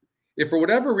pace. If for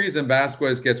whatever reason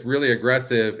Vasquez gets really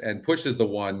aggressive and pushes the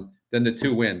 1, then the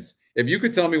 2 wins. If you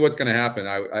could tell me what's going to happen,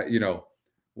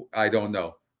 I don't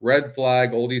know. Red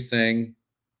flag, Oldie Singh.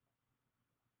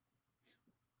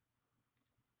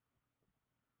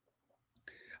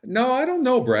 No, I don't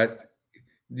know, Brett.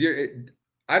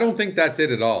 I don't think that's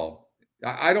it at all.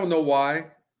 I don't know why.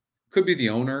 Could be the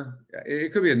owner.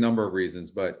 It could be a number of reasons,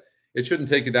 but it shouldn't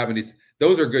take you that many.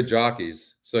 Those are good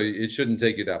jockeys, so it shouldn't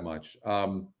take you that much.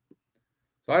 So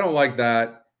I don't like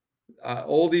that.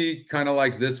 Oldie kind of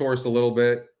likes this horse a little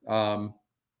bit.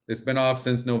 It's been off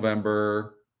since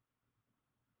November.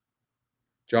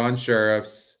 John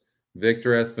Sheriffs,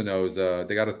 Victor Espinoza.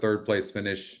 They got a 3rd place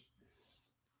finish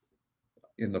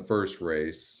in the first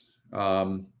race.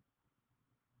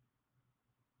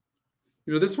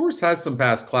 This horse has some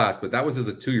past class, but that was as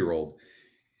a 2-year-old.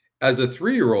 As a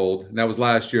 3-year-old, and that was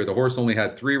last year, the horse only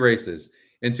had 3 races.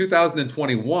 In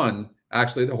 2021,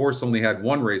 actually, the horse only had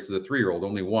 1 race as a 3-year-old,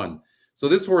 only 1. So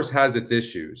this horse has its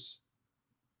issues.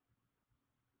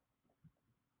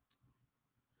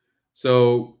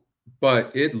 So,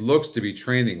 but it looks to be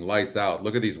training lights out.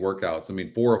 Look at these workouts. I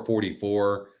mean, 4 of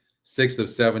 44, 6 of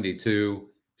 72.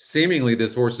 Seemingly,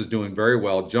 this horse is doing very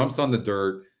well. Jumps on the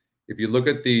dirt. If you look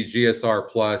at the GSR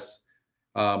Plus,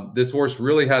 this horse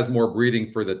really has more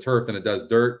breeding for the turf than it does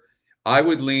dirt. I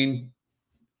would lean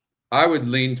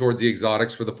towards the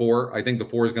exotics for the 4. I think the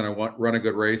 4 is going to run a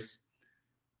good race.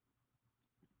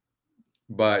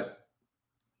 But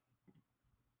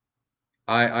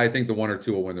I think the 1 or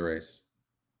 2 will win the race.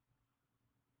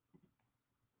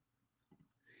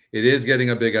 It is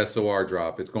getting a big SOR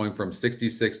drop. It's going from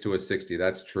 66 to a 60.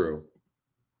 That's true.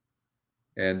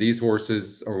 And these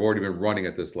horses have already been running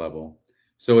at this level.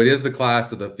 So it is the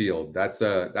class of the field. That's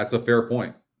a fair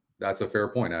point. That's a fair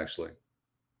point, actually.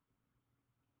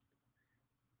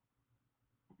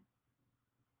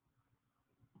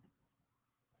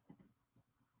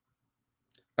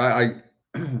 I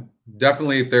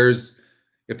definitely, if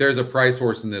there's a price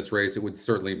horse in this race, it would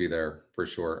certainly be there for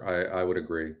sure. I would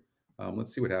agree.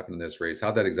 Let's see what happened in this race.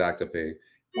 How'd that exacta pay?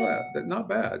 Well, not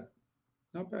bad.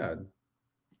 Not bad.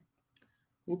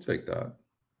 We'll take that.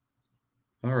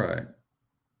 All right.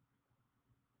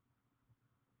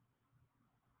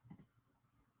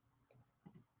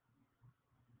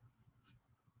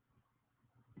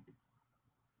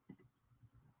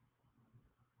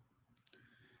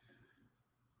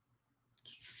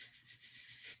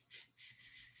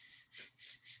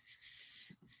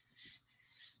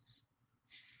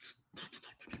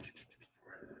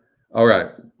 All right,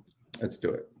 let's do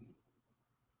it.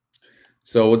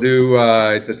 So we'll do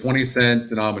it's a 20-cent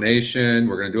denomination.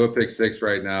 We're going to do a pick 6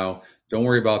 right now. Don't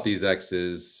worry about these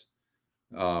X's.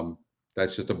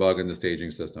 That's just a bug in the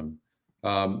staging system.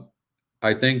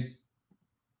 I think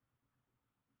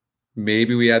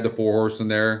maybe we had the 4 horse in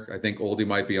there. I think Oldie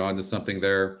might be onto something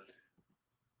there.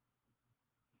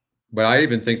 But I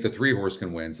even think the 3 horse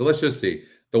can win. So let's just see.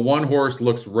 The 1 horse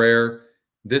looks rare.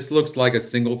 This looks like a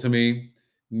single to me.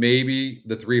 Maybe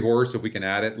the 3 horse, if we can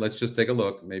add it. Let's just take a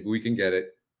look. Maybe we can get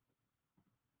it.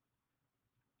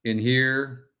 In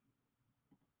here.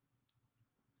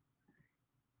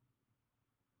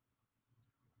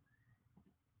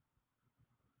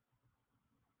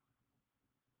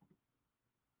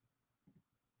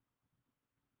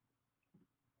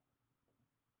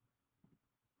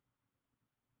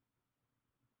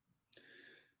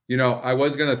 I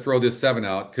was going to throw this 7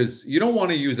 out because you don't want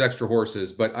to use extra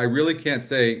horses, but I really can't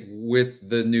say with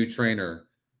the new trainer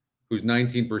who's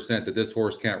 19% that this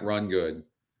horse can't run good.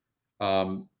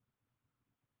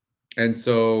 And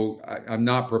so I'm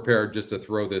not prepared just to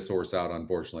throw this horse out,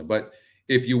 unfortunately. But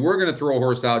if you were going to throw a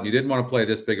horse out and you didn't want to play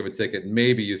this big of a ticket,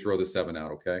 maybe you throw the 7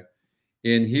 out, okay?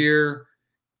 In here,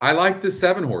 I like the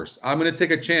 7 horse. I'm going to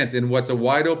take a chance in what's a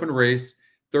wide open race,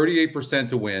 38%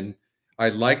 to win. I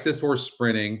like this horse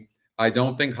sprinting. I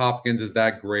don't think Hopkins is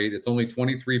that great. It's only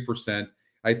 23%.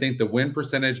 I think the win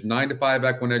percentage, 9-5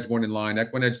 EquinEdge morning line,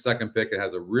 EquinEdge second pick. It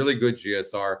has a really good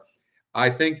GSR. I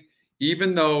think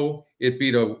even though it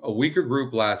beat a weaker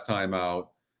group last time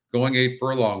out, going 8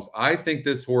 furlongs, I think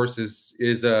this horse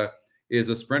is a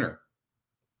sprinter.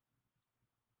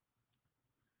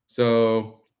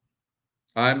 So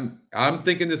I'm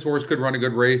thinking this horse could run a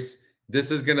good race. This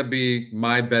is going to be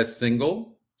my best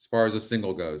single as far as a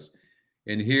single goes.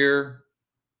 In here,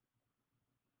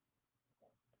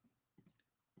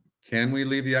 can we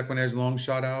leave the EquinEdge long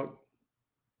shot out?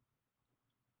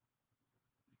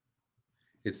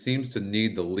 It seems to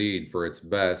need the lead for its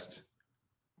best.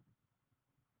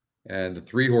 And the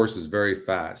 3 horse is very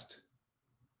fast.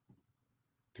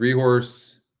 3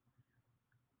 horse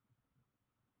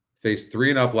faced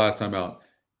 3 and up last time out.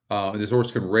 And this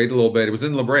horse can rate a little bit. It was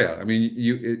in La Brea. I mean,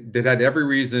 it had every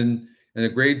reason. And a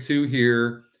grade 2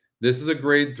 here. This is a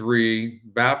grade 3.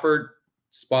 Baffert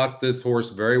spots this horse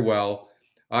very well.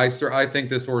 I think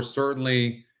this horse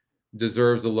certainly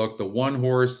deserves a look. The 1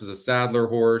 horse is a Sadler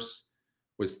horse.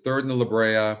 Was 3rd in the La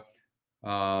Brea.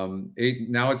 8.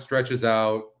 Now it stretches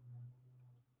out.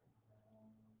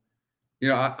 You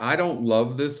know, I don't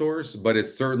love this horse, but it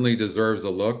certainly deserves a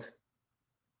look.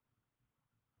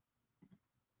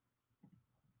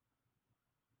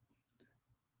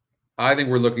 I think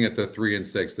we're looking at the 3 and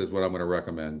 6 is what I'm going to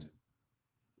recommend.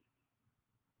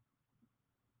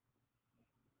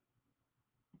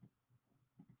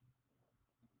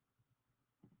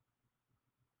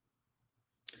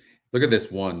 Look at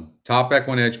this one. Top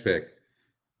EquinEdge pick.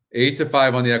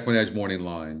 8-5 on the EquinEdge morning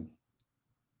line.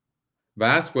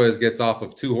 Vasquez gets off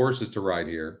of 2 horses to ride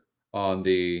here on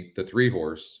the 3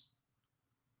 horse.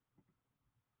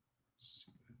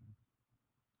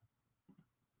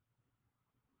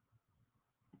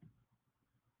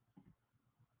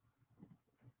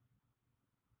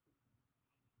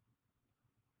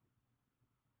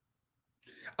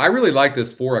 I really like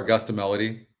this 4 Augusta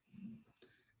Melody.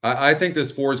 I think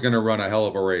this 4 is going to run a hell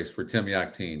of a race for Tim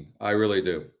Yaktine. I really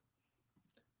do.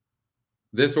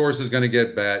 This horse is going to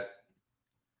get bet.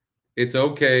 It's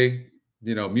okay.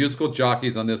 You know, musical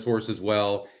jockeys on this horse as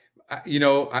well.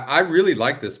 I really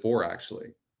like this 4,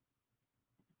 actually.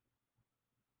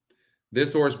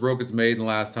 This horse broke its maiden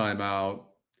last time out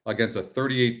against a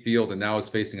 38 field and now is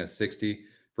facing a 60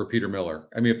 for Peter Miller.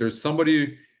 I mean, if there's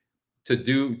somebody to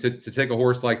take a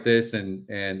horse like this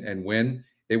and win,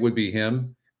 it would be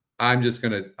him. I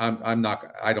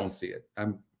don't see it.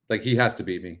 I'm like, he has to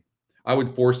beat me. I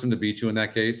would force him to beat you in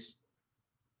that case.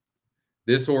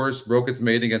 This horse broke its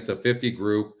maiden against a 50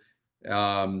 group.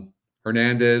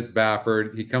 Hernandez,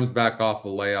 Baffert. He comes back off a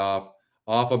layoff,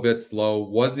 off a bit slow,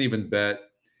 wasn't even bet.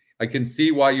 I can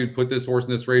see why you'd put this horse in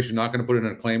this race. You're not going to put it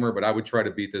in a claimer, but I would try to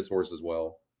beat this horse as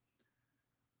well.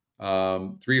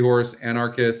 3 horse,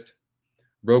 Anarchist.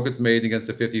 Broke its maiden against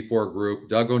a 54 group.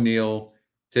 Doug O'Neill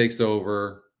takes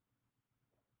over.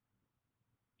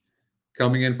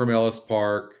 Coming in from Ellis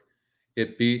Park.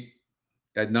 It beat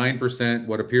at 9%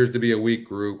 what appears to be a weak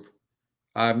group.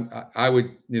 I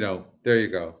would, there you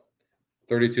go.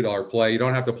 $32 play. You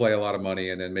don't have to play a lot of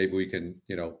money, and then maybe we can,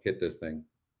 hit this thing.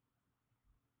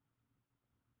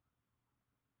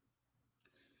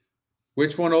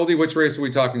 Which one, Oldie? Which race are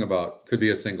we talking about? Could be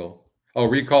a single. Oh,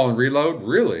 recall and reload?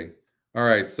 Really? All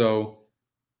right, so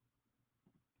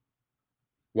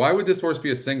why would this horse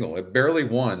be a single? It barely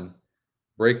won,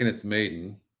 breaking its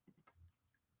maiden.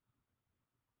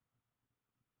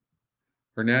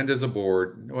 Hernandez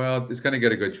aboard. Well, it's going to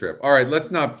get a good trip. All right,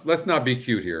 let's not be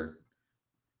cute here.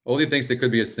 Oldie thinks it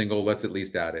could be a single. Let's at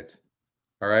least add it.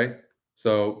 All right,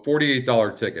 so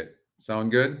 $48 ticket.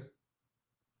 Sound good?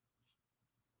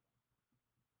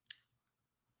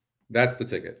 That's the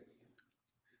ticket.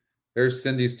 There's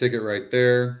Cindy's ticket right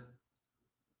there.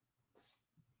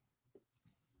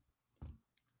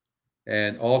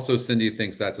 And also Cindy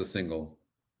thinks that's a single.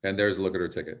 And there's a look at her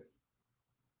ticket.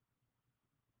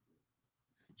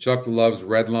 Chuck loves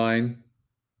red line.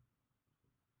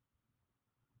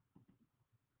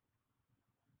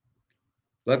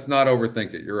 Let's not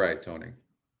overthink it. You're right, Tony.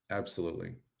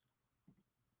 Absolutely.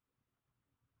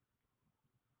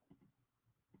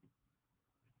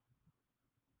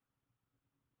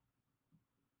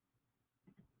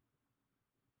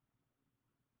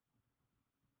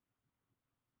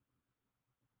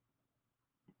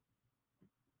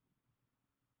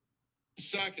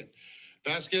 second.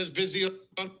 Vasquez busy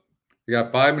on. We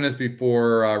got 5 minutes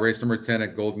before race number 10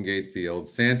 at Golden Gate Field.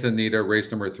 Santa Anita,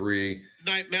 race number 3.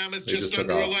 Night Mammoth just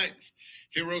under a length.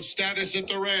 Hero Status at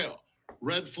the rail.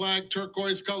 Red Flag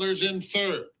turquoise colors in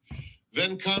third.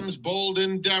 Then comes Bold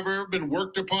Endeavor, been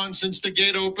worked upon since the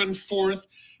gate opened, fourth,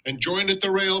 and joined at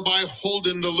the rail by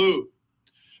Holden the Loop.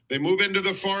 They move into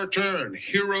the far turn.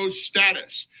 Hero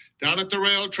Status down at the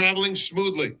rail, traveling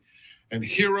smoothly. And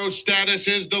Hero Status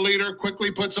is the leader,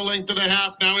 quickly puts a length and a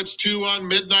half. Now it's 2 on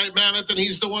Midnight Mammoth, and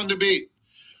he's the one to beat.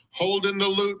 Holden the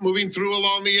Loot moving through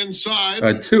along the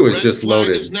inside. 2 is Red just Flag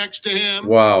loaded. is next to him.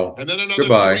 Wow. And then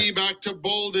another 3 back to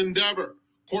Bold Endeavor.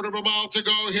 Quarter of a mile to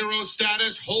go. Hero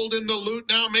Status. Holden the Loot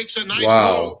now makes a nice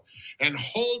move. And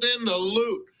Holden the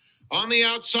Loot on the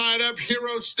outside of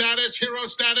Hero Status. Hero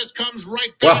Status comes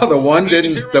right back. Wow, the one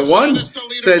didn't. The one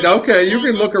said, "Okay, you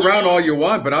can look around all you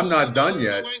want, but I'm not done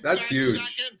yet." That's huge.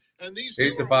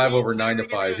 8 to 5 over 9 to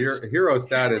 5. Hero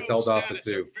Status held off the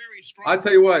 2. I'll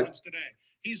tell you what.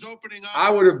 I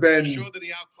would have been.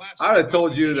 I would have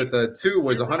told you that the 2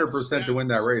 was 100% to win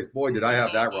that race. Boy, did I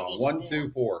have that wrong. 1,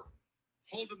 2, 4.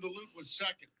 Holden the Loot was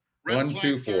second. 1,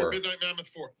 2, 4. Midnight Mammoth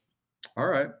fourth. All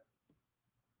right.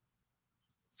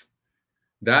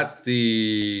 That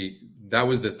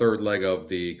was the third leg of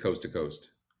the coast to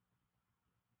coast.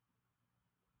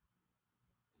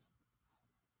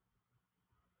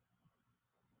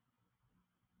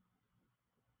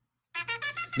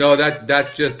 No,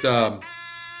 that's just a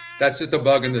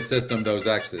bug in the system, those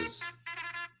X's.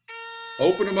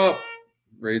 Open them up.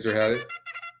 Razor had it.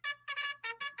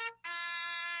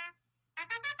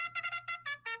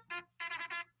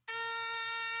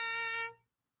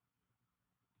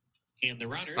 And the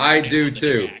runner, I do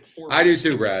too. I do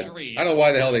too, Brad. I don't know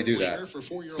why the hell they do that.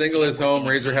 Single is home.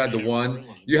 Razor had the 1.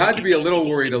 You had to be a little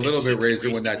worried, a little bit,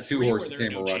 Razor, when that 2 horse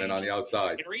came running on the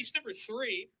outside. In race number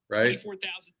 3, right?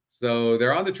 So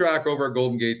they're on the track over at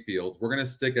Golden Gate Fields. We're going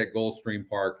to stick at Gulfstream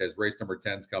Park as race number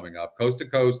 10 is coming up. Coast to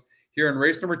coast. Here in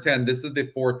race number 10, this is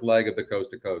the 4th leg of the coast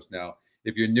to coast. Now,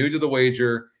 if you're new to the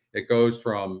wager, it goes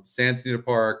from Santa Anita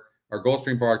Park or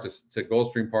Gulfstream Park to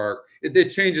Gulfstream Park. It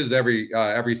changes every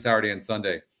Saturday and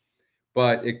Sunday,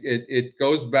 but it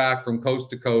goes back from coast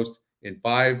to coast in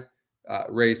 5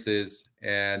 races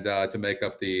and to make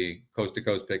up the coast to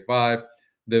coast pick 5.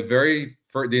 The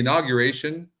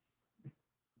inauguration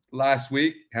last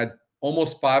week had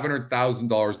almost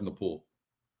 $500,000 in the pool.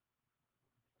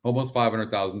 Almost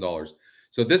 $500,000.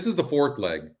 So this is the 4th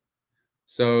leg.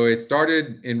 So it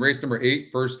started in race number 8,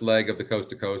 first leg of the coast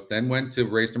to coast, then went to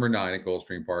race number 9 at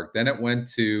Gulfstream Park. Then it went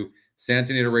to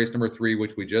Santa Anita race number 3,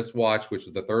 which we just watched, which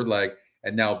is the 3rd leg.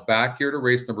 And now back here to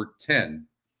race number 10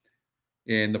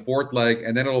 in the 4th leg.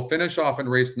 And then it'll finish off in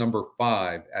race number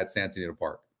 5 at Santa Anita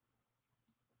Park.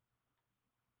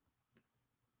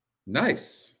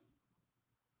 Nice.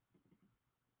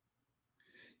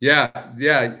 Yeah.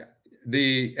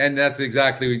 And that's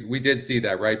exactly, we did see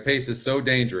that, right? Pace is so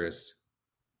dangerous.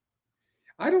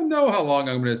 I don't know how long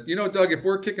I'm going to, Doug, if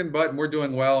we're kicking butt and we're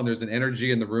doing well and there's an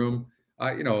energy in the room,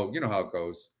 you know how it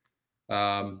goes.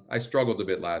 I struggled a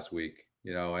bit last week,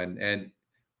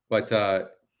 but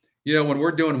when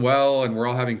we're doing well and we're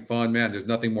all having fun, man, there's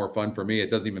nothing more fun for me. It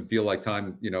doesn't even feel like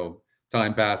time,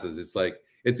 time passes. It's like,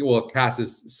 it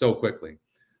passes so quickly.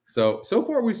 So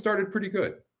far we started pretty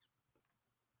good.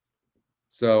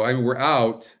 So, I mean, we're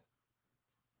out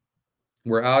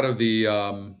of the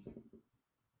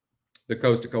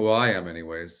coast to coast. Well, I am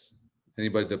anyways.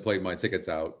 Anybody that played my tickets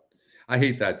out. I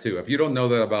hate that too. If you don't know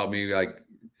that about me, like,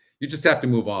 you just have to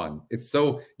move on. It's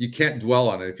so, you can't dwell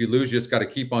on it. If you lose, you just got to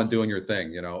keep on doing your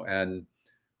thing,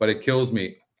 but it kills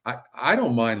me. I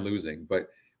don't mind losing, but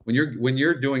when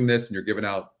you're doing this and you're giving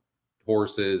out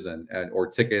horses or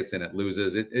tickets and it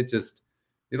loses,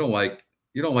 you don't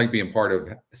like being part of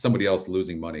somebody else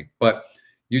losing money. But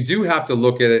you do have to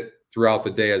look at it throughout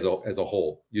the day as a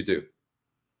whole. You do.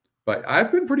 But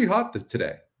I've been pretty hot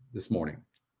this morning.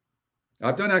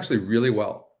 I've done actually really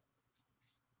well.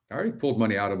 I already pulled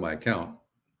money out of my account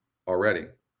already.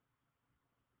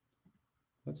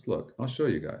 Let's look. I'll show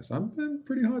you guys. I've been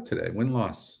pretty hot today.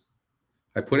 Win-loss.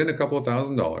 I put in a couple of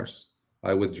 $1,000s.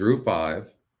 I withdrew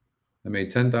 5. I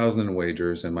made 10,000 in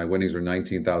wagers, and my winnings were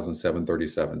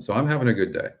 19,737. So I'm having a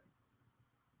good day.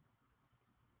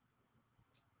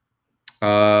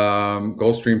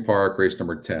 Gulfstream Park, race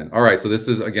number 10. All right, so this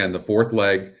is, again, the 4th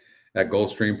leg at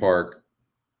Gulfstream Park.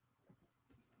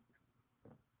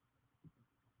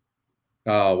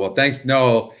 Well, thanks.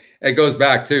 No, it goes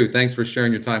back too. Thanks for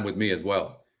sharing your time with me as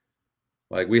well.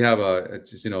 Like, we have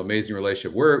just amazing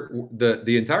relationship.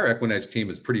 The entire EquinEdge team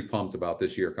is pretty pumped about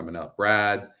this year coming up.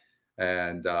 Brad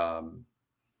and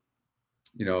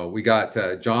you know, we got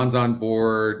John's on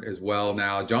board as well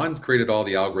now. John created all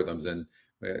the algorithms, and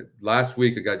last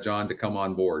week I got John to come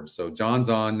on board. So John's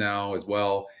on now as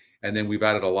well. And then we've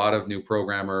added a lot of new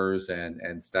programmers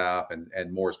and staff,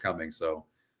 and more is coming. So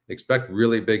expect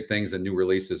really big things and new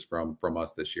releases from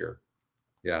us this year.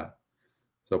 Yeah.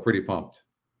 So pretty pumped.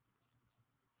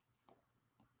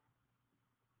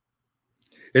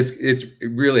 It's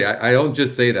really, I don't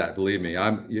just say that, believe me.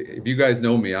 If you guys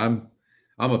know me, I'm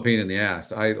a pain in the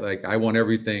ass. I want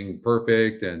everything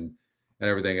perfect and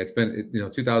everything. It's been, you know,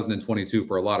 2022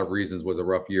 for a lot of reasons was a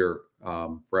rough year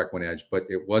for EquinEdge, but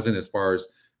it wasn't as far as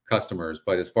customers,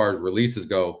 but as far as releases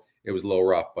go, it was a little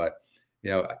rough. But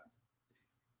you know,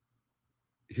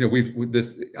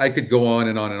 I could go on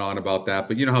and on and on about that,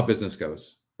 but you know how business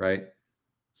goes, right?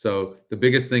 So the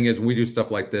biggest thing is when we do stuff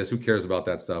like this, who cares about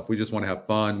that stuff? We just want to have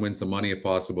fun, win some money if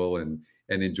possible, and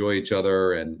enjoy each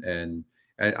other. And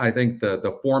I think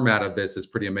the format of this is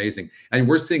pretty amazing. And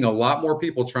we're seeing a lot more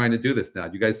people trying to do this now.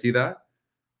 Do you guys see that?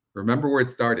 Remember where it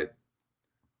started.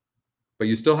 But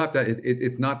you still have to,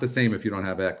 it's not the same if you don't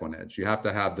have EquinEdge. You have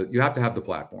to have the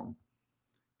platform.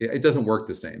 It doesn't work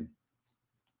the same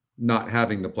not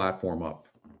having the platform up.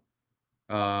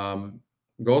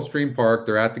 Gulfstream Park,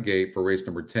 they're at the gate for race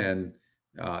number 10.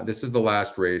 This is the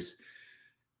last race.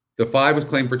 The 5 was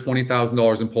claimed for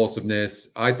 $20,000 impulsiveness.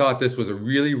 I thought this was a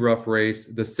really rough race.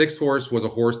 The 6 horse was a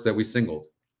horse that we singled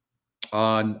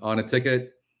on a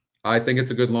ticket. I think it's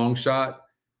a good long shot.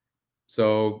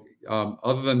 So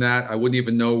other than that, I wouldn't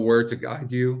even know where to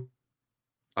guide you.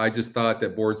 I just thought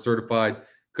that board certified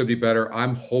could be better.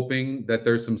 I'm hoping that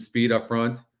there's some speed up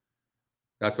front.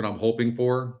 That's what I'm hoping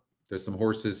for. There's some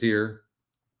horses here.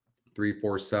 3,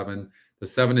 4, 7. The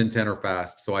 7 and 10 are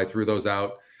fast, so I threw those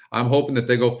out. I'm hoping that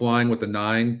they go flying with the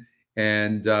 9,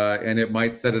 and it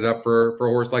might set it up for a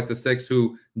horse like the 6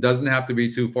 who doesn't have to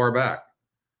be too far back.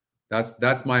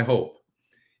 That's my hope.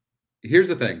 Here's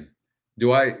the thing: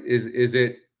 look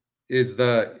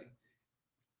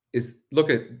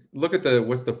at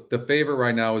the favorite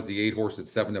right now is the 8 horse at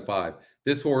 7-5.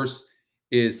 This horse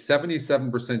is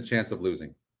 77% chance of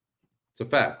losing. It's a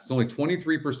fact. It's only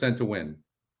 23% to win.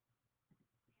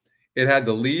 It had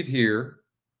the lead here.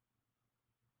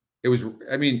 It was,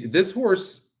 I mean, this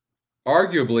horse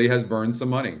arguably has burned some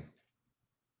money.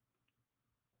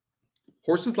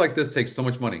 Horses like this take so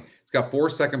much money. It's got 4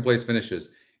 second-place finishes.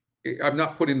 I'm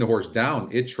not putting the horse down.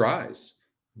 It tries.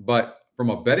 But from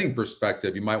a betting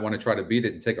perspective, you might want to try to beat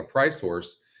it and take a price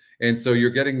horse. And so you're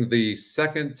getting the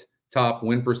second top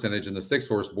win percentage in the 6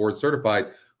 horse board certified,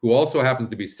 who also happens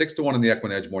to be 6-1 in the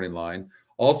EquinEdge morning line,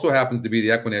 also happens to be the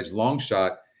EquinEdge long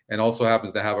shot, and also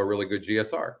happens to have a really good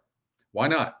GSR. Why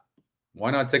not? Why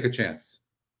not take a chance?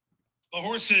 The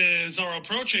horses are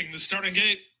approaching the starting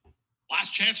gate.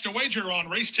 Last chance to wager on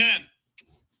race 10.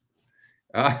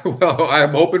 Well,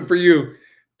 I'm hoping for you,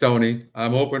 Tony.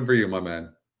 I'm hoping for you, my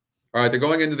man. All right, they're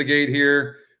going into the gate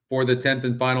here for the 10th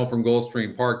and final from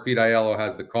Gulfstream Park. Pete Aiello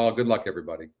has the call. Good luck,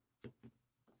 everybody.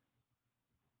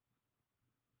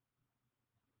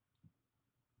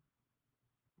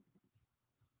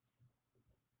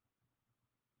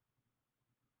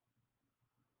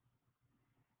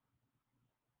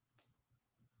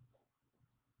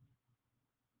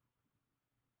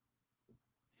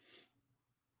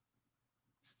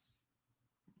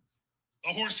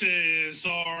 The horses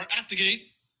are at the gate.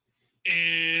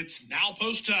 It's now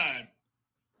post time.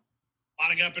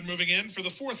 Lining up and moving in for the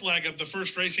 4th leg of the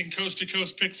first racing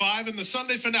coast-to-coast pick 5 and the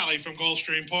Sunday finale from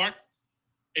Gulfstream Park.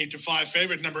 8-5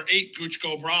 favorite, number 8, Gooch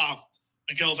Go Bra.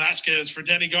 Miguel Vasquez for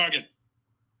Denny Gargan.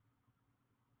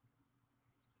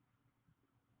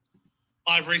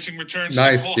 Live racing returns to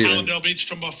Hollandale Beach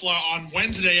to Buffalo on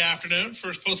Wednesday afternoon.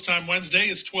 First post time Wednesday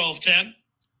is 12:10.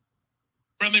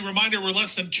 Friendly reminder, we're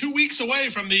less than 2 weeks away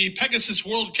from the Pegasus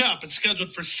World Cup. It's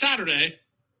scheduled for Saturday,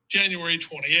 January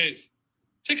 28th.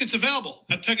 Tickets available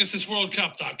at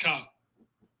PegasusWorldCup.com.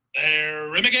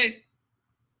 They're in the gate.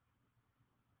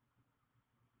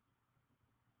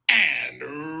 And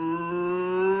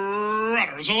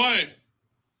runners away.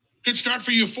 Good start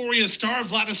for Euphoria Star.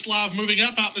 Vladislav moving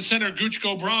up out in the center. Gooch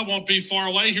Go Bra won't be far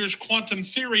away. Here's Quantum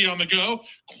Theory on the go.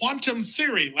 Quantum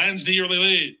Theory lands the early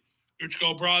lead. Gooch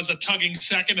Go Bra is a tugging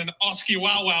second, and Oski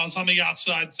Wow Wow's on the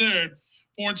outside third.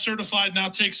 Board certified now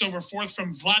takes over 4th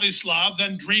from Vladislav,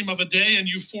 then Dream of a Day and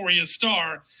Euphoria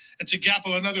Star. It's a gap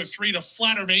of another 3 to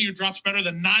Flatter Me, who drops better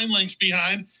than 9 lengths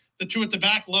behind. The 2 at the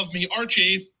back, Love Me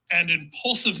Archie, and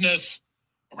Impulsiveness.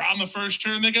 Around the first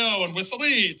turn they go, and with the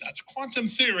lead, that's Quantum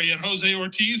Theory and Jose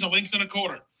Ortiz, 1.25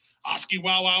 lengths. Oski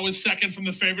Wow Wow is second from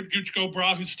the favorite Gooch Go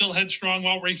Bra, who's still headstrong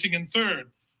while racing in third.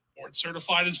 Board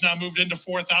Certified is now moved into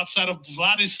fourth outside of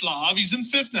Vladislav. He's in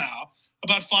fifth now,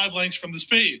 about 5 lengths from the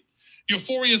speed.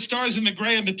 Euphoria Stars in the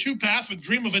gray in the 2-path with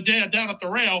Dream of a Day down at the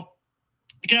rail.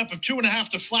 A gap of 2.5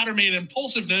 to Flatter Me and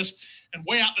Impulsiveness. And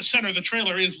way out the center, the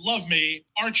trailer is Love Me,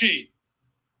 Archie.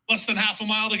 Less than half a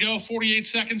mile to go, 48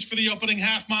 seconds for the opening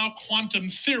half mile. Quantum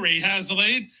Theory has the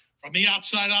lead. From the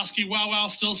outside, Oski Wow Wow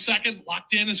still second.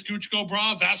 Locked in is Gooch Go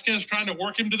Bra. Vasquez trying to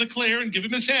work him to the clear and give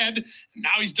him his head. And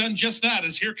now he's done just that,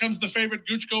 as here comes the favorite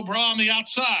Gooch Go Bra on the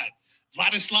outside.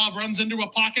 Vladislav runs into a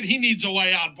pocket. He needs a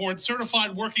way out. Board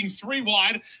Certified working 3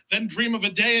 wide. Then Dream of a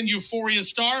Day and Euphoria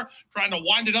Star trying to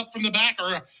wind it up from the back.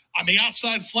 Or on the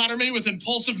outside, Flatter Me with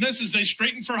Impulsiveness as they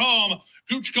straighten for home.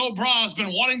 Gooch Go Bra has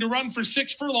been wanting to run for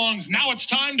 6 furlongs. Now it's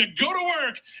time to go to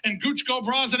work. And Gooch Go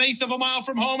Bra is 1/8 of a mile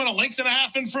from home and 1.5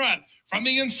 lengths in front. From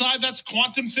the inside, that's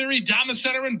Quantum Theory down the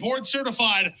center and Board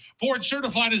Certified. Board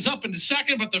Certified is up into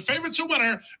second, but the favorite's a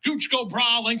winner. Gooch Go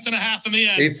Bra, 1.5 lengths in the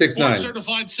end. 869. Board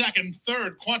Certified second,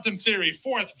 third, Quantum Theory,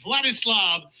 fourth,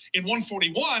 Vladislav in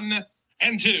 141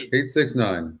 and 2.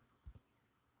 869.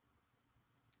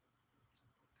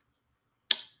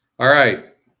 All right.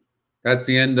 That's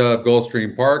the end of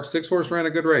Gulfstream Park. 6-horse ran a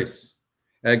good race.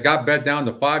 It got bet down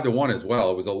to 5-1 as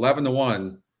well. It was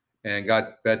 11-1 and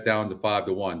got bet down to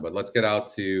 5-1. But let's get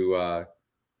out to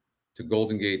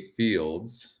Golden Gate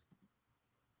Fields.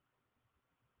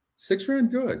 6 ran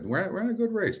good. Ran a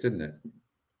good race, didn't it?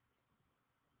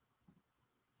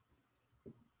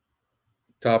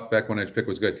 Top EquinEdge pick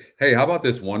was good. Hey, how about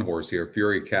this 1 horse here,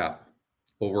 Fury Cap,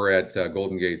 over at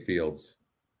Golden Gate Fields?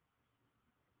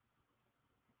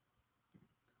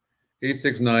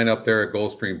 869 up there at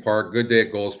Gulfstream Park. Good day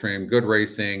at Gulfstream. Good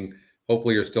racing.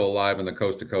 Hopefully you're still alive in the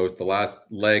Coast to Coast. The last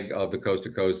leg of the Coast to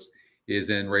Coast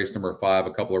is in race number 5,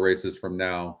 a couple of races from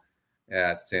now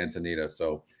at Santa Anita.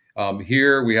 So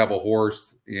here we have a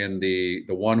horse in the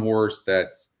 1 horse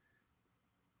that's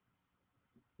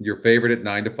your favorite at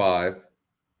 9-5.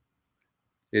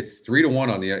 It's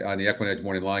 3-1 on the EquinEdge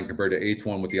morning line compared to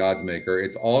 8-1 with the odds maker.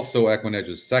 It's also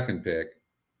EquinEdge's second pick.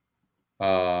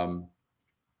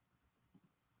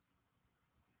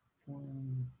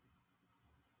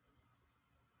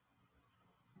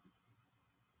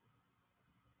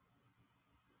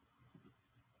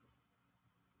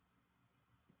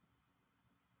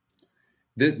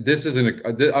 This isn't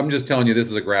I'm just telling you, this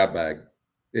is a grab bag.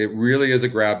 It really is a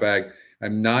grab bag.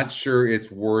 I'm not sure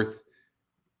it's worth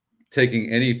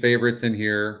taking any favorites in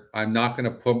here. I'm not going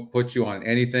to put you on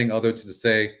anything other to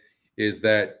say is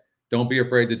that don't be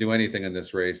afraid to do anything in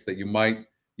this race, that you might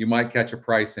catch a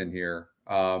price in here.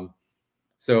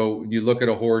 So you look at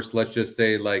a horse, let's just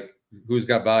say, like, who's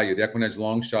got value? The EquinEdge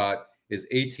long shot is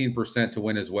 18% to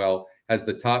win as well, has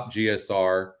the top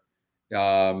GSR.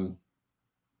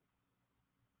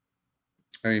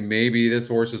 I mean, maybe this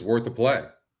horse is worth a play.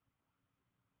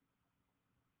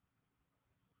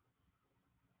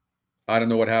 I don't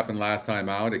know what happened last time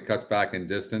out. It cuts back in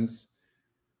distance,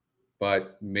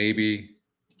 but maybe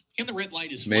and the red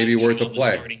light is maybe worth a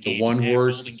play. The 1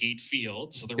 horse Golden Gate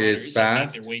Fields. The is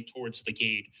fast. Their way towards the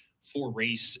gate for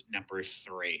race number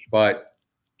 3. But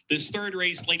this 3rd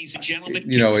race, ladies and gentlemen,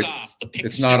 you know,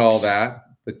 it's not all that.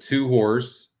 The 2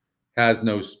 horse has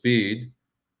no speed,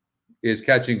 is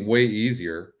catching way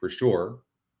easier for sure.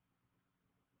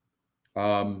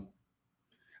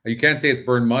 You can't say it's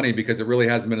burned money because it really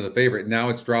hasn't been the favorite. Now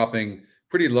it's dropping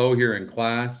pretty low here in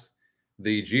class.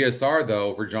 The GSR,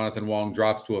 though, for Jonathan Wong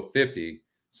drops to a 50.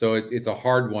 So it's a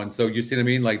hard one. So you see what I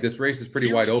mean? Like, this race is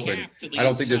pretty wide open. I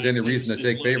don't think there's any reason to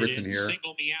take favorites in here.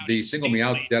 The Single Me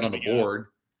Out's dead on the board.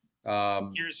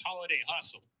 Here's Holiday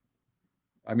Hustle.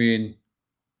 I mean,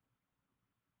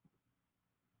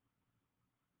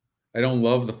 I don't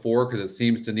love the 4 because it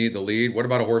seems to need the lead. What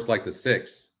about a horse like the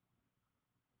 6?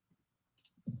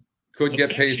 Could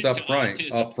get pace up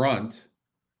front.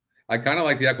 I kind of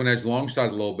like the EquinEdge long shot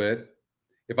a little bit.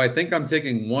 If I think I'm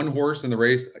taking 1 horse in the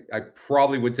race, I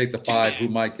probably would take the 5 who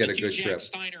might get a good trip.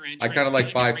 I kind of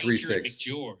like 5, 3, 6.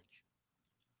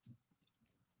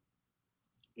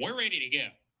 We're ready to go.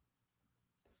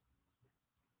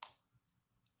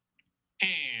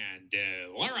 And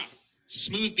we're off.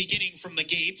 Smooth beginning from the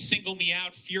gate. Single Me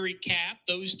Out, Fury Cap.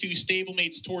 Those 2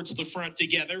 stablemates towards the front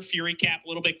together. Fury Cap a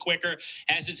little bit quicker,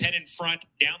 has his head in front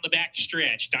down the back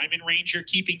stretch. Diamond Ranger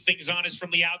keeping things honest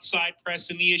from the outside,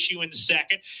 pressing the issue in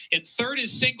second. And third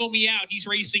is Single Me Out. He's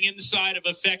racing inside of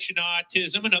Affection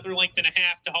Autism. Another 1.5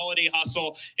 lengths to Holiday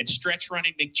Hustle. And stretch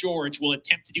running McGeorge will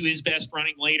attempt to do his best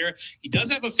running later. He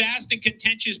does have a fast and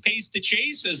contentious pace to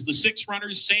chase as the 6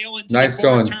 runners sail into the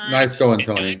quarter turn. Nice going,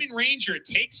 Tony. Diamond Ranger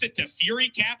takes it to Fury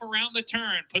Cap around the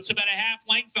turn, puts about a half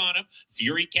length on him.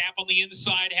 Fury Cap on the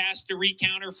inside has to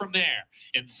recounter from there.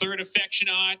 In third, Affection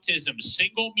Autism.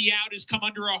 Single Me Out has come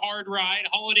under a hard ride.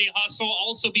 Holiday Hustle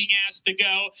also being asked to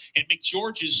go. And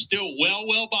McGeorge is still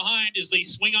well behind as they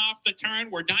swing off the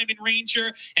turn, where Diamond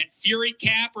Ranger and Fury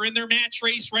Cap are in their match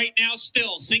race right now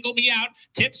still. Single Me Out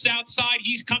tips outside.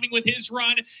 He's coming with his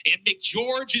run. And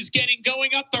McGeorge is getting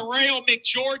going up the rail.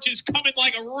 McGeorge is coming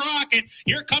like a rocket.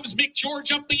 Here comes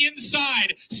McGeorge up the inside.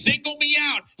 Single Me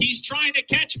Out. He's trying to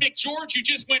catch McGeorge, who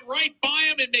just went right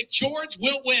by him, and McGeorge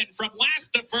will win from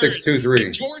last to first. 6-2-3.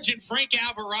 McGeorge and Frank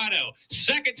Alvarado.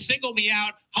 Second, Single Me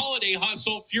Out. Holiday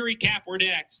Hustle. Fury Cap were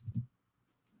next.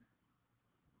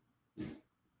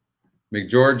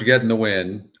 McGeorge getting the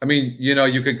win. I mean, you know,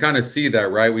 you can kind of see that,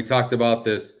 right? We talked about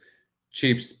this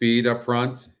cheap speed up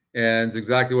front, and it's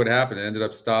exactly what happened. It ended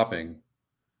up stopping.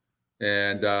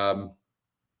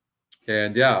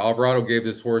 And yeah, Alvarado gave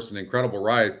this horse an incredible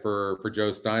ride for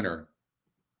Joe Steiner.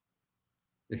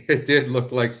 It did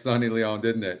look like Sonny Leon,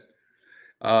 didn't it?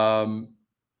 And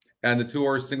the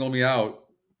 2-horse Single Me Out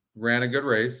ran a good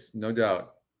race, no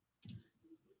doubt.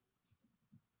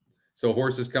 So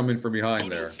horses coming from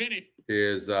behind there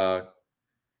is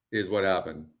what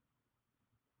happened.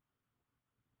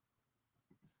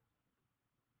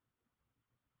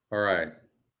 All right.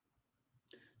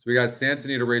 So we got Santa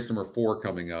Anita race number 4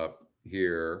 coming up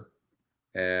here.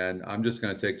 And I'm just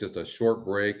going to take just a short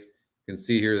break. You can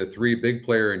see here the 3 big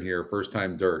player in here, first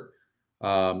time dirt.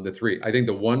 The 3. I think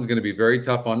the 1's going to be very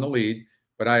tough on the lead,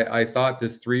 but I thought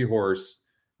this 3 horse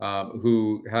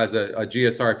who has a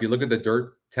GSR, if you look at the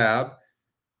dirt tab,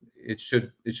 it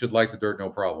should like the dirt no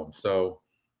problem. So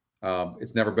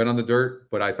it's never been on the dirt,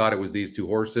 but I thought it was these 2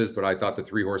 horses, but I thought the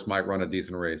 3 horse might run a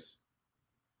decent race.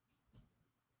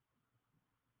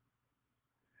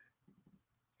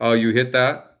 Oh, you hit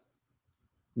that?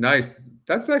 Nice.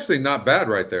 That's actually not bad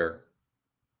right there.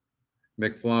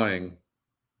 McFlying.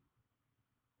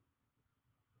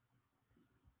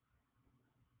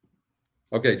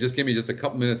 Okay, just give me just a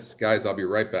couple minutes, guys. I'll be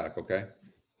right back, okay?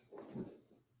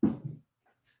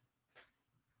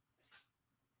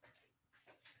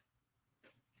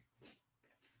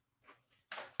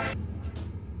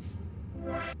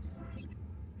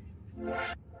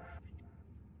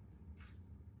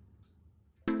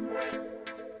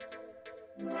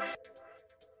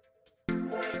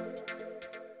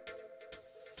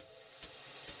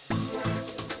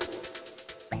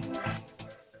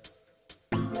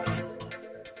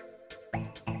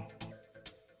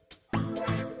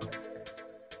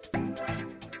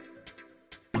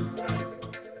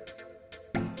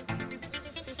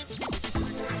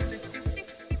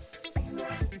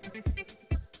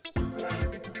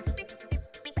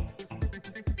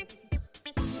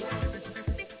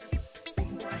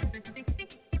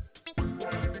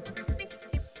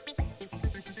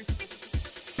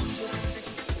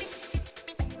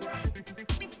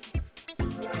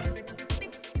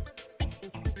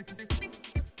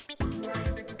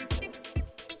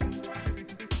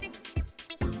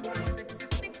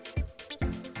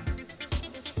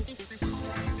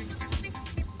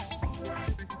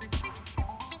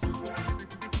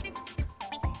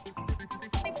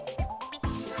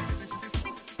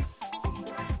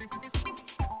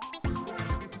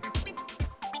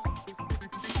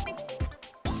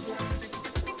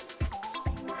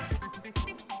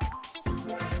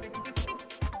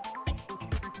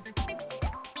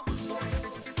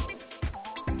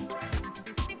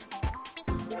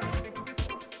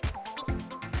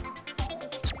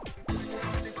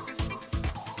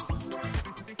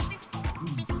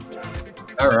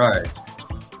 All right.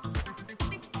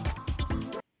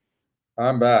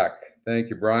 I'm back. Thank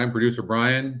you, Brian. Producer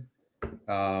Brian.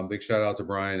 Big shout out to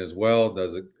Brian as well.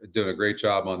 Doing a great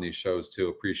job on these shows too.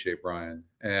 Appreciate Brian.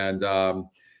 And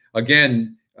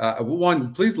again,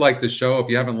 one, please like the show. If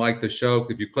you haven't liked the show,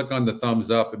 if you click on the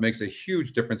thumbs up, it makes a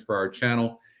huge difference for our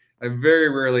channel. I very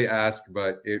rarely ask,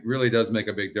 but it really does make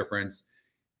a big difference.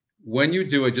 When you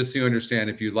do it, just so you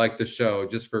understand, if you like the show,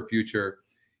 just for future,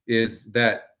 is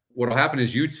that what will happen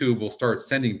is YouTube will start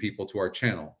sending people to our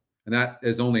channel. And that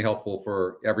is only helpful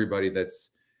for everybody that's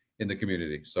in the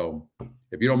community. So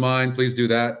if you don't mind, please do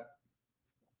that.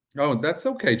 Oh, that's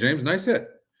okay, James. Nice hit.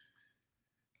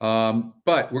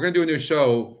 But we're going to do a new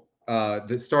show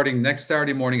that's starting next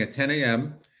Saturday morning at 10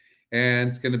 a.m. And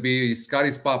it's going to be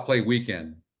Scotty Spot Play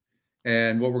Weekend.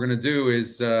 And what we're going to do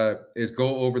is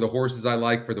go over the horses I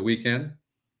like for the weekend.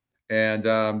 And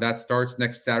that starts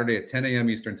next Saturday at 10 a.m.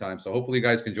 Eastern time. So hopefully you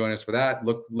guys can join us for that.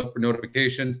 Look for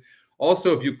notifications.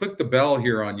 Also, if you click the bell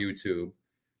here on YouTube,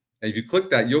 and if you click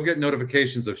that, you'll get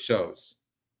notifications of shows.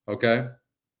 Okay?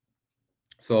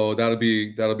 So that'll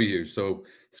be huge. So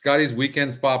Scotty's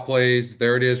weekend spot plays,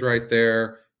 there it is right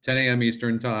there, 10 a.m.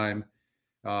 Eastern time.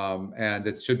 And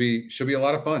it should be a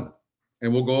lot of fun.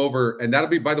 And we'll go over, and that'll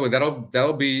be, by the way,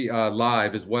 that'll be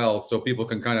live as well, so people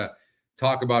can kind of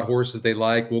talk about horses they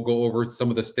like. We'll go over some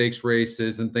of the stakes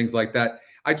races and things like that.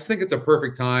 I just think it's a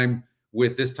perfect time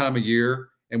with this time of year,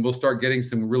 and we'll start getting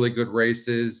some really good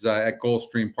races at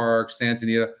Gulfstream Park, Santa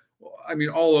Anita, I mean,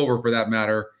 all over for that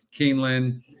matter,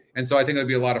 Keeneland. And so I think it'll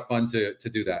be a lot of fun to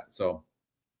do that. So,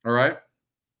 all right.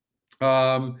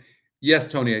 Yes,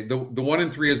 Tony, the 1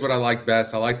 and 3 is what I like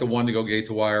best. I like the 1 to go gate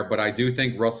to wire, but I do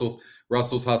think Russell's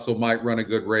Hustle might run a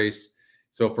good race.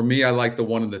 So for me, I like the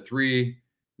 1 and the 3.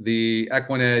 The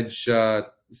EquinEdge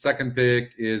second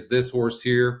pick is this horse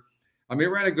here. I mean,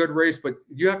 it ran a good race, but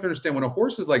you have to understand when a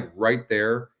horse is like right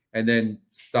there and then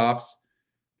stops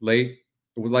late,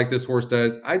 like this horse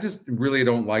does, I just really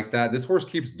don't like that. This horse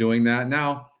keeps doing that.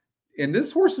 Now, in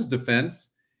this horse's defense,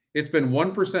 it's been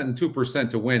 1% and 2%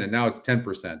 to win, and now it's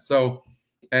 10%. So,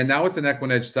 and now it's an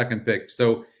EquinEdge second pick.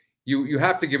 So you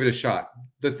have to give it a shot.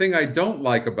 The thing I don't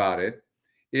like about it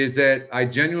is that I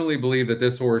genuinely believe that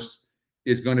this horse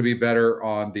is going to be better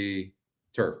on the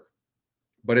turf,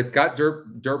 but it's got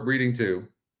dirt breeding too,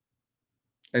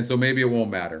 and so maybe it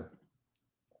won't matter.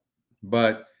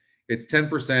 But it's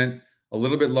 10%, a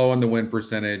little bit low on the win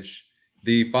percentage.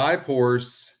 The 5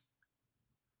 horse,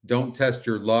 Don't Test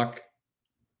Your Luck.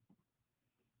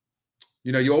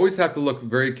 You know, you always have to look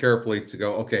very carefully to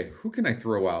go, okay, who can I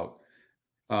throw out?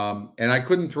 And I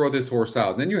couldn't throw this horse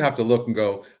out. Then you have to look and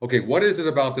go, okay, what is it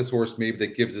about this horse maybe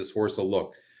that gives this horse a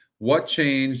look? What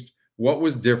changed? What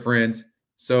was different?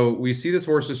 So we see this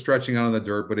horse is stretching out on the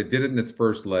dirt, but it did it in its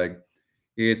first leg.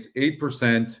 It's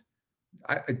 8%.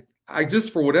 I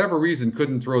just, for whatever reason,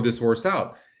 couldn't throw this horse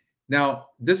out. Now,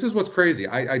 this is what's crazy.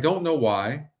 I don't know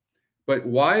why, but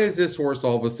why is this horse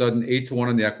all of a sudden 8-1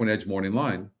 on the EquinEdge morning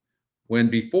line? When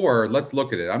before, let's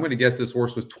look at it. I'm going to guess this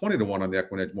horse was 20-1 on the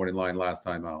EquinEdge morning line last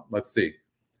time out. Let's see.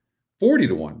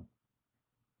 40-1.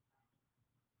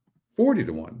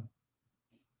 40-1.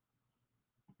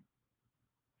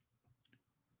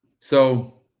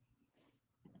 So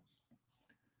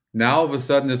now all of a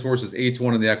sudden this horse is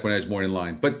 8-1 on the EquinEdge morning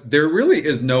line. But there really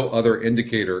is no other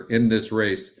indicator in this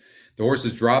race. The horse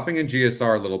is dropping in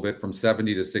GSR a little bit from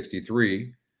 70 to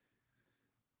 63.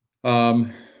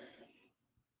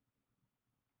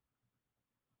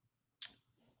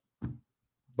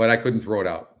 But I couldn't throw it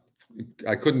out.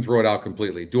 I couldn't throw it out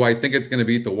completely. Do I think it's going to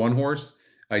beat the 1 horse?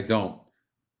 I don't.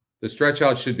 The stretch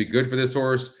out should be good for this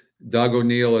horse. Doug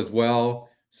O'Neill as well.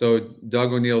 So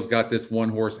Doug O'Neill's got this 1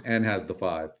 horse and has the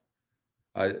 5.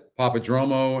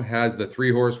 Papadromo has the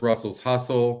 3 horse Russell's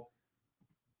Hustle.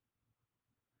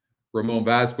 Ramon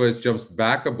Vasquez jumps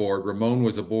back aboard. Ramon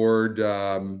was aboard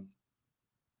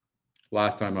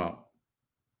last time out.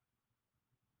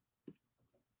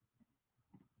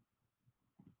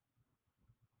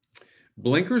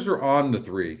 Blinkers are on the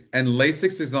 3, and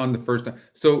Lasix is on the first time.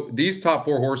 So these top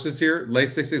 4 horses here,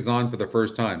 Lasix is on for the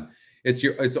first time.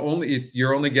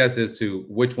 Your only guess as to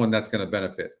which one that's going to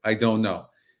benefit. I don't know.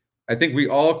 I think we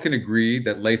all can agree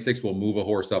that Lasix will move a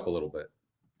horse up a little bit.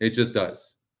 It just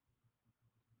does.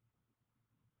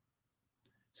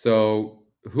 So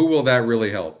who will that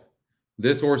really help?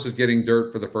 This horse is getting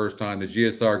dirt for the first time. The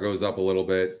GSR goes up a little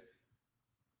bit.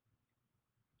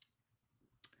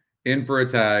 In for a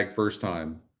tag, first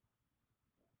time.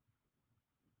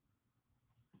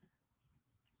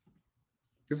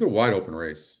 It's a wide open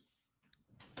race.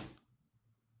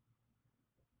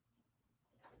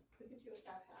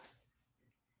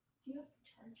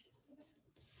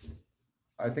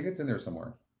 I think it's in there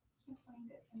somewhere. I can't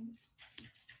find it. And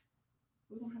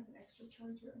we don't have an extra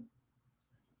charger.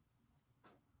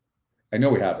 I know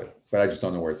we have it, but I just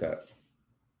don't know where it's at.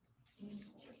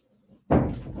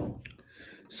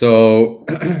 So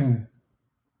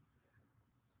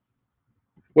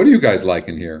what do you guys like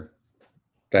in here?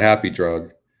 The Happy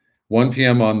Drug. 1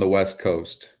 p.m. on the West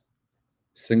Coast.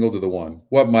 Single to the 1.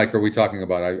 What, Mike, are we talking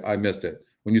about? I missed it.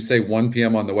 When you say 1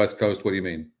 p.m. on the West Coast, what do you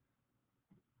mean?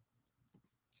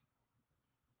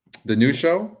 The new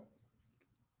show?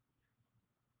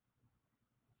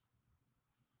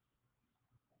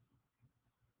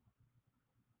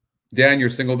 Dan, you're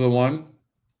single to the 1?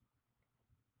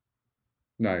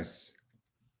 Nice.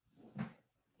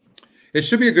 It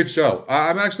should be a good show.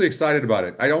 I'm actually excited about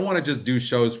it. I don't want to just do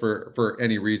shows for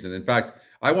any reason. In fact,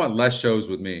 I want less shows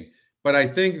with me. But I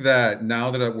think that now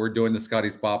that we're doing the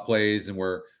Scotty spot plays and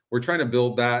we're trying to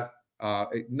build that,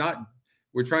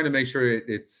 we're trying to make sure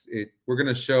we're going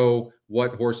to show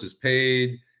what horses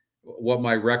paid, what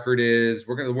my record is.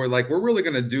 We're really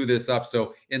gonna do this up.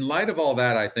 So in light of all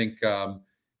that, I think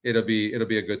it'll be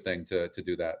a good thing to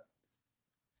do that.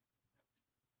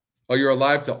 Oh, you're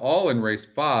alive to all in race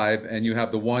 5, and you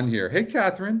have the 1 here. Hey,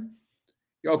 Catherine.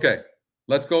 Okay,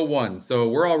 let's go 1. So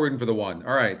we're all rooting for the 1.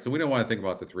 All right, so we don't want to think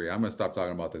about the 3. I'm going to stop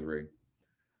talking about the 3.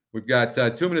 We've got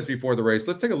 2 minutes before the race.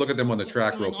 Let's take a look at them on the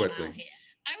track real quickly.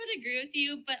 I would agree with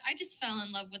you, but I just fell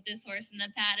in love with this horse in the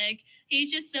paddock.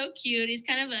 He's just so cute. He's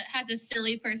kind of has a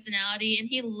silly personality, and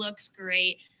he looks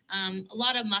great. A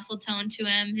lot of muscle tone to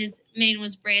him. His mane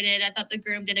was braided. I thought the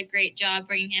groom did a great job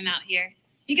bringing him out here.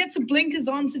 He gets the blinkers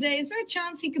on today. Is there a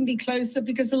chance he can be closer?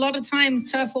 Because a lot of times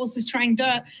turf horses trying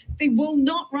dirt, they will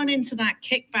not run into that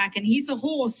kickback. And he's a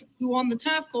horse who on the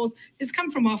turf course has come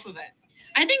from off of it.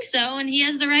 I think so, and he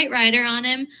has the right rider on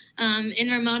him in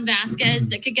Ramon Vasquez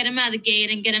that could get him out of the gate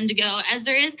and get him to go, as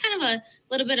there is kind of a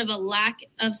little bit of a lack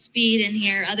of speed in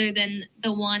here other than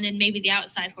the 1 and maybe the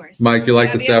outside horse. Mike, you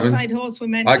like the 7? Outside horse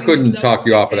we're I couldn't talk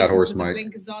you off of that horse, Mike.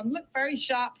 Blinkers on. Look very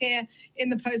sharp here in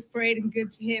the post parade, and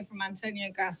good to hear from Antonio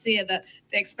Garcia that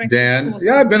they expect Dan.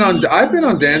 Yeah, I've been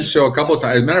on Dan's show a couple of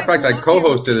times. As a matter of fact, I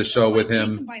co-hosted a show with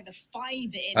him. By the 5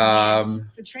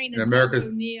 in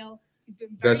America's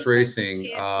Best Racing.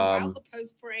 The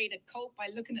post parade, a colt by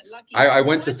looking at Lucky. I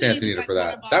went to Santa Anita for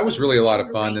that. That was really a lot of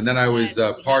fun. And then I was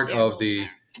part of the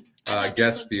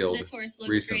guest field This horse looked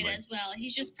recently. great as well.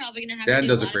 He's just probably going to have Dan to do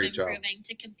does a a lot great of job. improving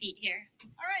to compete here.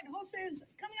 All right, horses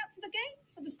coming up to the gate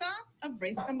for the start of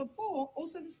race number 4.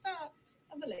 Also the start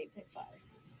of the late pick 5.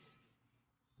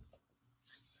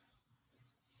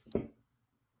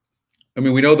 I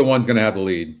mean, we know the 1's going to have the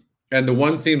lead, and the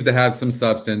 1 seems to have some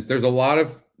substance. There's a lot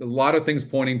of things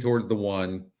pointing towards the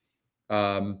 1.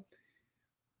 I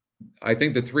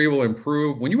think the 3 will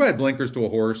improve. When you add blinkers to a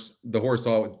horse, the horse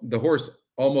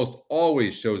almost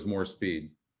always shows more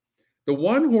speed. The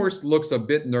 1 horse looks a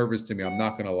bit nervous to me. I'm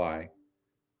not going to lie.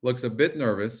 Looks a bit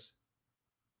nervous.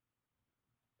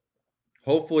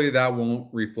 Hopefully that won't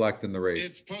reflect in the race.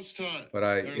 It's post time. But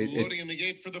they're loading in the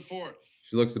gate for the 4th.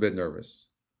 She looks a bit nervous.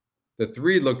 The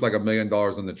 3 looked like $1 million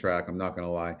on the track. I'm not going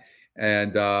to lie.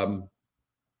 And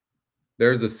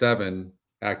there's the 7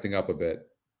 acting up a bit.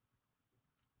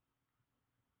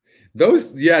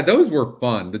 Those were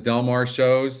fun. The Del Mar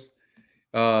shows.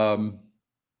 Those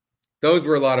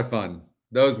were a lot of fun.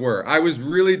 Those were. I was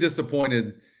really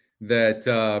disappointed that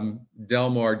Del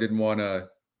Mar didn't want to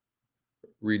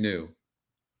renew.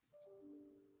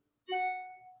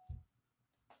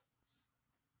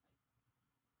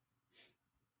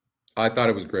 I thought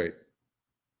it was great.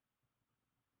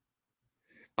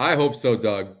 I hope so,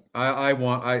 Doug. I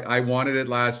wanted it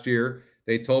last year.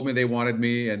 They told me they wanted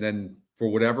me, and then for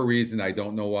whatever reason, I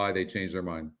don't know why, they changed their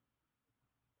mind.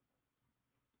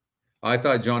 I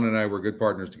thought John and I were good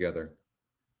partners together.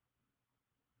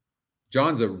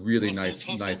 John's a really nice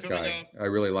guy. I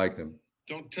really liked him.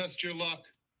 Don't test your luck.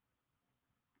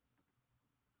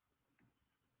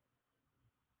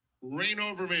 Reign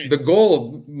over me.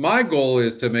 My goal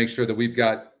is to make sure that we've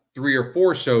got 3 or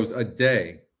 4 shows a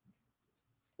day.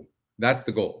 That's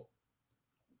the goal.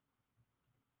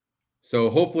 So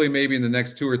hopefully maybe in the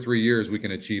next 2 or 3 years we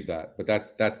can achieve that. But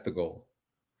that's the goal.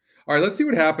 All right, let's see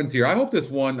what happens here. I hope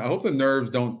the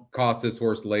nerves don't cost this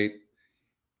horse late.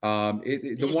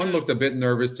 The 1 looked a bit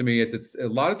nervous to me. It's a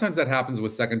lot of times that happens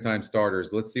with second-time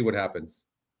starters. Let's see what happens.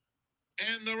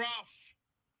 And they're off.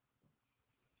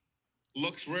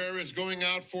 Looks Rare is going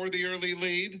out for the early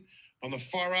lead. On the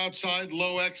far outside,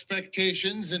 low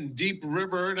expectations, and Deep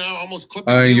River now almost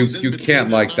clipping. You can't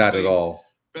like that at all.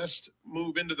 Best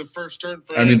move into the first turn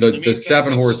for him. I mean, the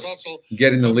 7 horse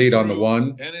getting the lead on the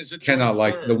 1 cannot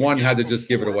like. The 1 had to just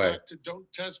give it away. Don't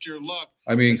test your luck.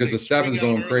 I mean, because the 7's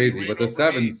going crazy, but the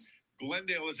 7's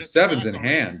in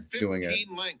hand doing it.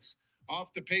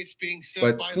 Off the pace being set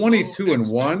but by 22 and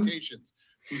 1.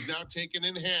 Who's now taken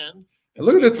in hand. And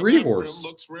look at the 3 horse.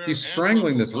 He's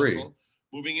strangling the 3.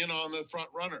 Moving in on the front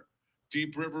runner.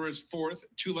 Deep River is 4th,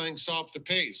 2 lengths off the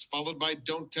pace, followed by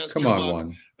Don't Test Your Luck.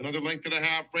 1. Another length and a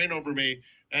half, Reign Over Me,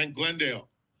 and Glendale.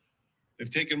 They've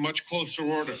taken much closer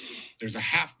order. There's a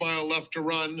half-mile left to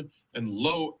run, and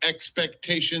Low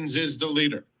Expectations is the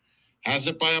leader. Has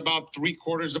it by about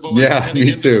 3/4 of a length. Yeah,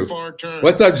 me too. Far turn.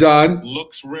 What's up, John?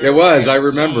 Looks Rare. It was, I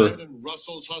remember. And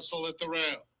Russell's Hustle at the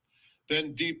rail.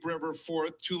 Then Deep River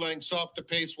 4th, 2 lengths off the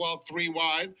pace while 3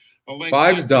 wide.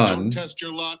 5's done. Don't Test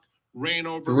Your Luck. Reign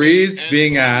Over 3's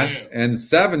being asked, and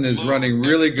 7 is running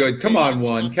really good. Come on,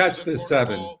 1. Catch this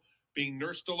 7. Being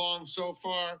nursed along so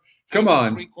far. Come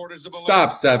on.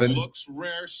 Stop, 7. Looks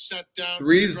Rare, set down.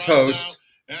 3's toast.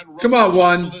 Come on,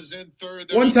 1.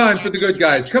 1 time for the good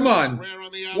guys. Come on.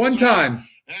 1 time.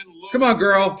 And low Come on,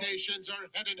 girl. expectations are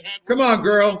head and head. Come on,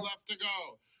 girl. Left to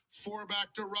go. 4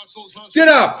 back to Russell's Hustle. Get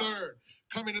up. Third.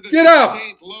 Coming to the Get up.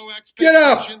 16th. Low Get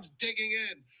up. expectations. Digging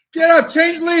in. Get up.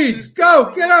 Change leads.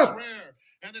 Go. Get up.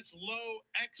 And it's low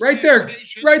Right there.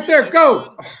 expectations. Right there.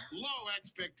 Go. Low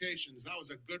expectations. That was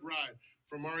a good ride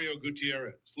for Mario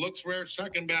Gutierrez. Looks rare,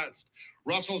 second best.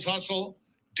 Russell's Hustle,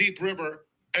 Deep River,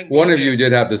 and One of you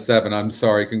did have the 7. I'm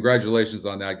sorry. Congratulations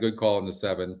on that. Good call on the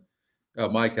 7.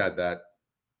 Mike had that.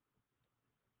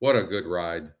 What a good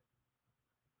ride.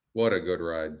 What a good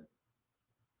ride.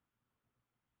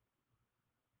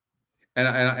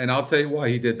 And I'll tell you why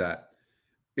he did that.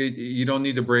 You don't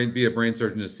need to be a brain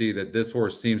surgeon to see that this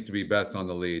horse seems to be best on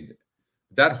the lead.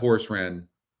 That horse ran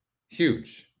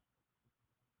huge.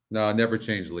 No, I never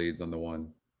changed leads on the 1.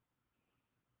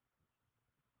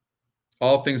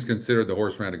 All things considered, the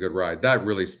horse ran a good ride. That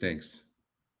really stinks.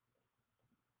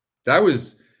 That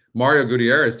was Mario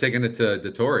Gutierrez taking it to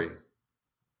Dettori.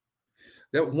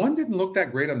 That 1 didn't look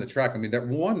that great on the track. I mean, that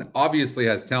 1 obviously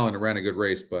has talent and ran a good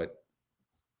race, but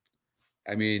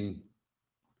I mean,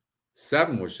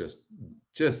 7 was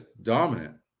just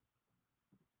dominant.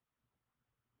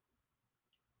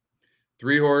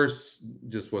 3 horse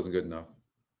just wasn't good enough.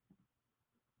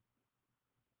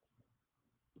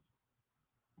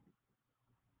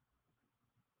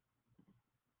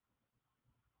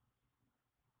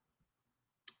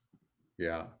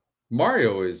 Yeah,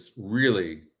 Mario is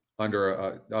really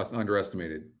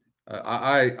underestimated.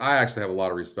 I actually have a lot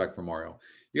of respect for Mario.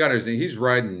 You got to understand, he's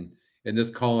riding in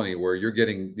this colony where you're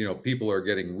getting, people are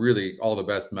getting really all the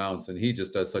best mounts, and he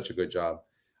just does such a good job.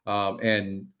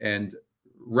 And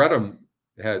Paul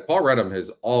Redham has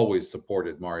always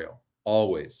supported Mario,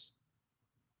 always.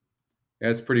 And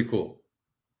it's pretty cool.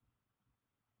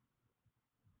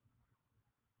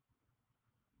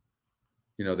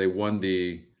 They won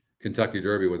the Kentucky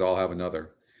Derby with I'll Have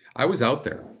Another. I was out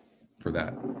there for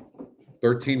that.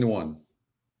 13-1.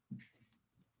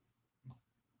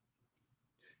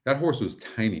 That horse was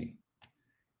tiny.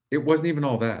 It wasn't even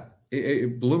all that.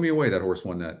 It blew me away that horse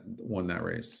won that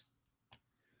race.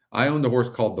 I owned a horse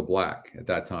called the Black at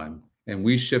that time, and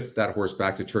we shipped that horse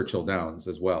back to Churchill Downs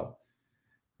as well.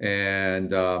 And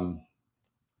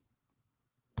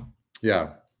yeah,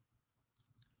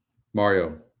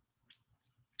 Mario.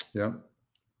 Yeah.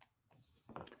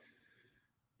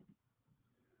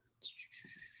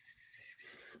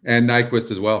 And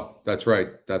Nyquist as well. That's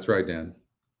right. That's right, Dan.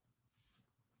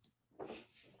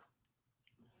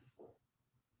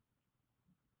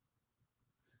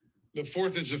 The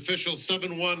 4th is official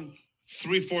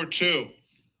 7-1-3-4-2.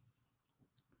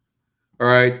 All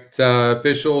right.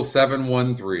 Official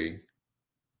 7-1-3.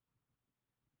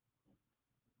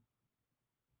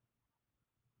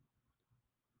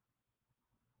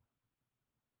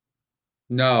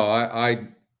 No,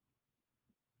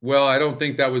 well, I don't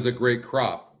think that was a great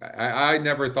crop. I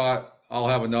never thought I'll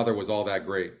Have Another was all that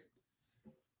great.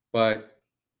 But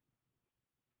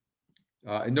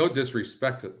no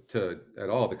disrespect to at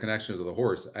all the connections of the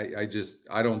horse. I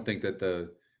don't think that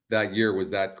that year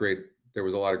was that great. There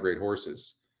was a lot of great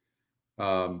horses.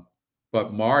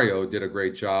 But Mario did a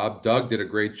great job. Doug did a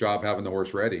great job having the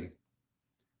horse ready.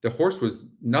 The horse was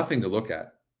nothing to look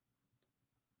at.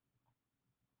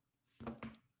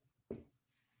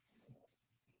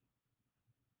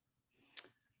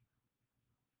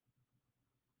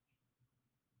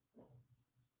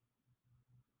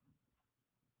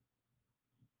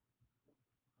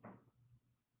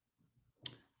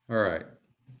 All right.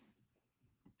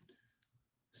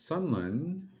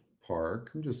 Sunland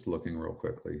Park. I'm just looking real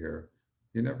quickly here.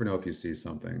 You never know if you see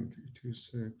something. 3, 2,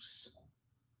 6.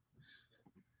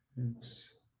 6.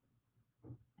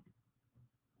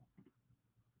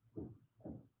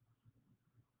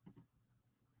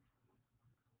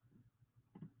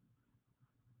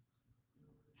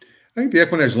 I think the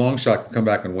EquinEdge long shot can come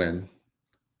back and win.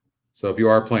 So if you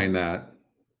are playing that,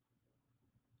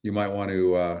 you might want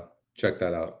to check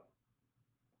that out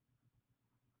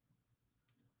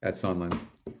at Sunland.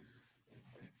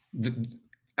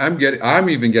 I'm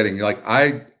even getting like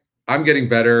I'm getting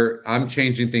better. I'm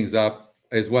changing things up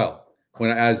as well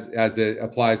as it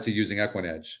applies to using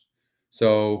EquinEdge.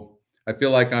 So I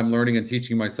feel like I'm learning and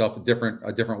teaching myself a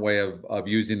different way of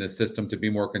using the system to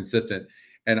be more consistent.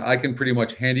 And I can pretty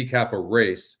much handicap a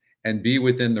race and be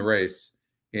within the race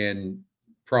in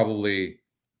probably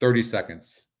 30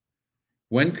 seconds.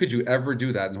 When could you ever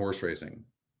do that in horse racing?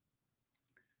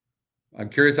 I'm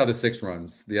curious how the 6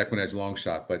 runs, the EquinEdge long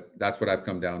shot, but that's what I've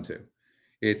come down to.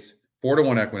 It's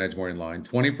 4-1 EquinEdge morning line,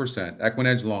 20%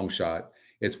 EquinEdge long shot.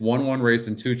 It's 1-1 race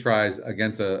and 2 tries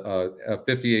against a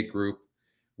 58 group,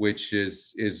 which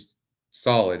is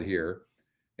solid here,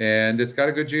 and it's got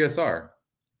a good GSR.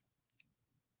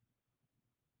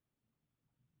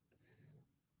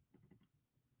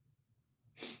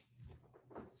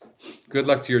 Good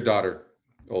luck to your daughter,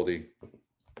 Oldie.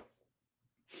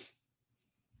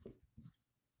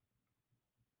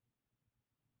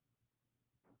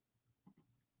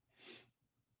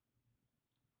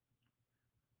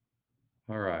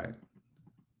 All right.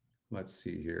 Let's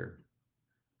see here.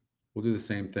 We'll do the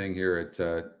same thing here at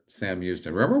Sam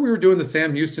Houston. Remember we were doing the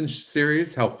Sam Houston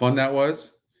series? How fun that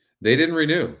was? They didn't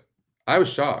renew. I was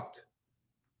shocked.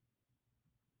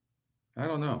 I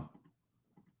don't know.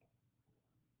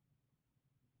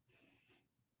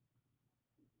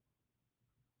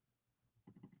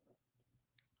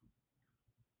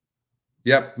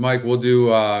 Yep, Mike, we'll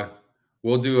do a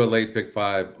late pick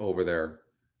 5 over there.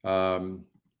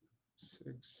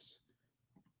 6.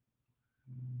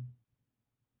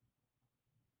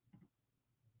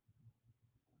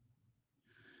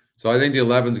 So I think the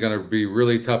 11 is going to be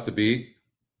really tough to beat.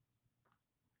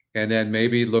 And then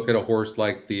maybe look at a horse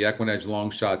like the EquinEdge long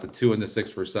shot, the 2 and the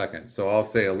 6 for second. So I'll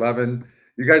say 11.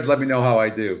 You guys let me know how I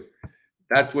do.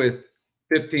 That's with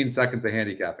 15 seconds of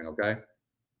handicapping, okay?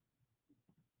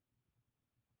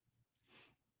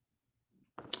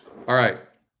 All right.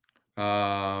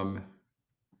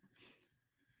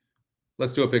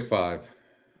 Let's do a pick 5.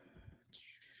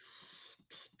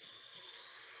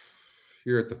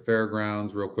 Here at the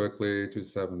fairgrounds, real quickly,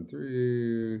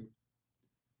 273.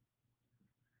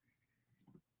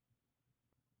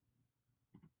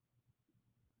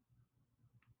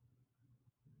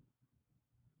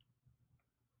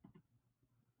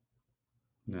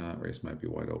 No, that race might be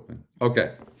wide open.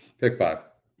 Okay, pick 5.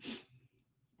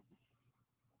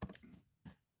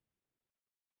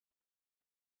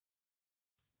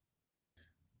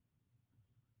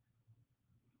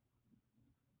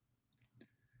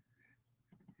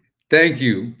 Thank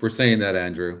you for saying that,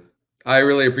 Andrew. I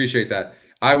really appreciate that.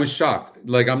 I was shocked.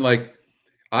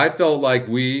 I felt like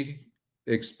we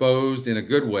exposed in a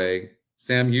good way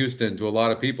Sam Houston to a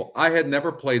lot of people. I had never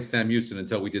played Sam Houston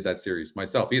until we did that series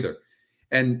myself either.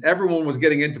 And everyone was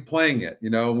getting into playing it,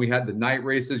 and we had the night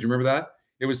races. You remember that?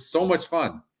 It was so much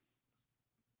fun.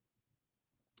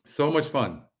 So much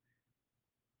fun.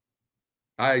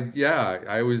 I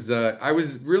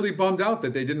was really bummed out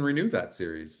that they didn't renew that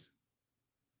series.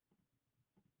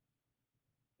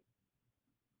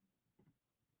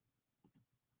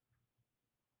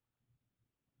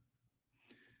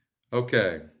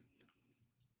 Okay.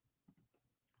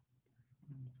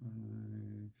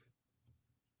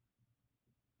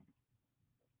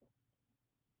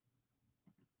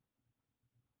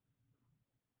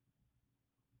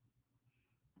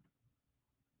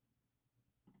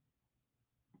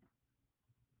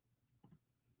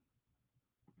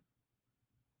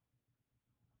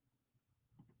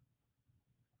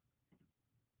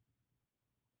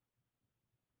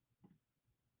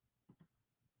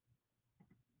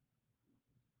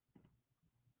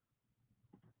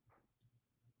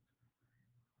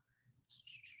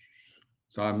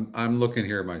 So I'm looking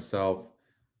here myself.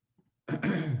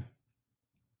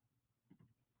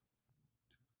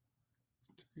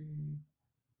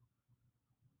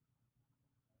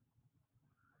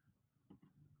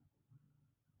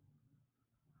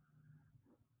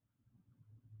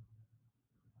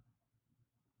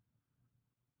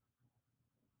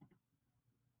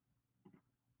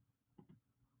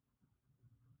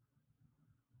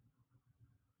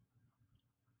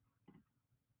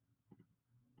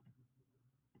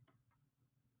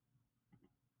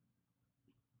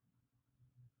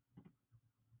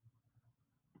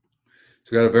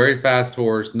 So got a very fast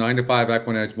horse, 9 to 5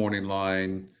 EquinEdge morning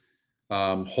line.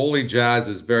 Holy Jazz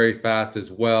is very fast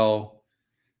as well.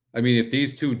 I mean, if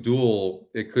these two duel,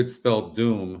 it could spell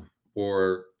doom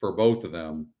for both of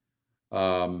them.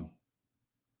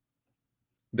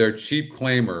 They're cheap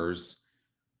claimers.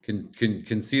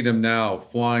 Can see them now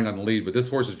flying on the lead, but this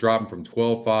horse is dropping from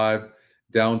 12.5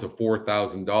 down to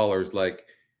 $4,000.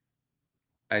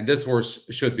 And this horse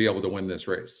should be able to win this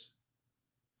race.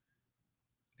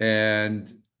 And,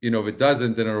 if it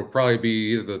doesn't, then it'll probably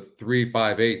be either the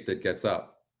 3-5-8 that gets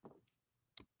up.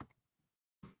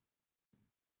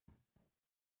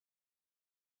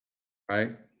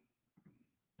 Right?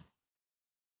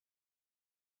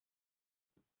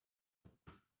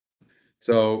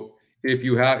 So if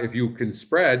you can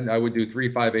spread, I would do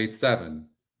 3-5-8-7.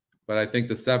 But I think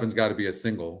the 7's got to be a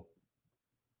single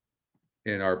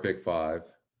in our pick 5.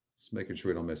 Just making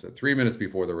sure we don't miss it. 3 minutes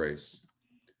before the race.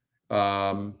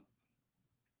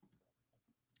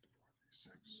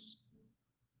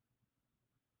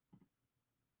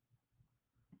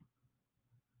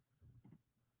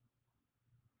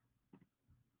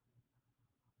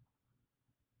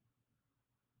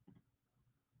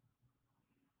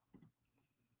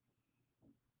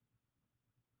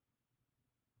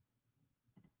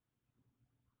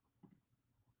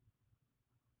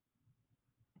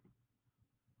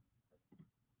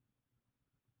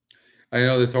 I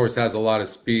know this horse has a lot of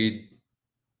speed.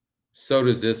 So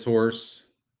does this horse.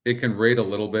 It can rate a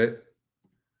little bit.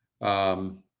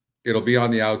 It'll be on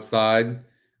the outside.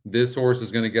 This horse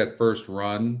is going to get first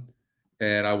run,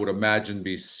 and I would imagine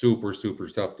be super, super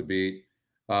tough to beat.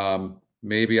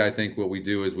 Maybe I think what we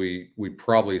do is we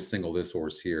probably single this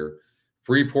horse here.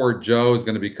 Freeport Joe is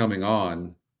going to be coming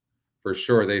on for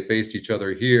sure. They faced each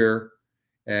other here,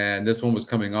 and this one was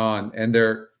coming on. And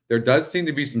there does seem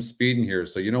to be some speed in here.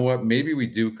 So you know what? Maybe we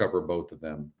do cover both of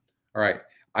them. All right.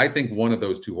 I think one of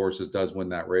those two horses does win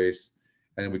that race.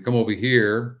 And then we come over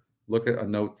here. Look at a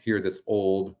note here that's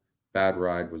old. Bad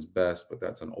Ride was best, but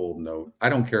that's an old note. I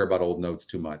don't care about old notes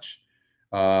too much.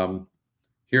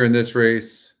 Here in this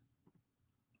race.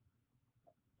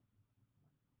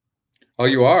 Oh,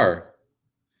 you are?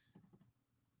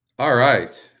 All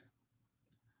right.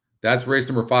 That's race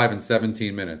number 5 in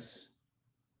 17 minutes.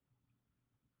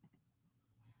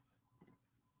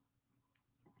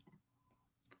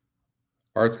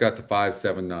 Art's got the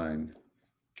 579.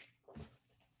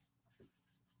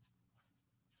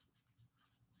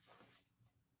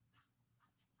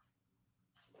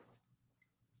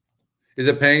 Is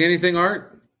it paying anything,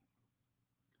 Art?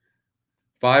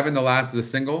 5 in the last is a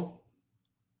single.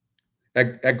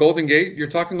 At Golden Gate, you're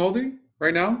talking oldie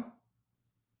right now?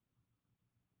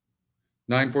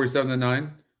 947 to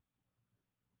 9.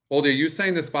 Oldie, are you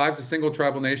saying this 5's a single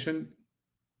tribal nation?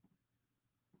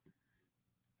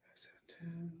 7,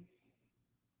 10.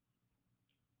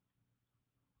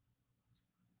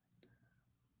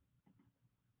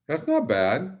 That's not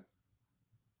bad.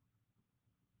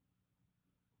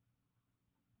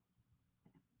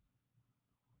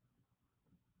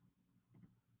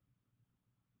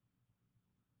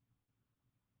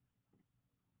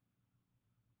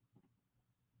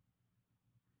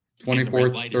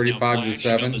 $24.35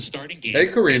 to 7. Hey,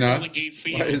 Karina, what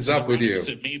is up with you?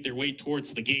 Have made their way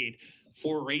towards the gate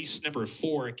for race number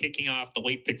 4, kicking off the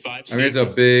late pick 5. I mean, it's a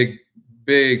big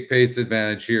pace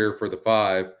advantage here for the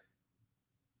 5.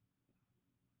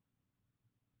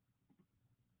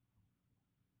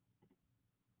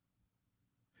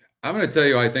 I'm going to tell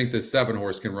you, I think the 7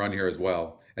 horse can run here as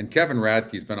well. And Kevin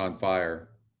Radke's been on fire.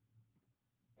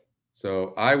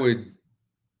 So I would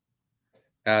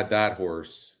add that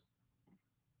horse.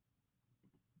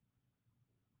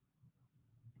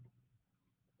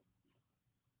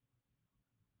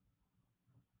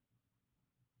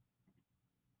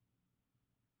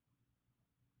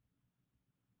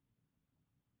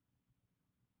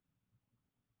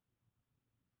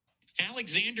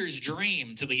 Alexander's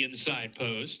Dream to the inside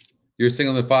post. You're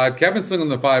singling the 5. Kevin's singling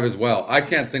the 5 as well. I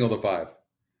can't single the 5.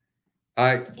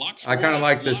 I kind of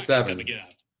like this 7.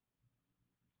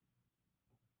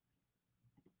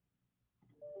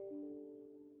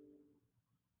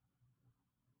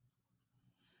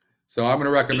 So I'm going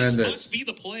to recommend this. Must be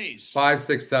the place. 5,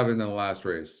 6, 7 in the last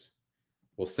race.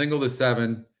 We'll single the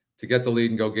 7 to get the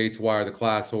lead and go gate to wire the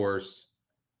class horse.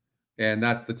 And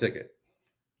that's the ticket.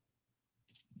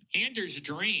 Anders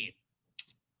Dream.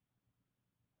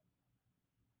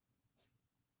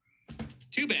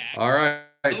 Too bad. All right.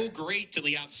 Oh, great to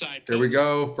the outside post. Here we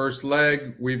go. First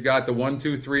leg. We've got the 1,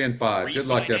 2, 3, and 5. Good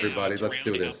luck, everybody. Let's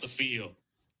do this. The field.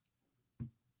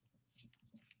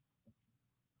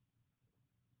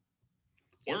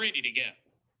 We're ready to go.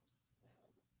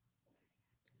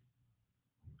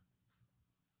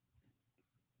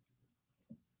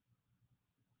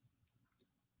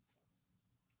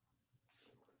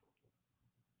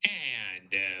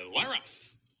 And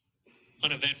Laroff.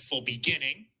 Uneventful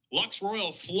beginning. Lux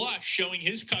Royal Flush showing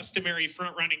his customary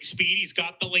front-running speed. He's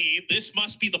got the lead. This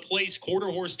must be the place.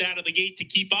 Quarter horsed out of the gate to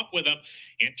keep up with him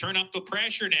and turn up the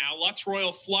pressure now. Lux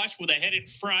Royal Flush with a head in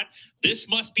front. This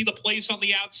must be the place on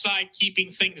the outside,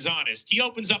 keeping things honest. He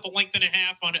opens up a length and a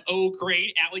half on Oh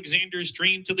Great. Alexander's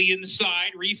Dream to the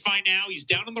inside. Refi now. He's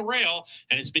down on the rail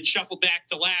and has been shuffled back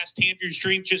to last. Hander's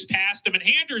Dream just passed him. And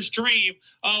Hander's Dream.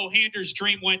 Oh, Hander's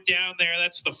Dream went down there.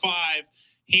 That's the 5.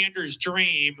 Hander's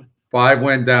Dream. 5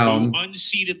 went down.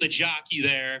 Unseated the jockey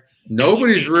there.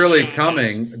 Nobody's really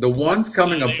coming. The 1's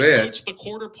coming a bit. The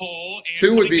quarter pole.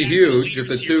 2 would be huge if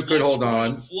the 2 could hold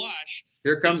on.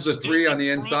 Here comes the 3 on the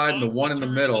inside and the 1 in the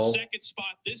middle.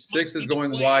 6 is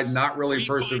going wide, not really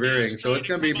persevering. So it's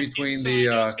going to be between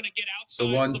the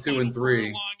 1, 2, and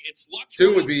 3.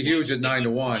 2 would be huge at 9 to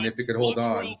 1 if it could hold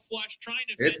on.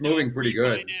 It's moving pretty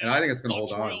good, and I think it's going to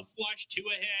hold on.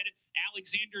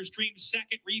 Alexander's Dream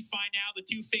second. Refi now. The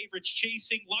two favorites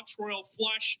chasing. Lux Royal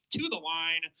Flush to the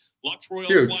line. Lux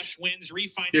Royal Flush wins.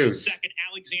 Refi now second.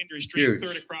 Alexander's Dream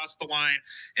third across the line.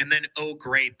 And then, oh,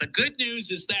 great. The good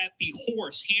news is that the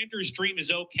horse, Hander's Dream,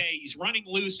 is okay. He's running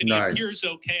loose and he appears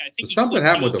okay. I think something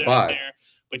happened with the 5. There,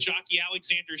 but jockey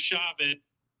Alexander Shavit.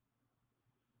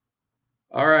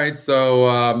 All right,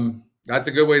 so that's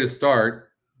a good way to start.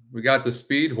 We got the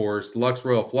speed horse, Lux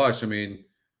Royal Flush. I mean,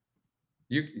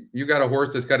 you got a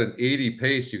horse that's got an 80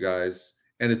 pace, you guys,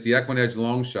 and it's the EquinEdge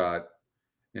long shot,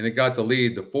 and it got the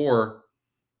lead, the 4.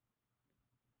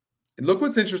 And look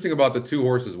what's interesting about the 2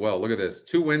 horse as well. Look at this.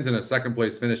 2 wins and a second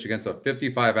place finish against a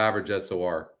 55 average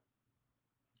SOR.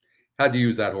 How'd you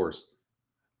use that horse?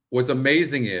 What's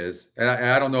amazing is, and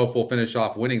I don't know if we'll finish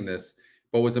off winning this,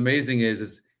 but what's amazing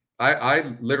is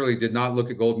I literally did not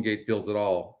look at Golden Gate Fields at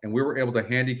all, and we were able to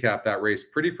handicap that race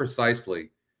pretty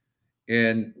precisely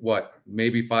in, what,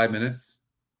 maybe 5 minutes?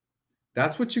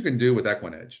 That's what you can do with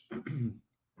EquinEdge.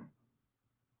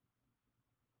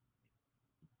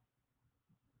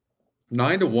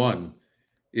 9-1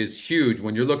 is huge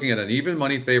when you're looking at an even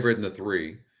money favorite in the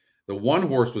 3. The 1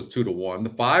 horse was 2-1. The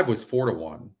 5 was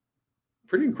 4-1.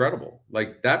 Pretty incredible.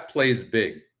 Like, that plays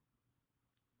big.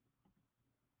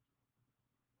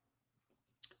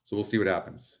 So we'll see what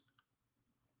happens.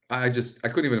 I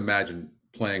couldn't even imagine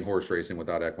playing horse racing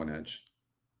without EquinEdge.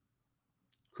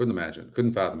 Couldn't imagine.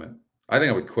 Couldn't fathom it. I think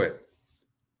I would quit.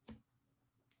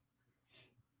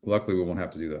 Luckily, we won't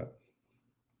have to do that.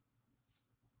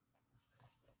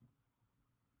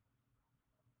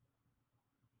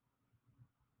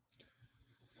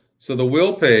 So the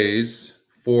will pays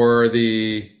for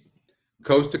the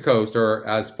coast to coast are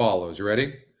as follows. You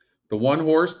ready? The 1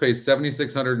 horse pays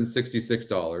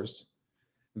 $7,666.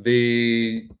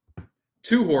 The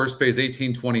 2 horse pays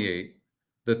 $1,828.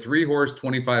 The 3 horse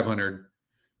 $2,500.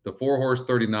 The 4 horse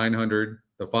 $3,900.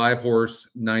 The 5 horse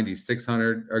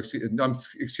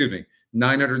 $9,600. Excuse me,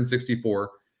 $964.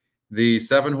 The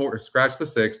 7 horse, scratch the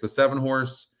 6. The 7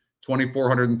 horse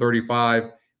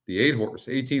 $2,435. The 8 horse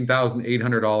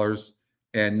 $18,800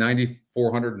 and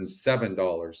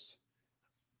 $9,407.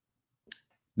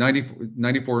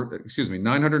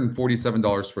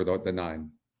 $947 for the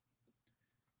 9.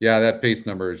 Yeah, that pace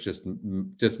number is just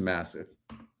massive.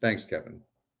 Thanks, Kevin,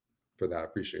 for that. I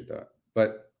appreciate that.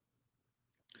 But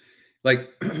like,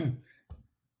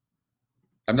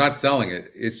 I'm not selling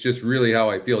it. It's just really how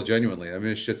I feel genuinely. I mean,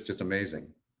 this shit's just amazing.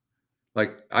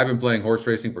 Like, I've been playing horse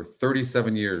racing for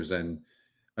 37 years, and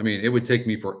I mean, it would take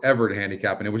me forever to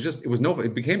handicap, and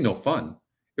it became no fun.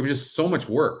 It was just so much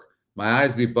work. My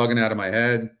eyes would be bugging out of my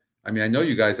head. I mean, I know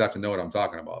you guys have to know what I'm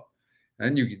talking about.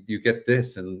 And you get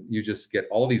this, and you just get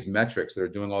all these metrics that are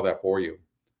doing all that for you.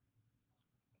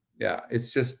 Yeah,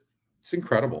 it's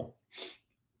incredible.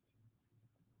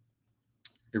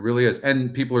 It really is.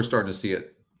 And people are starting to see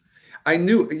it. I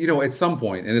knew, at some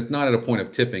point, and it's not at a point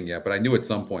of tipping yet, but I knew at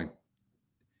some point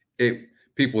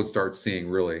people would start seeing,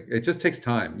 really. It just takes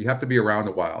time. You have to be around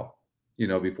a while,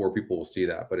 before people will see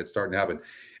that, but it's starting to happen.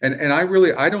 And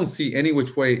I don't see any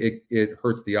which way it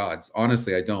hurts the odds.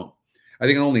 Honestly, I don't. I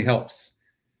think it only helps.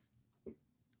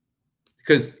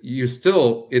 Because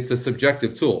it's a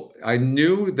subjective tool. I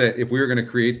knew that if we were going to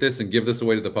create this and give this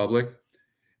away to the public,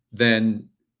 then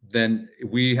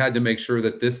we had to make sure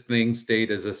that this thing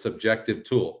stayed as a subjective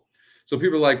tool. So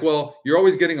people are like, well, you're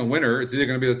always getting a winner. It's either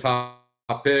going to be the top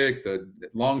pick, the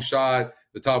long shot,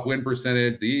 the top win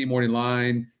percentage, the E morning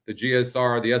line, the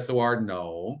GSR, the SOR.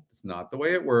 No, it's not the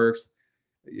way it works.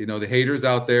 The haters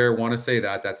out there want to say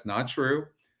that. That's not true.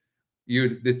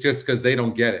 It's just because they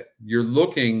don't get it. You're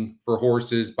looking for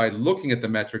horses by looking at the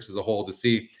metrics as a whole to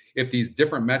see if these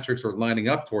different metrics are lining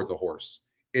up towards a horse.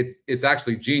 It's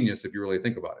actually genius if you really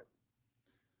think about it.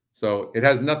 So it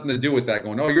has nothing to do with that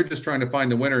going, oh, you're just trying to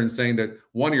find the winner and saying that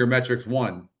one of your metrics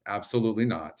won. Absolutely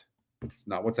not. It's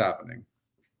not what's happening.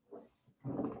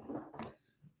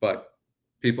 But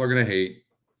people are going to hate.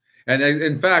 And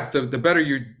in fact, the better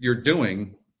you're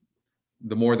doing,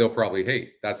 the more they'll probably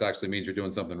hate. That actually means you're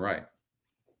doing something right.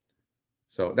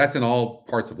 So that's in all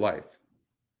parts of life.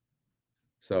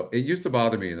 So it used to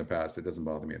bother me in the past. It doesn't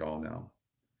bother me at all now.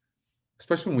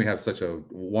 Especially when we have such a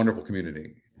wonderful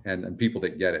community and people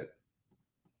that get it.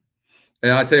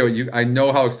 And I'll tell you, I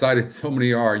know how excited so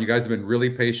many are. You guys have been really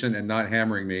patient and not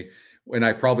hammering me, and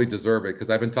I probably deserve it because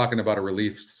I've been talking about a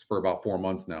release for about 4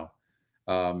 months now.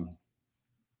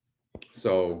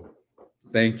 So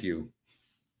thank you.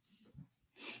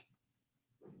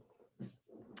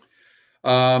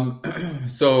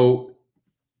 So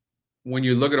when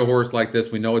you look at a horse like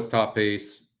this, we know it's top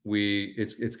pace.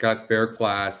 It's got fair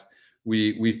class.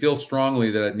 we feel strongly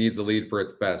that it needs a lead for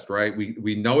its best, right?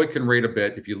 We know it can rate a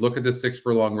bit. If you look at the 6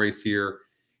 furlong race here,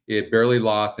 it barely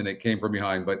lost and it came from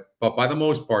behind, but by the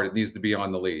most part, it needs to be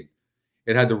on the lead.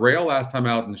 It had the rail last time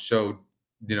out and showed,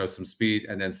 you know, some speed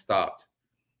and then stopped.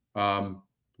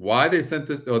 Why they sent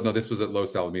this? Oh no, this was at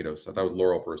Los Alamitos. I thought it was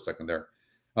Laurel for a second there.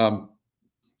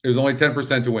 It was only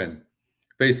 10% to win.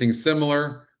 Facing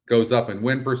similar, goes up in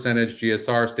win percentage.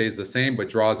 GSR stays the same, but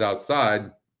draws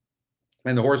outside.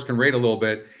 And the horse can rate a little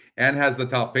bit and has the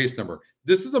top pace number.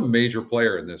 This is a major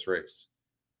player in this race,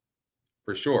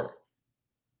 for sure.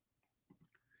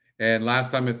 And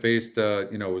last time it faced,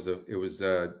 you know, it was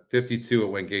 52. It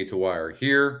went gate to wire.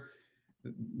 Here,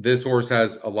 this horse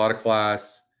has a lot of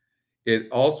class. It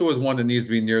also is one that needs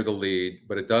to be near the lead,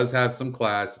 but it does have some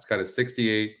class. It's got a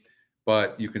 68,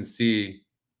 but you can see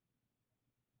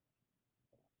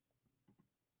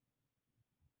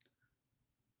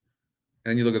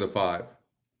and you look at the 5.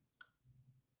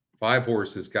 5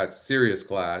 horses got serious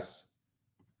class.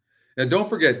 And don't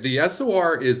forget, the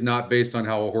SOR is not based on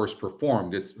how a horse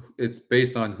performed. It's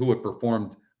based on who it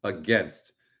performed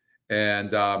against.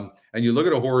 And you look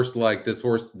at a horse like this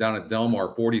horse down at Del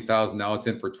Mar, 40,000. Now it's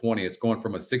in for 20. It's going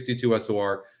from a 62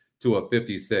 SOR to a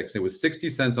 56. It was 60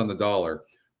 cents on the dollar.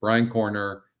 Brian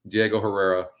Corner, Diego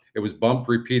Herrera. It was bumped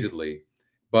repeatedly,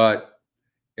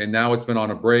 and now it's been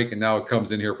on a break, and now it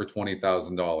comes in here for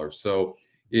 $20,000. So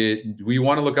we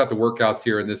want to look at the workouts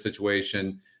here in this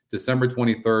situation. December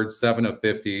 23rd, 7 of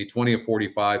 50, 20 of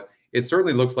 45. It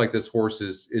certainly looks like this horse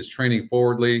is training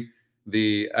forwardly.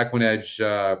 The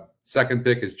EquinEdge second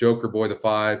pick is Joker Boy, the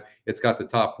 5. It's got the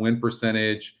top win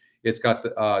percentage. It's got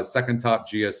the second top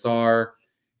GSR.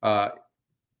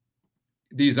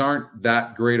 These aren't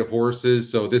that great of horses,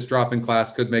 so this drop in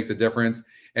class could make the difference.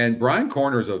 And Brian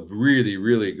Corner is a really,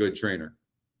 really good trainer.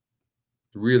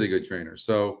 Really good trainer.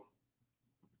 So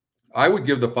I would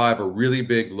give the 5 a really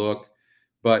big look,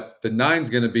 but the 9's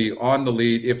going to be on the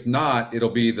lead. If not, it'll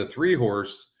be the 3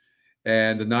 horse,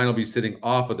 and the 9 will be sitting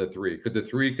off of the 3. Could the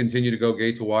 3 continue to go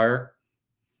gate to wire?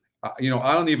 You know,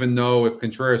 I don't even know if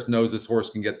Contreras knows this horse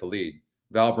can get the lead.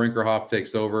 Val Brinkerhoff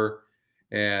takes over,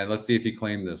 and let's see if he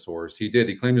claimed this horse. He did.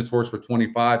 He claimed this horse for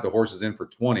 25. The horse is in for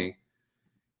 20.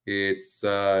 It's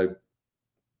on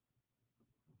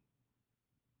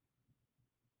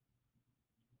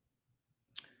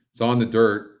the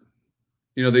dirt.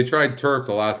 You know, they tried turf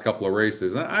the last couple of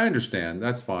races. I understand.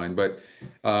 That's fine. But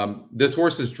this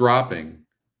horse is dropping.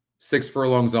 6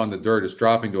 furlongs on the dirt. Is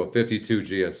dropping to a 52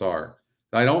 GSR.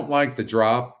 I don't like the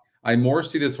drop. I more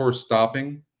see this horse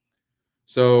stopping.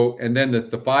 So, and then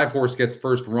the 5 horse gets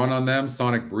first run on them.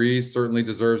 Sonic Breeze certainly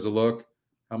deserves a look.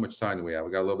 How much time do we have?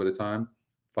 We got a little bit of time.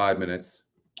 5 minutes.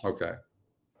 Okay.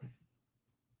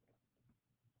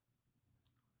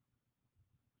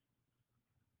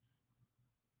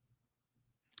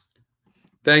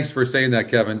 Thanks for saying that,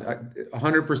 Kevin.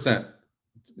 100%.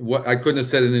 What I couldn't have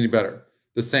said it any better.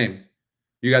 The same.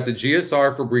 You got the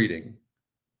GSR for breeding.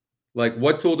 Like,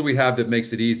 what tool do we have that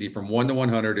makes it easy? From 1 to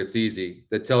 100, it's easy.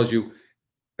 That tells you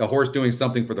a horse doing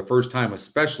something for the first time,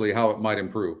 especially how it might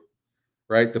improve,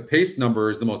 right? The pace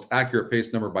number is the most accurate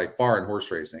pace number by far in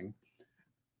horse racing.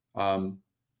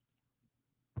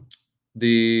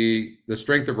 The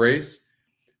strength of race,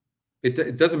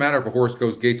 it doesn't matter if a horse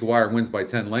goes gate to wire and wins by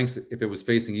 10 lengths if it was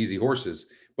facing easy horses.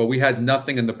 But we had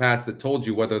nothing in the past that told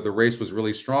you whether the race was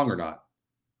really strong or not.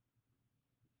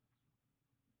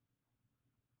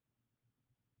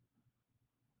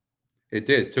 It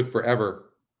did. It took forever.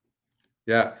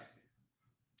 Yeah.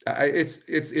 It's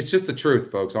just the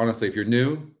truth, folks. Honestly, if you're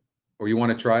new or you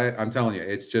want to try it, I'm telling you,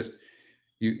 it's just,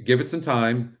 you give it some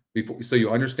time before, so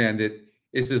you understand it.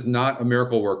 This is not a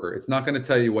miracle worker. It's not going to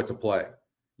tell you what to play.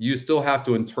 You still have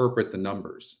to interpret the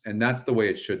numbers, and that's the way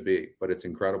it should be, but it's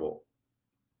incredible.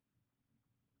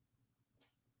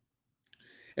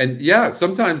 And yeah,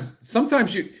 sometimes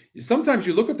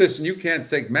you look at this and you can't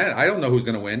say, man, I don't know who's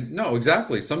going to win. No,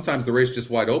 exactly. Sometimes the race is just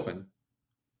wide open.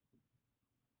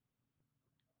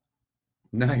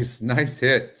 Nice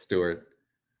hit, Stuart.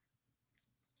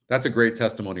 That's a great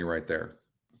testimony right there.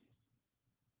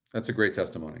 That's a great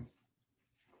testimony.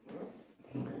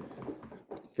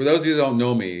 For those of you that don't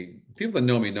know me, people that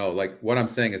know me know, like, what I'm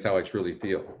saying is how I truly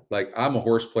feel. Like, I'm a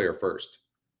horse player first.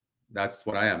 That's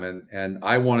what I am. And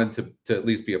I wanted to at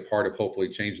least be a part of hopefully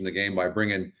changing the game by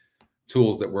bringing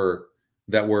tools that were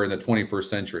in the 21st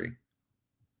century.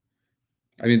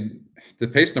 I mean, the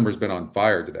pace number's been on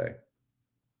fire today.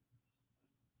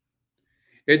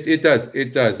 It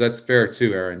does. That's fair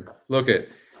too, Aaron. Look,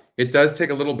 it does take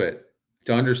a little bit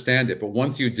to understand it, but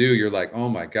once you do, you're like, oh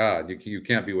my God, you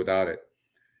can't be without it.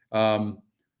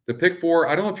 The The pick 4,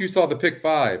 I don't know if you saw the pick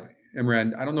 5,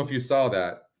 Imran. I don't know if you saw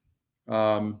that.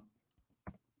 I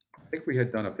think we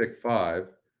had done a pick 5.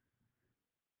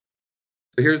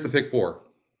 So here's the pick 4.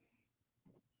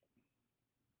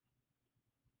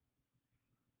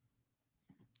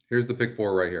 Here's the pick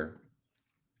 4 right here.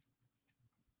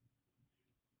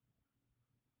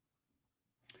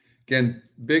 Again,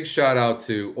 big shout out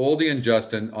to Oldie and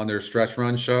Justin on their stretch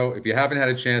run show. If you haven't had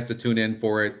a chance to tune in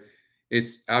for it,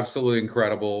 it's absolutely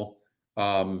incredible.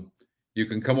 You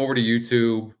can come over to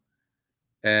YouTube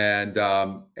and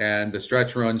the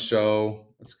stretch run show.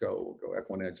 Let's go. We'll go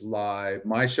EquinEdge Live.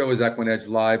 My show is EquinEdge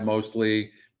Live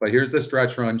mostly, but here's the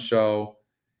stretch run show,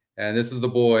 and this is the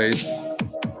boys.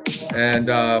 And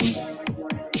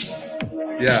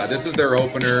yeah, this is their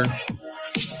opener.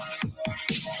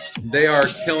 They are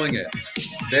killing it.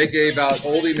 They gave out,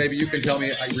 Oldie, maybe you can tell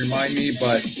me, remind me,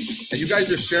 but and you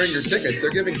guys are sharing your tickets. They're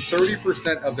giving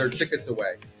 30% of their tickets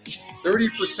away.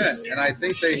 30%. And I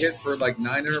think they hit for like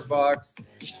 $900.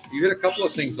 You hit a couple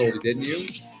of things, Oldie, didn't you?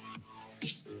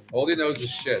 Oldie knows his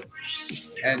shit.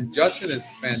 And Justin is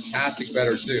fantastic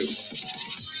better too.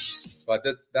 But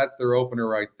that's their opener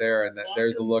right there. And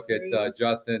there's a look at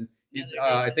Justin. He's,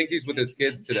 I think he's with his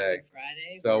kids today.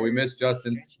 So we miss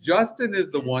Justin. Justin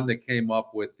is the one that came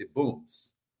up with the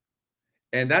booms.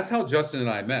 And that's how Justin and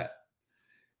I met.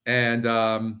 And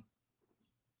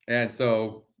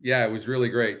so, yeah, it was really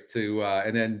great to,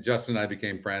 and then Justin and I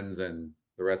became friends and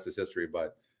the rest is history.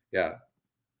 But yeah,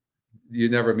 you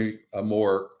never meet a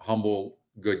more humble,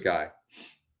 good guy.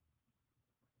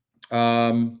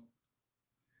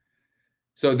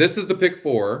 So this is the pick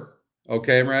 4.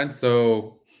 Okay, Imran.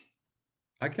 So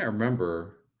I can't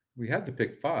remember. We had to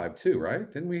pick 5 too,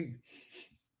 right? Didn't we?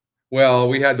 Well,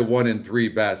 we had the 1 and 3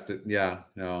 best. Yeah,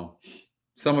 no.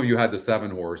 Some of you had the 7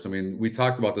 horse. I mean, we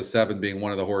talked about the 7 being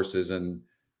one of the horses, and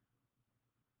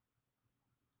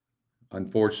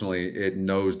unfortunately, it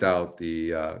nosed out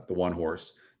the 1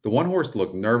 horse. The 1 horse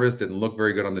looked nervous, didn't look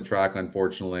very good on the track,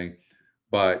 unfortunately.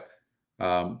 But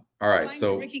all right,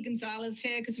 so Ricky Gonzalez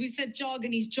here because we said jog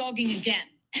and he's jogging again.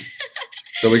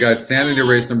 So we got Sanity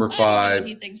race number 5.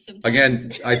 Again,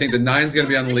 I think the 9's going to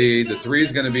be on the lead. The 3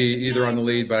 is going to be either on the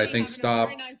lead, but I think stop.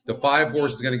 The 5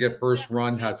 horse is going to get first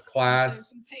run, has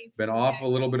class. Been off a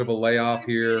little bit of a layoff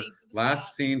here.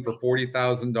 Last seen for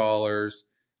 $40,000.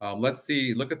 Let's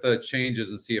see. Look at the changes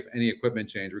and see if any equipment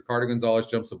change. Ricardo Gonzalez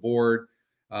jumps aboard.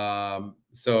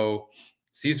 So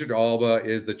Cesar de Alba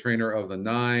is the trainer of the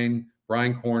 9.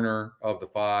 Brian Corner of the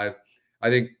 5. I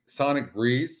think Sonic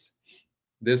Breeze,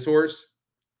 this horse.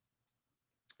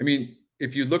 I mean,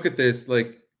 if you look at this,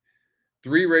 like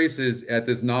 3 races at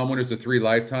this non-winners of 3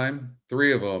 lifetime,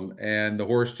 3 of them, and the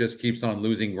horse just keeps on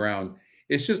losing ground.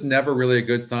 It's just never really a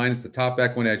good sign. It's the top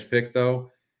EquinEdge pick, though.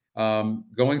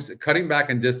 Cutting back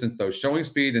in distance, though, showing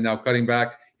speed and now cutting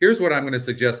back. Here's what I'm going to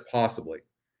suggest possibly.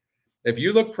 If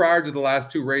you look prior to the last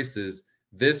 2 races,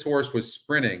 this horse was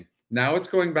sprinting. Now it's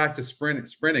going back to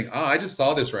sprinting. I just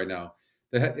saw this right now.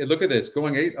 Look at this,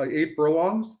 going 8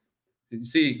 furlongs. You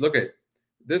see, look at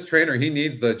this trainer. He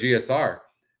needs the GSR.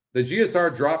 The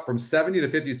GSR dropped from 70 to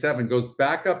 57, goes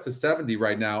back up to 70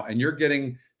 right now, and you're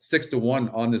getting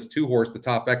 6-1 on this 2 horse, the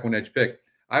top EquinEdge pick.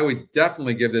 I would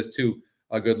definitely give this 2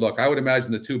 a good look. I would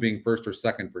imagine the 2 being first or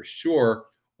second for sure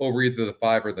over either the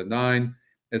 5 or the 9.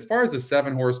 As far as the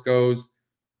 7 horse goes,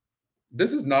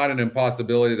 this is not an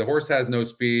impossibility. The horse has no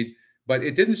speed, but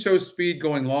it didn't show speed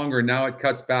going longer. Now it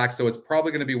cuts back, so it's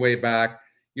probably going to be way back,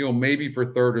 you know, maybe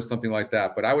for third or something like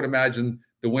that. But I would imagine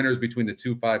the winners between the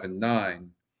 2, 5, and 9.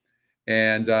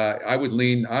 And I would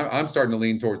lean, I'm starting to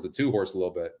lean towards the 2 horse a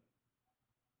little bit.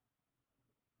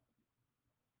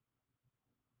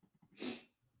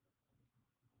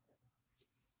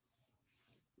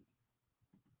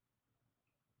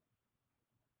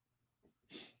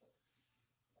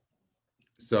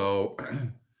 So,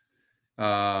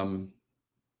 all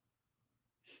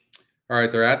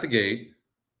right, they're at the gate.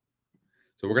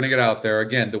 So we're going to get out there.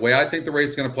 Again, the way I think the race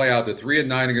is going to play out, the 3 and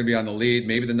 9 are going to be on the lead.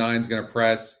 Maybe the 9 is going to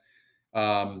press.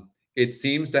 It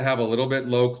seems to have a little bit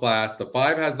low class. The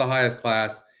 5 has the highest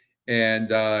class.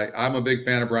 And I'm a big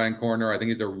fan of Brian Corner. I think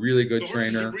he's a really good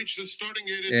trainer.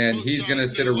 And he's going to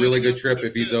sit a really good trip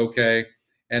if he's okay.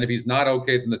 And if he's not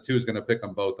okay, then the 2 is going to pick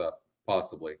them both up,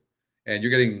 possibly. And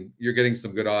you're getting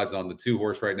some good odds on the 2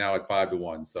 horse right now at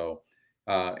 5-1. So,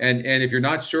 and if you're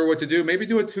not sure what to do, maybe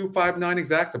do a 2, 5, 9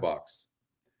 exacta box.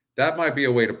 That might be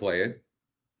a way to play it.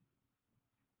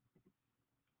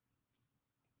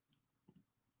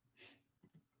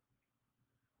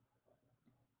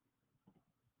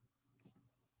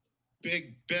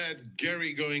 Big Bad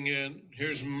Gary going in.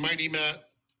 Here's Mighty Matt.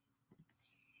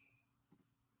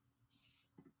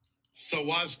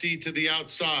 Sawazdi to the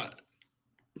outside.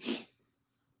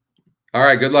 All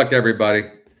right, good luck, everybody.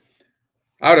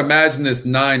 I would imagine this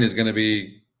 9 is going to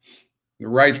be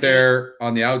right there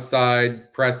on the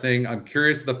outside, pressing. I'm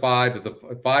curious of the 5. If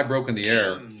the 5 broke in the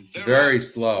air, very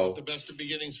slow. The best of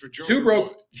beginnings for 2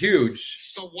 broke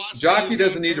huge. Jockey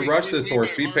doesn't need to rush this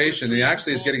horse. Be patient. He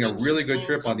actually is getting a really good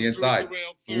trip on the inside.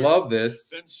 Love this.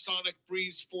 Then Sonic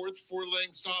Breeze fourth, 4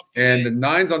 lengths off. And the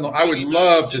 9's on the. I would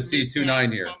love to see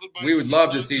 2-9 here. We would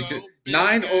love to see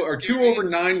 9 or 2 over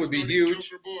 9 would be huge.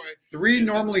 3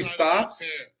 normally stops.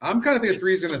 I'm kind of thinking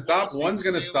 3 is going to stop. 1's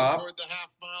going to stop.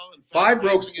 5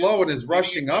 broke slow and is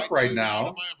rushing up right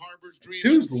now.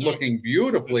 2's looking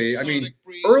beautifully. I mean,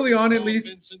 early on at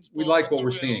least, we like what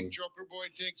we're seeing. Joker Boy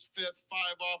takes 5th, 5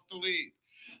 off the lead.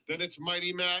 Then it's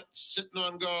Mighty Matt sitting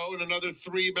on go, and another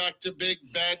 3 back to Big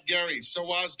Bad Gary.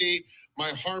 Sawazdi,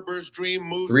 My Harbor's Dream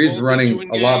moves. 3's running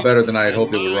a lot better than I had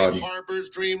hoped it would run. Harbor's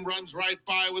Dream runs right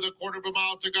by with a 1/4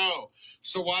 mile to go.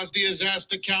 Sawazdi is asked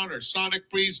to counter. Sonic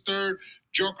Breeze 3rd.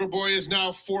 Joker Boy is now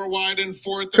 4 wide and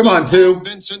 4th. Come on, 2.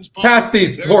 Pass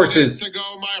these horses. To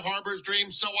go. My Harbor's Dream.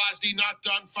 Sawazdi not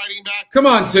done fighting back. Come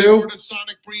on, 2.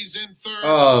 Sonic Breeze in 3rd.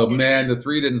 Oh, man, the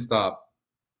 3 didn't stop.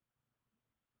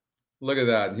 Look at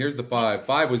that. Here's the 5.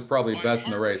 5 was probably best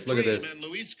in the race. Look at this.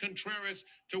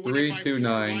 3, 2,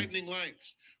 9.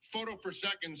 Photo for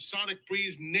second. Sonic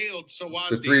Breeze nailed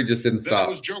Sawazdi. The 3 just didn't stop. That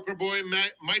was Joker Boy,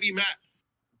 Mighty Matt.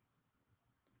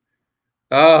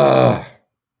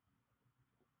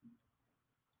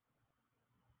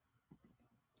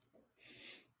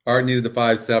 Art needed the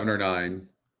 5, 7, or 9.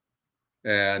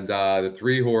 And the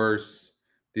 3 horse,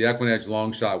 the EquinEdge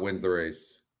long shot, wins the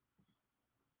race.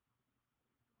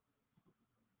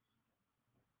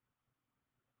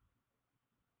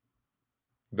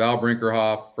 Val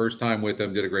Brinkerhoff, first time with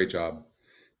him, did a great job.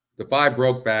 The 5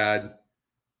 broke bad.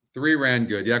 3 ran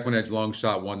good. The EquinEdge long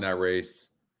shot won that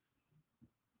race.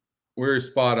 We're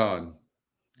spot on.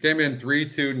 Came in 3,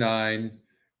 2, 9.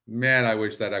 Man, I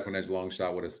wish that EquinEdge long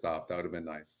shot would have stopped. That would have been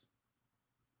nice.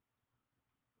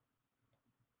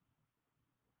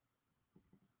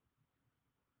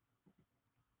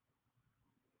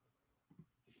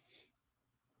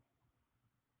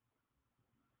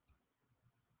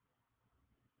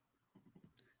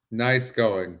 Nice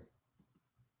going.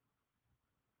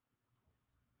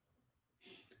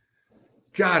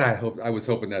 God, I was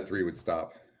hoping that 3 would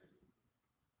stop.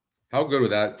 How good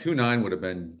would that? 2-9 would have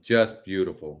been just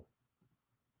beautiful.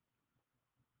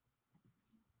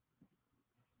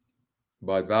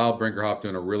 But Val Brinkerhoff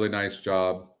doing a really nice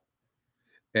job.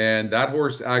 And that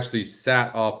horse actually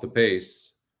sat off the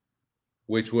pace,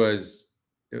 which was,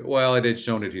 well, it had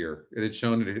shown it here. It had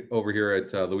shown it over here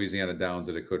at Louisiana Downs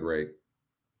that it could rate.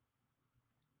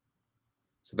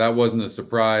 So that wasn't a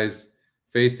surprise.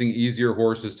 Facing easier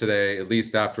horses today, at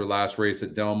least after last race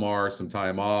at Del Mar, some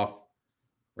time off.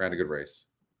 Ran a good race.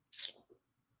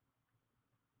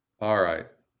 All right.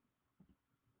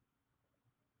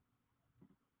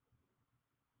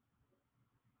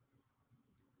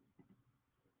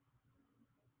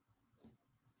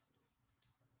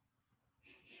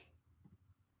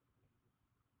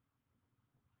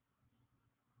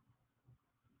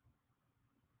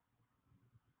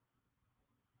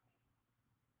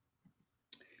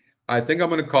 I think I'm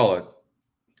going to call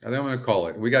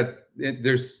it. We got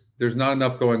there's not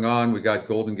enough going on. We got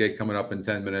Golden Gate coming up in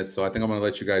 10 minutes, so I think I'm going to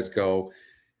let you guys go.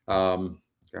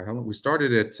 We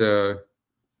started at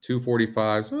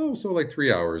 2:45, so like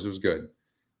 3 hours. It was good.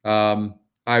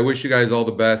 I wish you guys all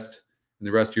the best in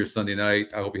the rest of your Sunday night.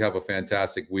 I hope you have a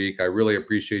fantastic week. I really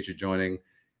appreciate you joining.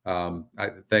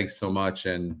 Thanks so much,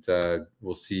 and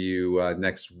we'll see you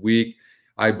next week.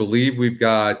 I believe we've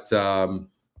got.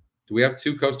 Do we have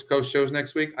 2 coast-to-coast shows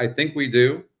next week? I think we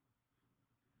do.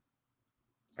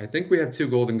 I think we have 2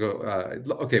 golden go.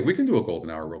 Okay, we can do a golden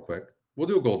hour real quick. We'll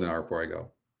do a golden hour before I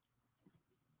go.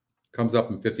 Comes up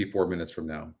in 54 minutes from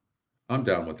now. I'm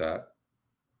down with that.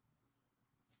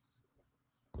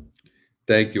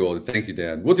 Thank you all. Thank you,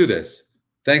 Dan. We'll do this.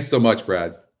 Thanks so much,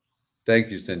 Brad.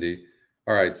 Thank you, Cindy.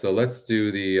 All right, so let's do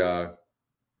the.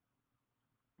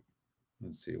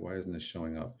 Let's see. Why isn't this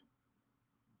showing up?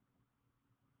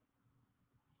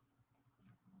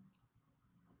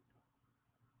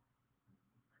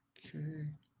 Okay.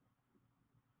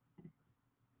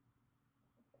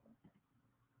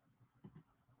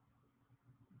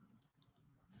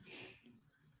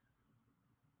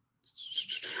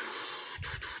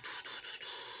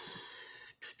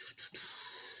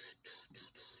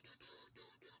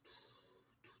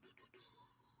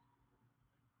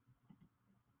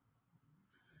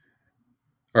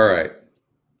 All right.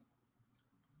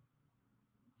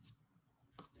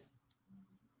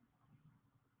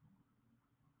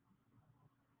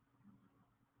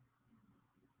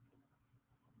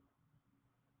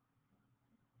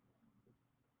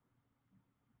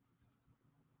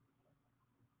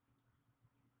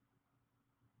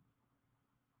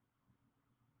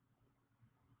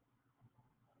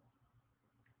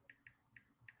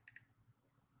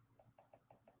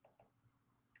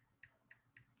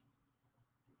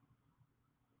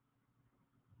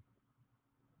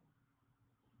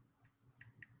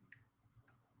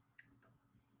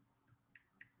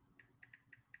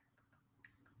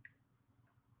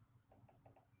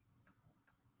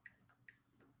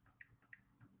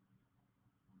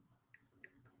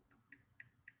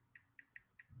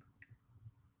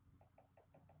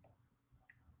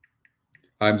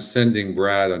 I'm sending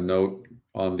Brad a note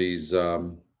on these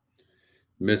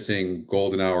missing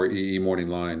golden hour EE morning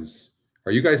lines.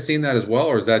 Are you guys seeing that as well,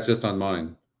 or is that just on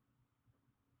mine?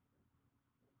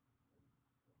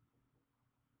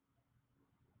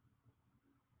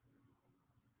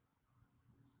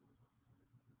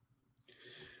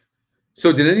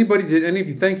 So did any of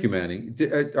you, thank you, Manny.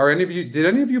 Did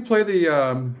any of you play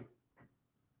the,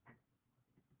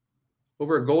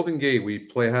 over at Golden Gate,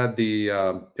 had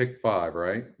the pick 5,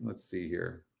 right? Let's see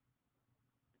here.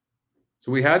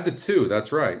 So we had the 2,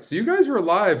 that's right. So you guys are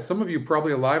alive. Some of you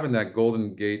probably alive in that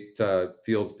Golden Gate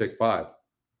Fields pick 5.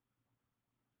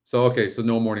 So, okay, so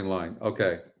no morning line.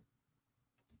 Okay.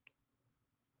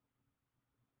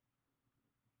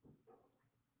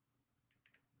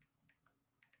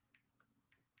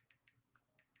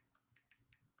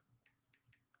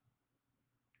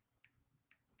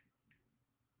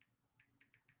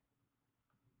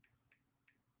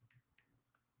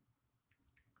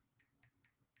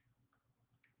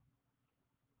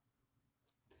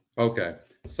 Okay,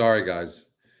 sorry guys,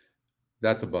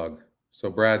 that's a bug.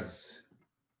 So Brad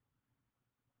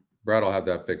will have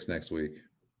that fixed next week.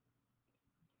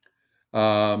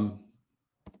 So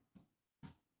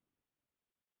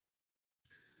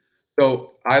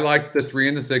I liked the 3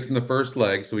 and the 6 in the first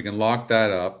leg, so we can lock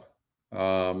that up.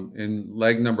 In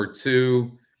leg number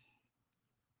 2,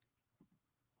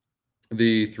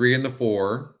 the 3 and the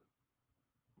 4,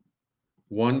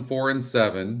 1, 4, and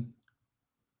 7.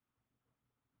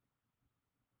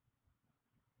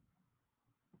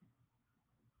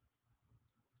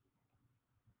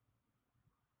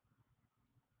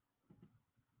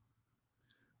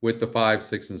 With the 5,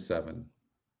 6, and 7.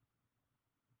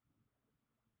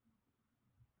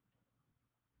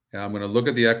 And I'm going to look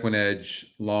at the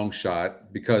EquinEdge long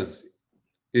shot because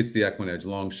it's the EquinEdge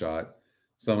long shot.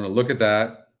 So I'm going to look at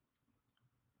that.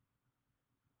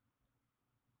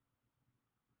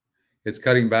 It's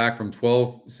cutting back from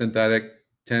 12 synthetic,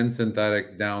 10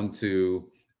 synthetic down to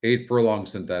 8 furlong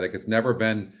synthetic. It's never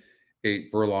been 8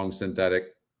 furlong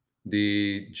synthetic.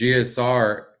 The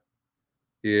GSR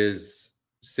is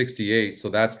 68, so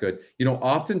that's good. You know,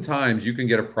 oftentimes you can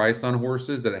get a price on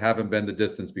horses that haven't been the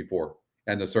distance before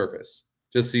and the surface,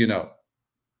 just so you know.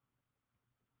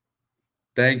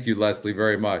 Thank you, Leslie,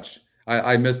 very much.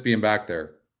 I miss being back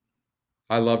there.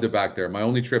 I loved it back there. My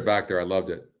only trip back there, I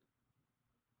loved it.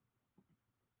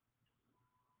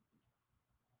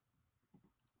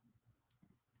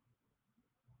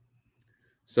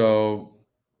 So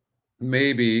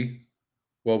maybe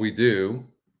what we do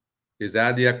is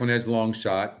add the EquinEdge long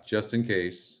shot just in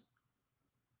case.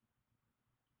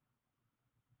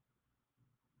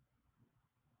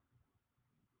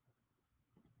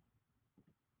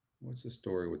 What's the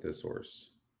story with this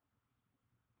horse?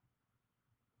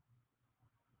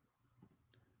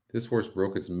 This horse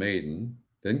broke its maiden,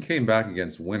 then came back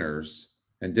against winners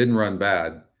and didn't run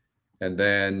bad. And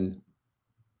then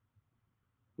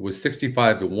it was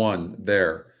 65-1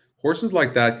 there. Horses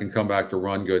like that can come back to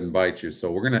run good and bite you. So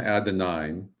we're going to add the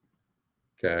 9.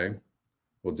 Okay.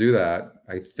 We'll do that.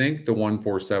 I think the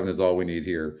 147 is all we need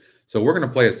here. So we're going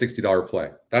to play a $60 play.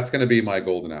 That's going to be my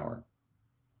golden hour.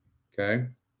 Okay.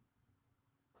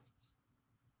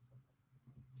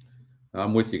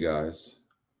 I'm with you guys.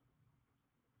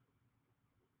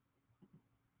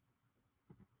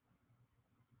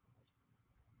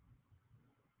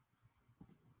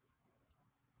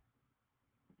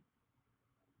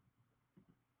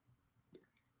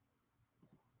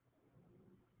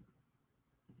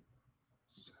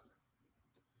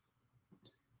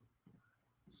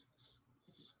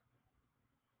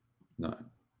 Nine.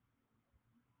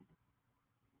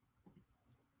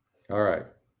 All right.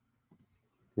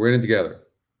 We're in it together.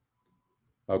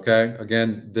 Okay.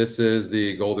 Again, this is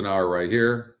the golden hour right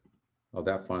here. Oh,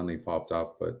 that finally popped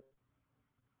up, but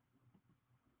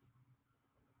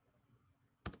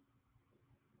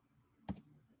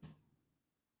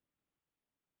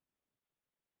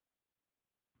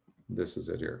this is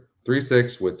it here.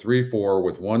 3-6 with 3-4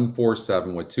 with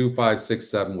 1-4-7 with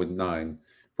 2-5-6-7 with 9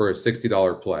 for a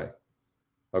 $60 play.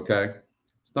 Okay.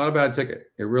 It's not a bad ticket.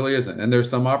 It really isn't. And there's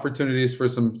some opportunities for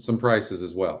some prices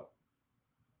as well.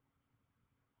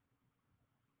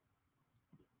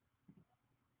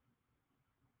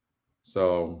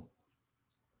 So,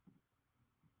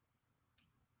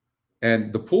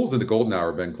 and the pools in the golden hour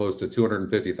have been close to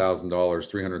 $250,000,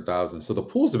 $300,000. So the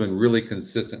pools have been really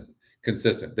consistent.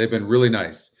 They've been really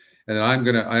nice. And then I'm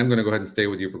gonna go ahead and stay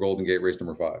with you for Golden Gate race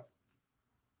number 5.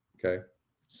 Okay.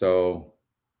 So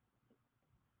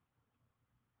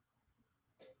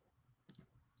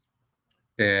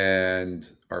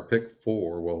and our pick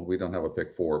 4, well, we don't have a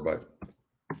pick 4, but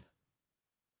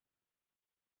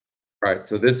All right,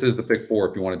 so this is the pick 4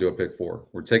 if you want to do a pick 4.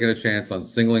 We're taking a chance on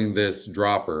singling this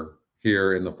dropper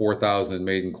here in the 4,000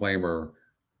 maiden claimer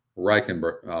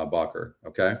Reichenbacher,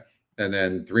 okay? And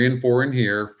then 3 and 4 in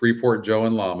here, Freeport Joe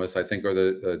and Lamas, I think are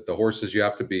the horses you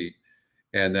have to beat.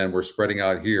 And then we're spreading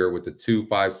out here with the 2,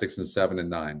 5, 6, and 7, and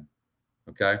 9,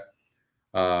 okay?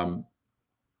 I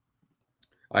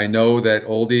know that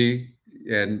Oldie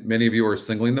and many of you are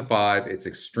singling the 5. It's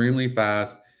extremely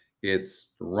fast.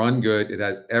 It's run good. It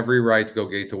has every right to go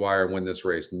gate to wire and win this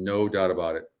race. No doubt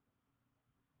about it.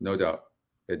 No doubt.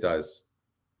 It does.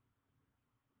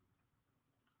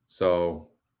 So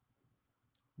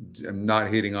I'm not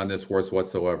hating on this horse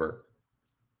whatsoever.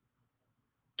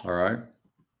 All right.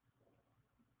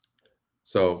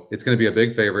 So it's going to be a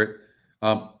big favorite.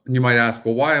 You might ask,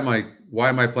 well, why am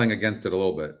I playing against it a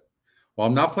little bit? Well,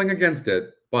 I'm not playing against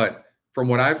it, but from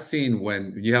what I've seen,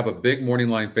 when you have a big morning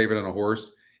line favorite on a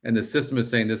horse, and the system is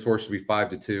saying this horse should be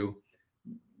 5-2,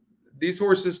 these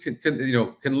horses can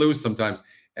lose sometimes.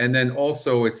 And then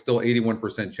also it's still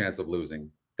 81% chance of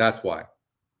losing. That's why.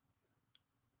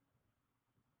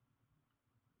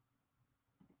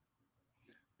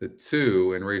 The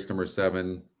 2 in race number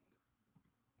 7,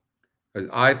 as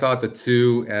I thought the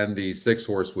 2 and the 6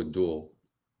 horse would duel.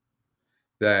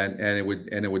 Then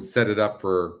it would set it up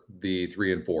for the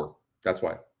 3 and 4. That's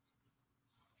why.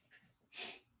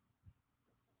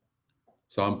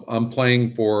 So I'm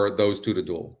playing for those 2 to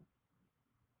duel.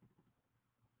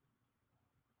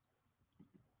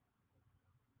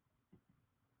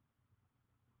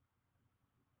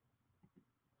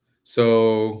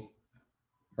 So,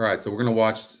 all right. So we're going to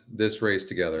watch this race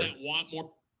together.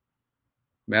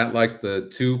 Matt likes the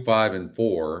 2, 5, and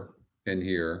 4 in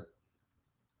here.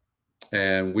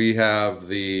 And we have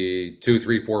the 2,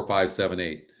 3, 4, 5, 7,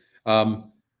 8.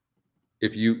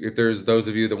 If there's those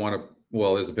of you that want to,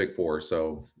 well, there's a pick 4,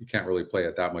 so you can't really play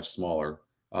it that much smaller.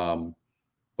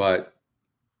 But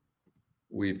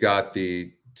we've got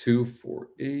the 2, 4,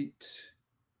 8.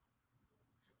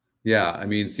 Yeah, I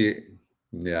mean, see,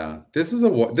 yeah, this is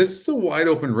a wide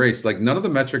open race. Like none of the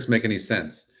metrics make any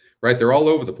sense, right? They're all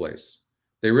over the place.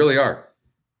 They really are.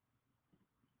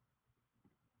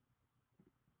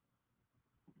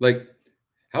 Like,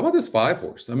 how about this 5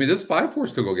 horse? I mean, this 5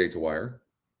 horse could go gate to wire.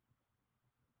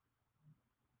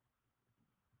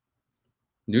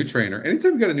 New trainer.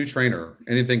 Anytime you got a new trainer,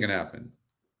 anything can happen.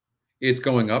 It's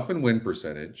going up in win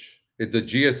percentage. The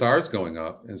GSR is going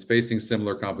up and it's facing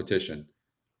similar competition.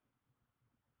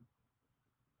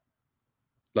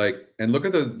 Like, and look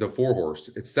at the 4 horse.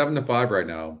 It's 7-5 right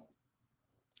now.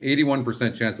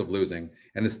 81% chance of losing.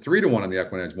 And it's 3-1 on the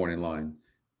EquinEdge morning line.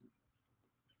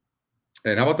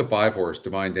 And how about the 5 horse,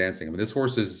 Divine Dancing? I mean, this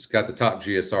horse has got the top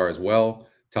GSR as well,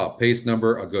 top pace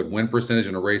number, a good win percentage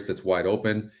in a race that's wide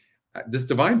open. This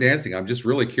Divine Dancing, I'm just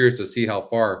really curious to see how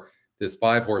far this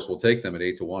 5 horse will take them at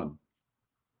 8-1.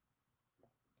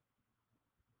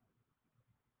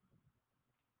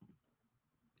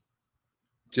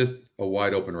 Just a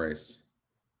wide open race.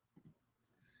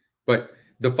 But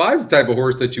the 5's the type of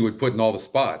horse that you would put in all the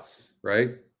spots,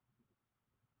 right?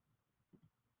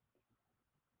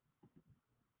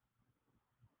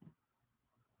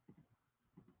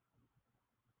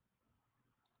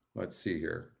 Let's see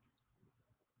here.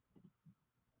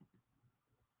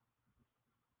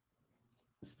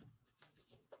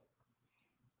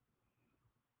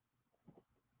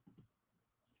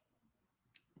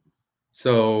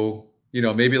 So,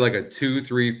 maybe like a 2,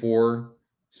 3, 4,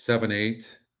 7,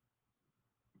 8.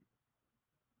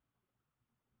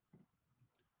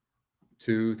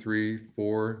 2, 3,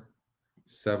 4,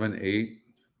 7, 8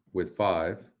 with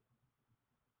 5.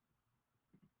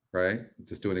 Right?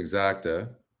 Just do an exacta.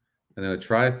 And then a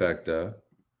trifecta.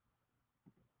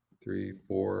 3,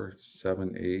 4,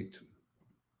 7, 8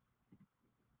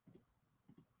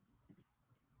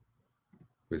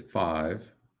 with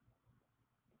 5.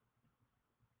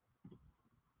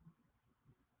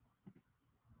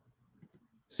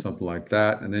 Something like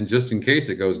that. And then just in case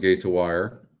it goes gate to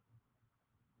wire,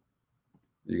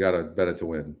 you got to bet it to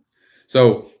win.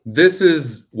 So this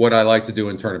is what I like to do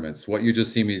in tournaments. What you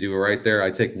just see me do right there.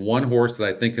 I take one horse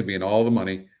that I think could be in all the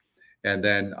money, and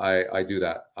then I do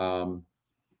that.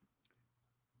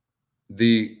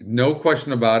 No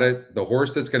question about it, the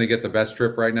horse that's going to get the best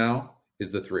trip right now is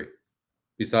the 3.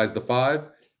 Besides the 5,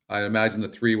 I imagine the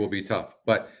 3 will be tough.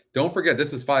 But don't forget,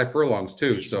 this is 5 furlongs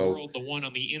too. So the one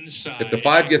on the inside, if the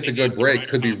 5 gets a good break,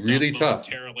 could be really tough.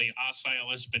 Momentarily,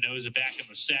 Osile Espinoza back in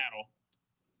the saddle.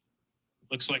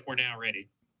 Looks like we're now ready.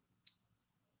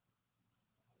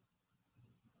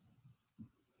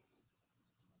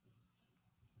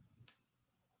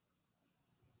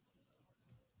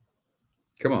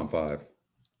 Come on, 5.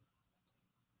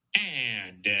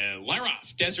 And Lara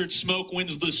off. Desert Smoke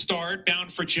wins the start.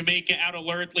 Bound for Jamaica. Out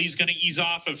alert. Lee's going to ease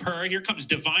off of her. Here comes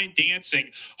Divine Dancing.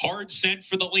 Hard sent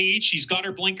for the lead. She's got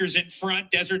her blinkers in front.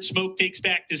 Desert Smoke takes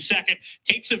back to second.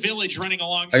 Takes a Village running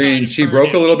alongside. I mean, she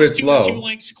broke a little bit slow. 2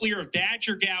 lengths clear of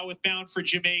Badger Gal with Bound for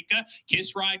Jamaica.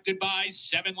 Kiss Ride Goodbye.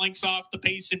 7 lengths off the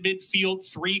pace in midfield.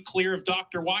 3 clear of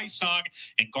Dr. Wysong.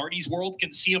 And Guardy's World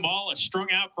can see them all. A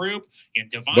strung out group. And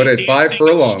Divine But at 5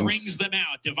 furlongs, strings them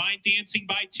out. Divine Dancing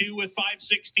by 2 with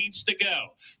 5/16 to go.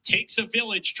 Takes a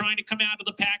Village trying to come out of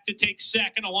the pack to take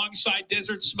second alongside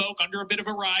Desert Smoke under a bit of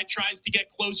a ride. Tries to get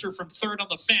closer from third on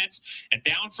the fence. And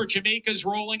Bound for Jamaica's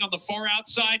rolling on the far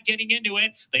outside, getting into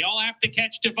it. They all have to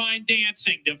catch Divine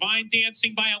Dancing. Divine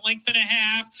Dancing by a length and a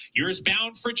half. Here's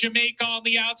Bound for Jamaica on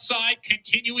the outside,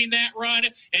 continuing that run.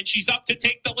 And she's up to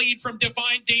take the lead from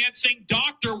Divine Dancing.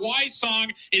 Dr.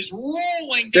 Wysong is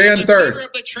rolling Stay down in the third. center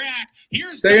of the track.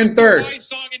 Here's Stay in Dr. third.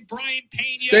 Wysong and Brian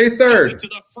Pena. Stay third. To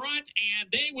the front, and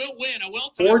they will win. A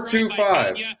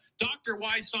 4-2-5. Dr.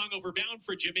 Wysong over Bound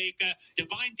for Jamaica.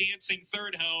 Divine Dancing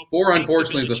third home. 4,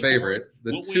 unfortunately, is the favorite.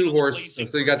 The Will 2 win horse. placing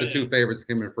So you for got the fifth. 2 favorites that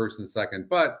came in first and second,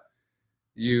 but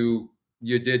you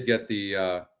did get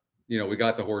the we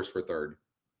got the horse for third.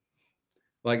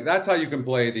 Like, that's how you can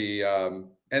play the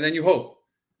and then you hope.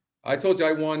 I told you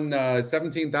I won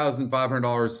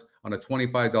 $17,500 on a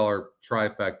 $25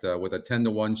 trifecta with a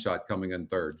 10-to-1 shot coming in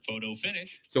third. Photo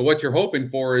finish. So what you're hoping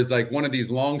for is like one of these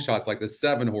long shots, like the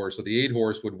 7 horse or the 8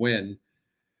 horse would win,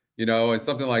 and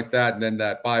something like that, and then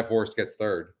that 5 horse gets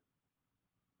third.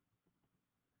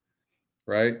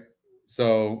 Right?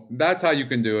 So that's how you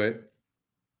can do it.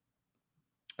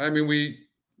 I mean,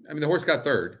 the horse got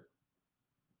third.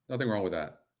 Nothing wrong with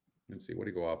that. Let's see, what do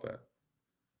you go off at?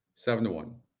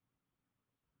 7-to-1.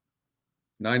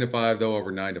 9-to-5 though,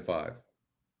 over 9-to-5.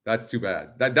 That's too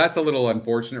bad. That's a little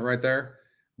unfortunate right there,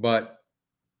 but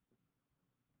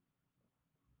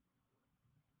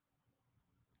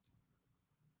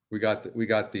we got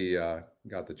the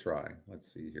try.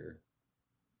 Let's see here.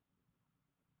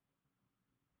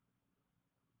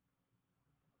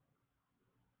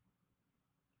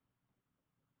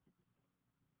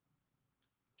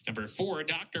 Number 4,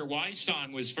 Dr.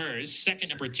 Wysong was first. Second,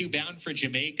 number 2, Bound for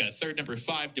Jamaica. Third, number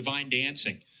 5, Divine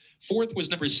Dancing. Fourth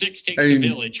was number 6, Takes a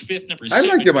Village. Fifth, number 7,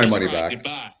 I might get my Kiss money Ride back.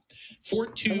 Goodbye. 4,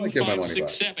 2, 5,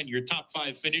 6, 7. Your top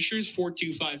 5 finishers. 4,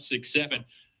 2, 5, 6, 7.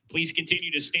 Please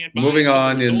continue to stand by. Moving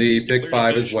on in the Results pick declared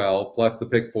 5 as official. well, plus the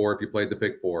pick 4 if you played the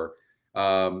pick 4.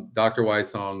 Dr.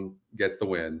 Wysong gets the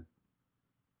win.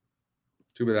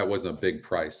 Too bad that wasn't a big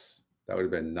price. That would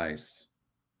have been nice.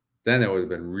 Then it would have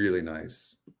been really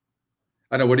nice.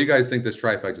 I know. What do you guys think this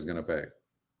trifecta is going to pay?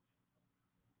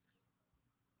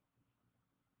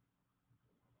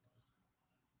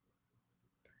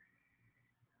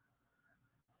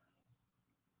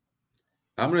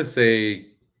 I'm going to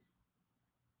say,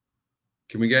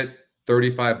 can we get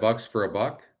 $35 for a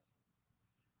buck?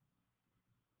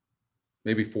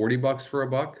 Maybe $40 for a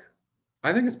buck?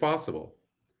 I think it's possible.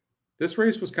 This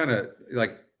race was kind of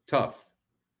like tough.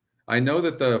 I know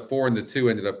that the 4 and the 2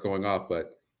 ended up going off,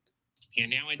 but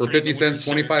And now for 50 cents,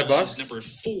 25 bucks? Number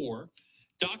 4,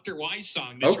 Dr.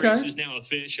 Wysong. This Okay. race is now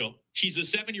official. She's a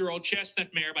 7-year-old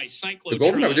chestnut mare by Cyclo. The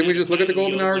Golden Hour. Didn't we just look at the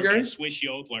Golden Hour, Gary? Swish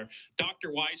Yodler. Dr.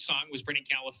 Wysong was bred in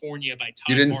California by Todd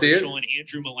You didn't see it? Marshall and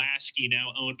Andrew Malasky,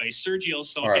 now owned by Sergio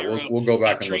Salguero. All right, we'll go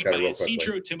back and look at it real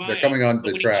quickly. They're coming on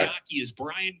the track. Jockey is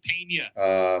Brian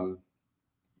Pena.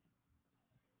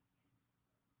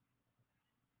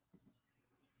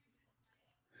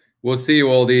 We'll see you,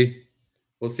 oldie.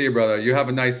 We'll see you, brother. You have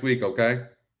a nice week, okay?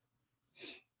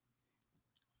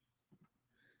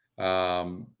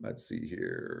 Let's see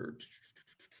here.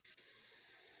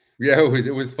 Yeah,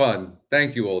 it was fun.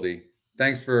 Thank you, oldie.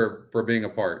 Thanks for being a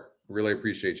part. Really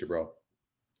appreciate you, bro.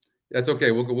 That's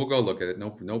okay. We'll go look at it.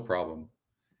 No problem.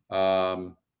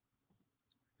 Gonna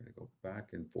go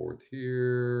back and forth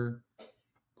here.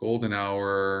 Golden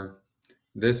Hour.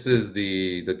 This is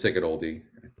the ticket, oldie.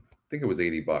 I think it was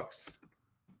 $80.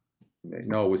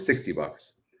 No, it was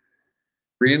 $60.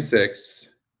 3 and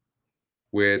 6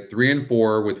 with 3 and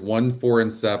 4 with 1, 4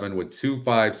 and 7 with 2,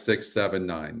 5, 6, 7,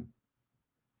 9.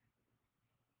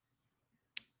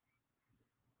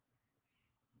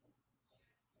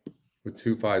 With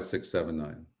 2, 5, 6, 7,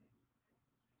 9.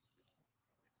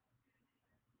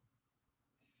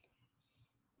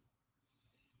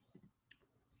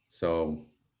 So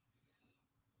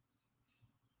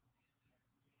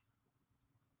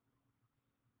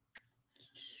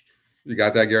you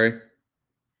got that, Gary?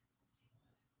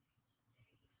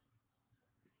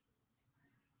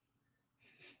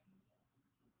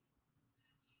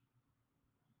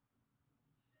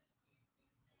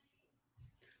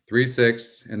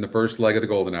 3-6 in the first leg of the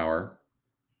Golden Hour,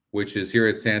 which is here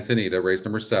at Santa Anita, race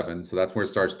number 7. So that's where it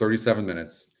starts, 37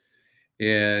 minutes.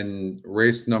 In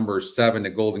race number 7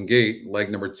 at Golden Gate, leg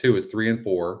number 2 is 3 and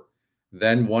 4.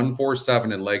 Then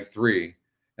 1-4-7 in leg 3.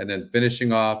 And then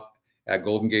finishing off at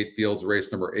Golden Gate Fields,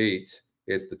 race number 8,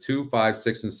 it's the 2, 5,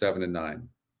 6, and 7 and 9.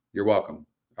 You're welcome.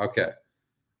 Okay.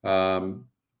 All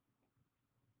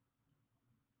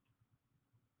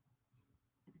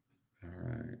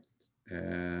right.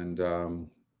 And I'm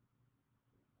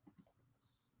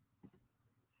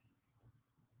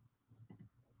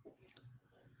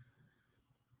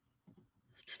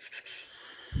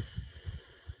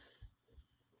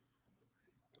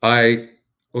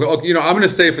going to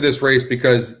stay for this race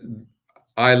because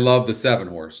I love the 7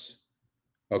 horse.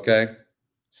 Okay.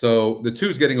 So the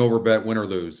 2's getting overbet, win or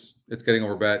lose. It's getting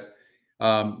overbet.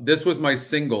 This was my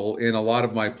single in a lot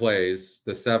of my plays,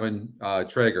 the 7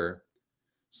 Traeger.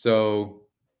 So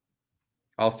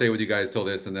I'll stay with you guys till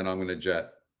this, and then I'm going to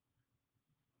jet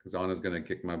because Anna's going to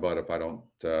kick my butt if I don't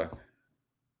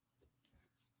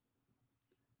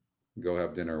go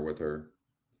have dinner with her.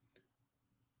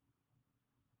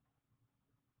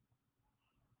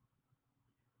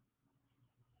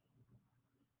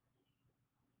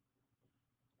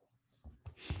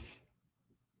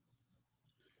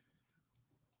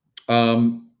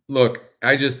 Look,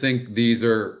 I just think these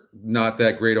are not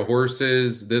that great of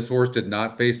horses. This horse did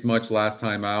not face much last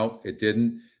time out. It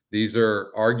didn't. These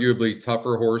are arguably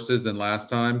tougher horses than last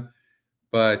time,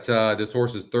 but this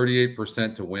horse is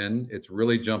 38% to win. It's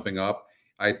really jumping up.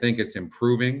 I think it's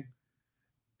improving,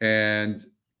 and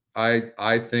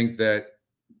I think that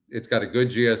it's got a good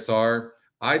GSR.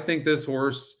 I think this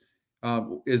horse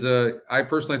I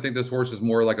personally think this horse is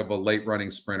more like a late running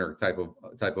sprinter type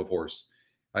of horse.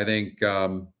 I think,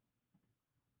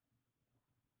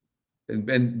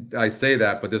 and I say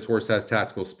that, but this horse has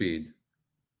tactical speed.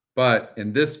 But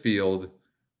in this field,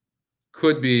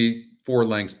 could be 4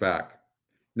 lengths back.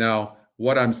 Now,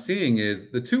 what I'm seeing is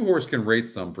the 2 horse can rate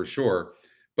some for sure,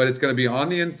 but it's going to be on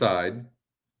the inside.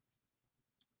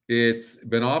 It's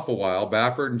been off a while,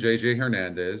 Baffert and JJ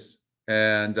Hernandez,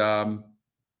 and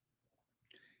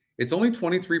it's only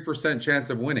 23% chance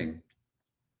of winning.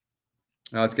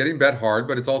 Now, it's getting bet hard,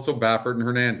 but it's also Baffert and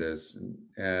Hernandez.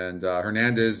 And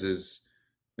Hernandez is,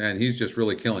 man, he's just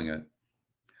really killing it.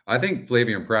 I think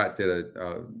Flavien Prat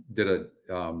did a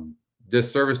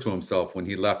disservice to himself when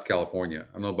he left California.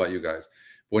 I don't know about you guys.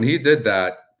 When he did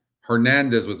that,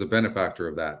 Hernandez was the benefactor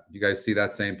of that. You guys see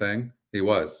that same thing? He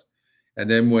was. And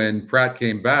then when Prat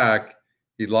came back,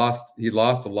 he lost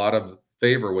a lot of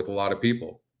favor with a lot of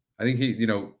people. I think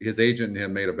his agent and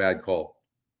him made a bad call.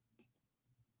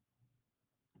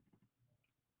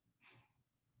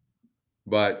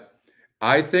 But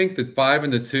I think the 5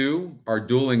 and the 2 are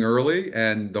dueling early,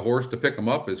 and the horse to pick them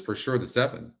up is for sure the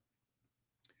 7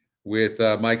 with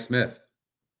Mike Smith.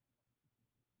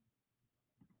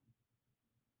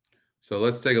 So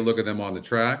let's take a look at them on the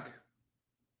track.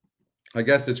 I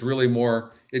guess it's really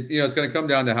more, it's going to come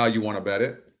down to how you want to bet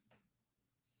it.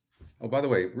 Oh, by the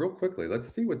way, real quickly, let's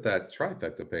see what that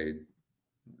trifecta paid.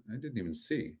 I didn't even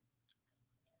see.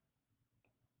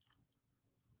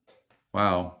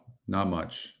 Wow. Not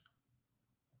much.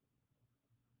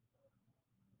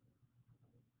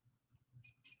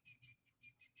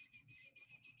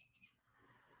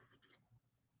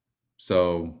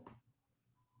 So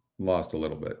lost a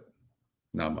little bit.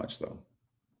 Not much, though.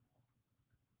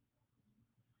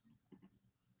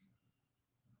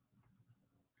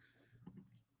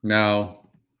 Now,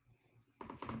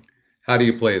 how do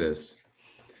you play this?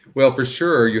 Well, for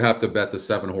sure, you have to bet the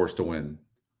 7 horse to win,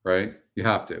 right? You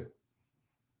have to.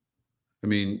 I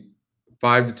mean,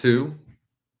 5 to 2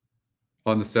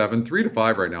 on the 7, 3 to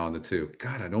 5 right now on the 2.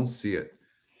 God, I don't see it.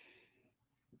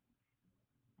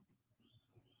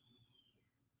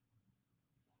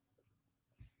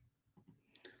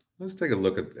 Let's take a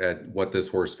look at what this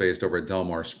horse faced over at Del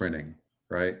Mar Sprinting,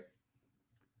 right?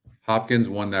 Hopkins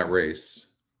won that race.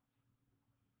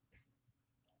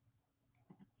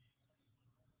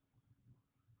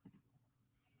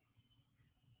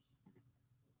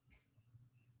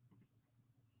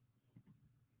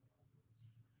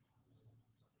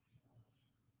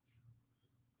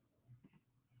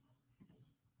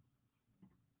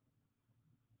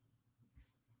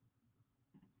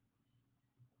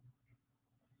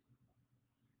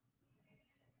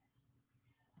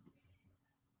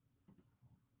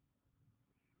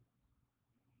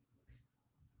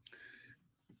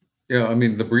 Yeah, I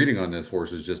mean, the breeding on this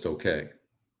horse is just okay.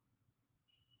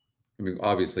 I mean,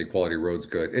 obviously, Quality Road's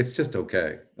good. It's just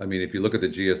okay. I mean, if you look at the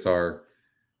GSR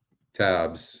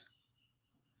tabs,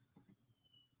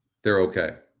 they're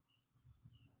okay.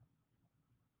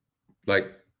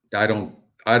 Like, I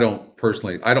don't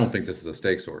personally, I don't think this is a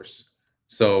stakes horse.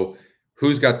 So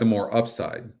who's got the more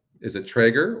upside? Is it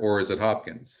Traeger or is it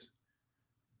Hopkins?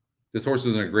 This horse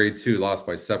was in a grade 2, lost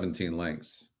by 17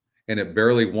 lengths. And it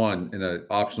barely won in an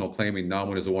optional claiming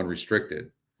non-winners of 1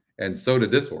 restricted. And so did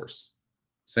this horse.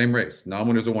 Same race,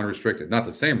 non-winners of 1 restricted. Not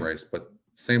the same race, but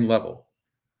same level.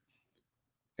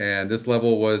 And this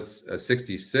level was a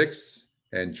 66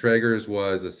 and Traeger's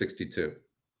was a 62.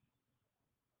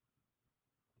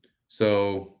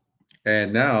 So,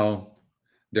 and now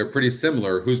they're pretty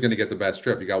similar. Who's going to get the best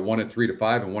trip? You got one at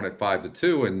 3-5 and one at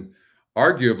 5-2. And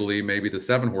arguably, maybe the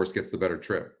 7 horse gets the better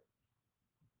trip.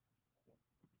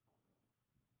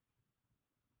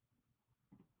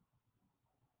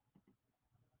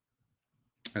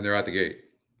 And they're at the gate.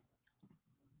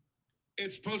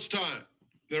 It's post time.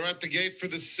 They're at the gate for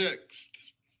the 6th.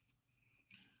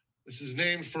 This is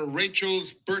named for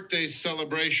Rachel's birthday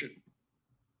celebration.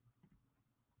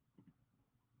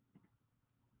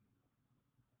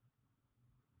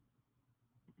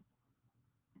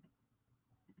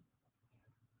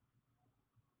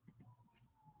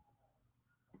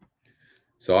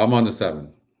 So I'm on the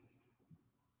 7.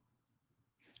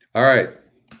 All right.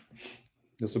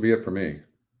 This will be it for me.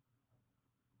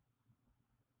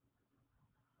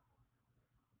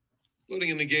 Loading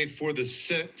in the gate for the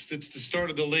 6th. It's the start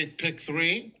of the late pick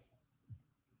 3.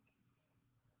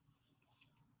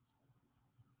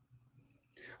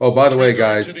 Oh, by the way,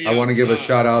 guys, I want to give a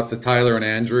shout out to Tyler and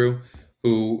Andrew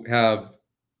who have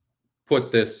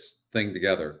put this thing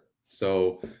together.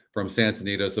 So from Santa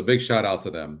Anita. So big shout out to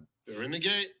them. They're in the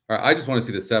gate. All right, I just want to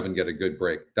see the 7 get a good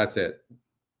break. That's it.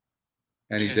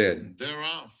 And he did. They're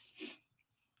off.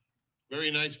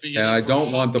 Very nice beginning. And I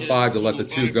don't want the 5 to let the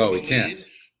 2 go. He can't.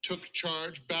 Took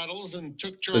charge, battles, and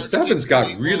took charge. The 7's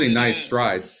got really nice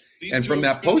strides. And from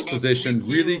that post position,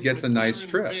 really gets a nice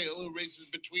trip. Who races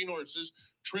between horses.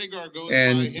 Traeger goes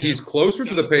And by he's him. closer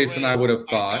to the pace than I would have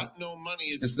thought. No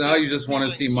money. And so now you just want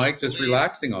to see Mike just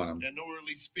relaxing on him. And no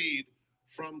early speed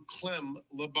from Clem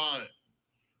Labine.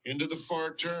 Into the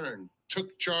far turn.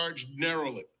 Took charge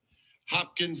narrowly.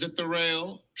 Hopkins at the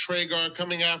rail. Traeger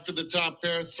coming after the top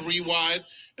pair. 3 wide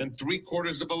and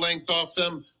 3/4 of a length off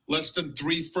them. Less than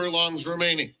 3 furlongs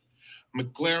remaining.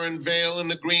 McLaren Vale in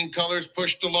the green colors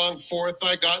pushed along 4th.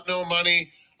 I got no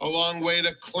money. A long way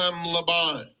to Clem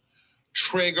Labine.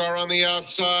 Traeger on the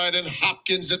outside and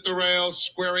Hopkins at the rail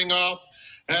squaring off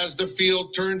as the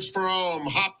field turns for home.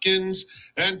 Hopkins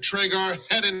and Traeger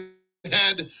head and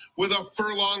head with a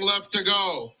furlong left to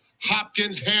go.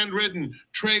 Hopkins hand-ridden.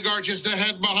 Traeger just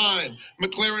ahead behind.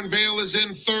 McLaren Vale is in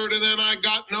 3rd, and then I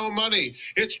got no money.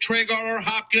 It's Traeger or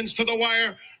Hopkins to the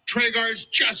wire. Traeger's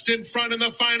just in front in the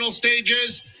final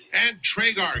stages, and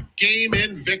Traeger game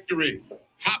in victory.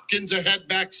 Hopkins ahead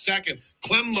back 2nd.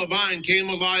 Clem Labine came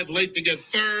alive late to get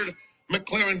 3rd.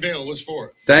 McLaren Vale was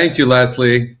 4th. Thank you,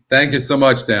 Leslie. Thank you so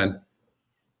much, Dan.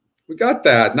 We got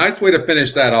that. Nice way to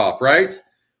finish that off, right?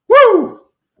 Woo!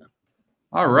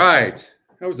 All right.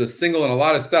 That was a single and a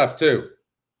lot of stuff, too.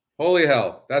 Holy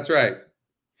hell. That's right.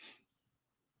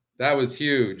 That was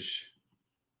huge.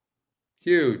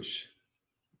 Huge.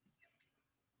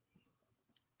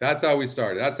 That's how we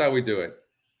started. That's how we do it.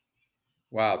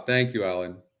 Wow. Thank you,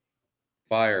 Alan.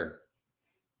 Fire.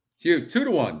 Huge.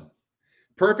 2-1.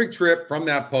 Perfect trip from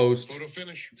that post. Photo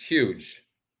finish. Huge.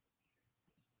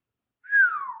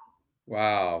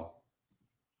 Wow.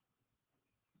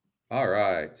 All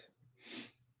right.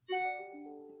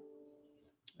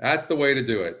 That's the way to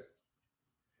do it.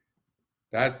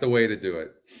 That's the way to do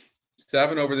it.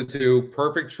 7 over the 2.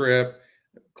 Perfect trip.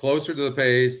 Closer to the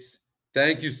pace.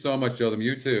 Thank you so much, Jotham.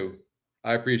 You too.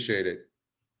 I appreciate it.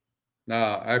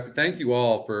 I thank you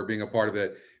all for being a part of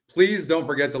it. Please don't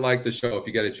forget to like the show if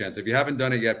you get a chance. If you haven't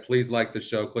done it yet, please like the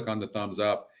show. Click on the thumbs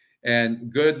up.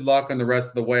 And good luck on the rest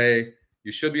of the way.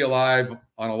 You should be alive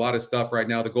on a lot of stuff right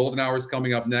now. The golden hour is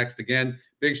coming up next. Again,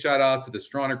 big shout out to the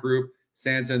Strana Group,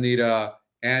 Santa Anita,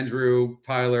 Andrew,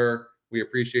 Tyler. We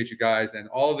appreciate you guys and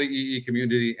all the EE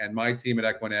community and my team at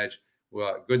EquinEdge.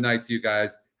 Well, good night to you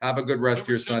guys. Have a good rest of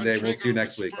your Sunday. We'll see you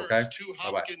next week, okay? 2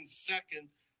 Hopkins 2nd,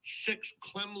 6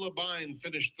 Clem Labine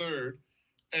finished 3rd,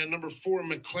 and number 4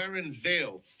 McLaren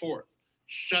Vale 4th.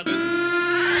 7.